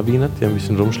rumschlawinert, die ein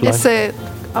bisschen rumschleicht. Esse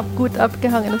gut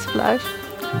abgehangenes Fleisch.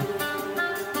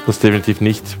 Das definitiv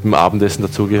nicht beim Abendessen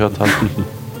dazugehört hat.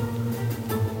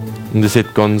 Und ihr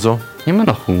seht Gonzo. Immer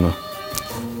noch Hunger.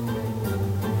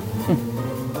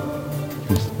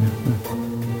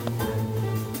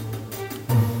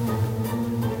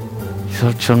 Ich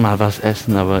sollte schon mal was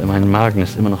essen, aber mein Magen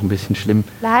ist immer noch ein bisschen schlimm.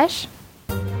 Fleisch?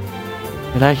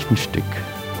 Vielleicht ein Stück.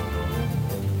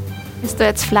 Isst du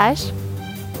jetzt Fleisch?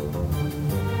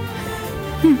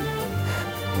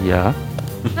 Ja.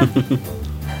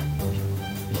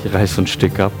 Ich reiß so ein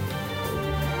Stück ab.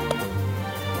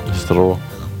 Das ist roh.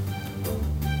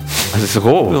 Das ist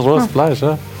roh. Das ist rohes Fleisch,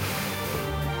 ja?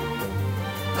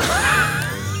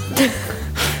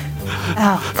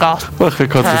 Oh Gott. Ach, wir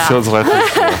Konstitutionsrettung.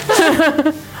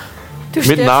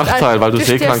 Mit Nachteil, weil du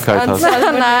Seekrankheit hast.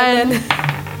 Nein.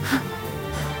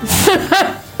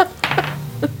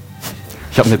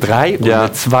 Ich habe eine 3 und Ja.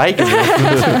 eine 2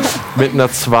 gewürfelt. Mit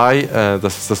einer 2,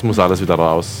 das muss alles wieder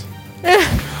raus.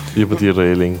 Über die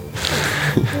Reling.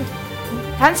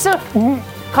 Kannst du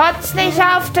kotz nicht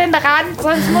auf den Rand,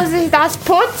 sonst muss ich das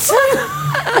putzen.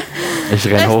 Ich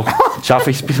renn hoch.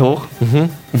 Schaffe ich es bis hoch?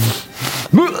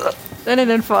 Dann in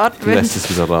den Du Fahrtwind. lässt es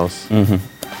wieder raus.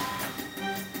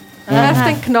 Werf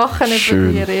den Knochen über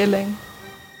Schön. die Reling.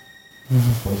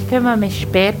 Ich kümmere mich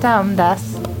später um das.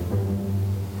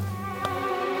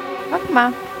 Guck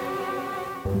mal.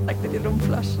 Sagt er die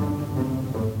Rumflasche.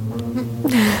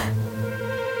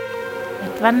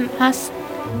 Wann hast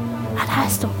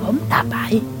du Rum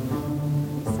dabei? Nicht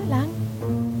so lang.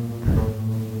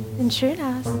 Sieht schön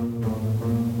aus.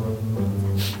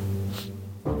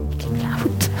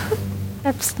 Geklaut.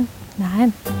 Epsten.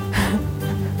 Nein.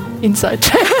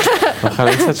 Inside-Check. Mach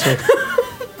einen Inside-Check.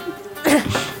 15.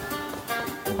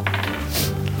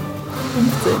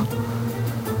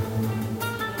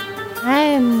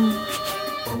 Nein.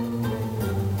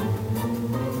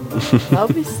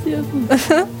 Glaube ich dir?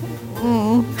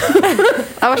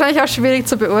 Aber wahrscheinlich auch schwierig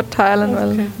zu beurteilen,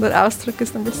 weil der Ausdruck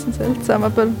ist ein bisschen seltsam.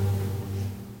 Aber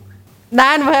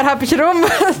nein, woher habe ich Rum?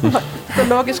 So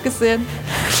logisch gesehen.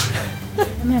 Ich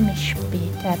kümmere mich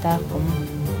später darum.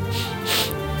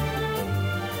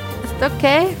 Ist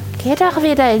okay? Geh doch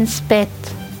wieder ins Bett.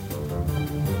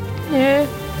 Nö.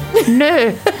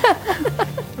 Nö,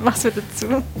 Mach's wieder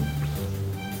zu.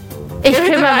 ich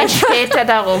kümmere mich später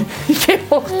darum. Ich bin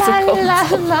hochzukommen.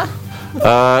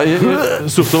 Ihr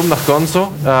sucht um nach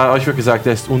Gonzo. Euch wird gesagt,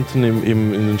 er ist unten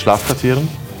in den Schlafquartieren.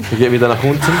 Ihr geht wieder nach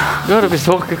unten. Ja, du bist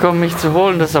hochgekommen, mich zu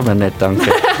holen, das ist aber nett,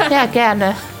 danke. Ja,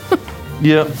 gerne.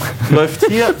 Ihr läuft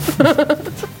hier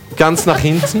ganz nach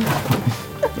hinten.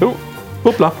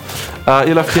 Hoppla.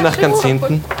 Ihr läuft hier nach ganz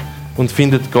hinten und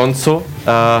findet Gonzo.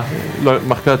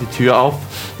 Macht gerade die Tür auf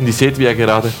und ihr seht, wie er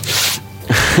gerade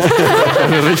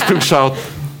in eine Richtung schaut.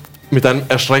 Mit einem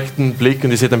erschreckten Blick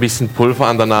und ihr seht ein bisschen Pulver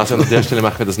an der Nase. Und an der Stelle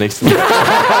machen wir das nächste Mal.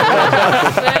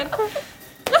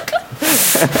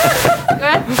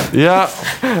 Ja.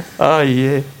 Oh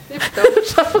je.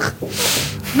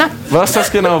 Was das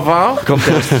genau war? Kommt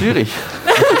er aus Zürich?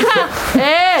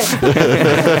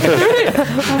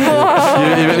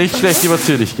 Hier wird nicht schlecht über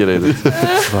Zürich geredet.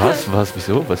 Was?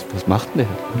 Wieso? Was macht denn der?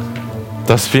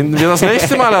 Das finden wir das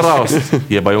nächste Mal heraus.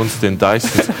 Hier bei uns, den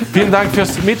Diceons. Vielen Dank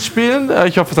fürs Mitspielen.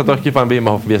 Ich hoffe, es hat euch gefallen. Wie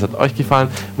immer hoffen wir, es hat euch gefallen.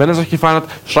 Wenn es euch gefallen hat,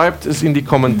 schreibt es in die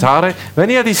Kommentare. Wenn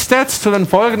ihr die Stats zu den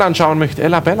Folgen anschauen möchtet,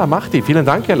 Ella Bella, macht die. Vielen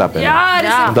Dank, Ella Bella. Ja,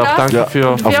 das ist Und auch danke für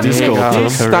auf Discord.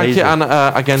 Danke an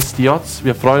Against the Odds.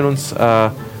 Wir freuen uns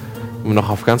noch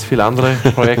auf ganz viele andere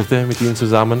Projekte mit Ihnen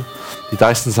zusammen. Die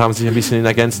Diceons haben sich ein bisschen in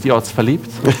Against the Odds verliebt.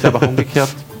 Ich glaube auch umgekehrt.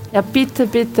 Ja, bitte,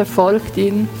 bitte folgt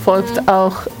ihn. Folgt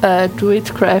auch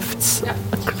Craft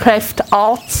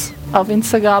Arts auf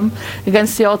Instagram.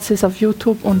 Against the Odds ist auf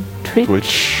YouTube und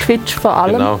Twitch vor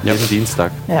allem. Genau, jeden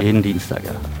Dienstag. Ja. Jeden Dienstag,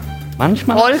 ja.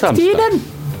 Manchmal Folgt Samstag. ihnen!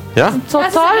 Ja? So Das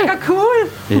ist toll! mega cool.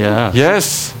 Ja.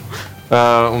 Yes!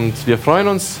 Und wir freuen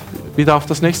uns wieder auf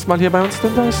das nächste Mal hier bei uns,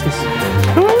 den Diceons.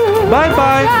 Bye,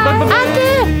 bye!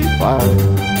 Bye.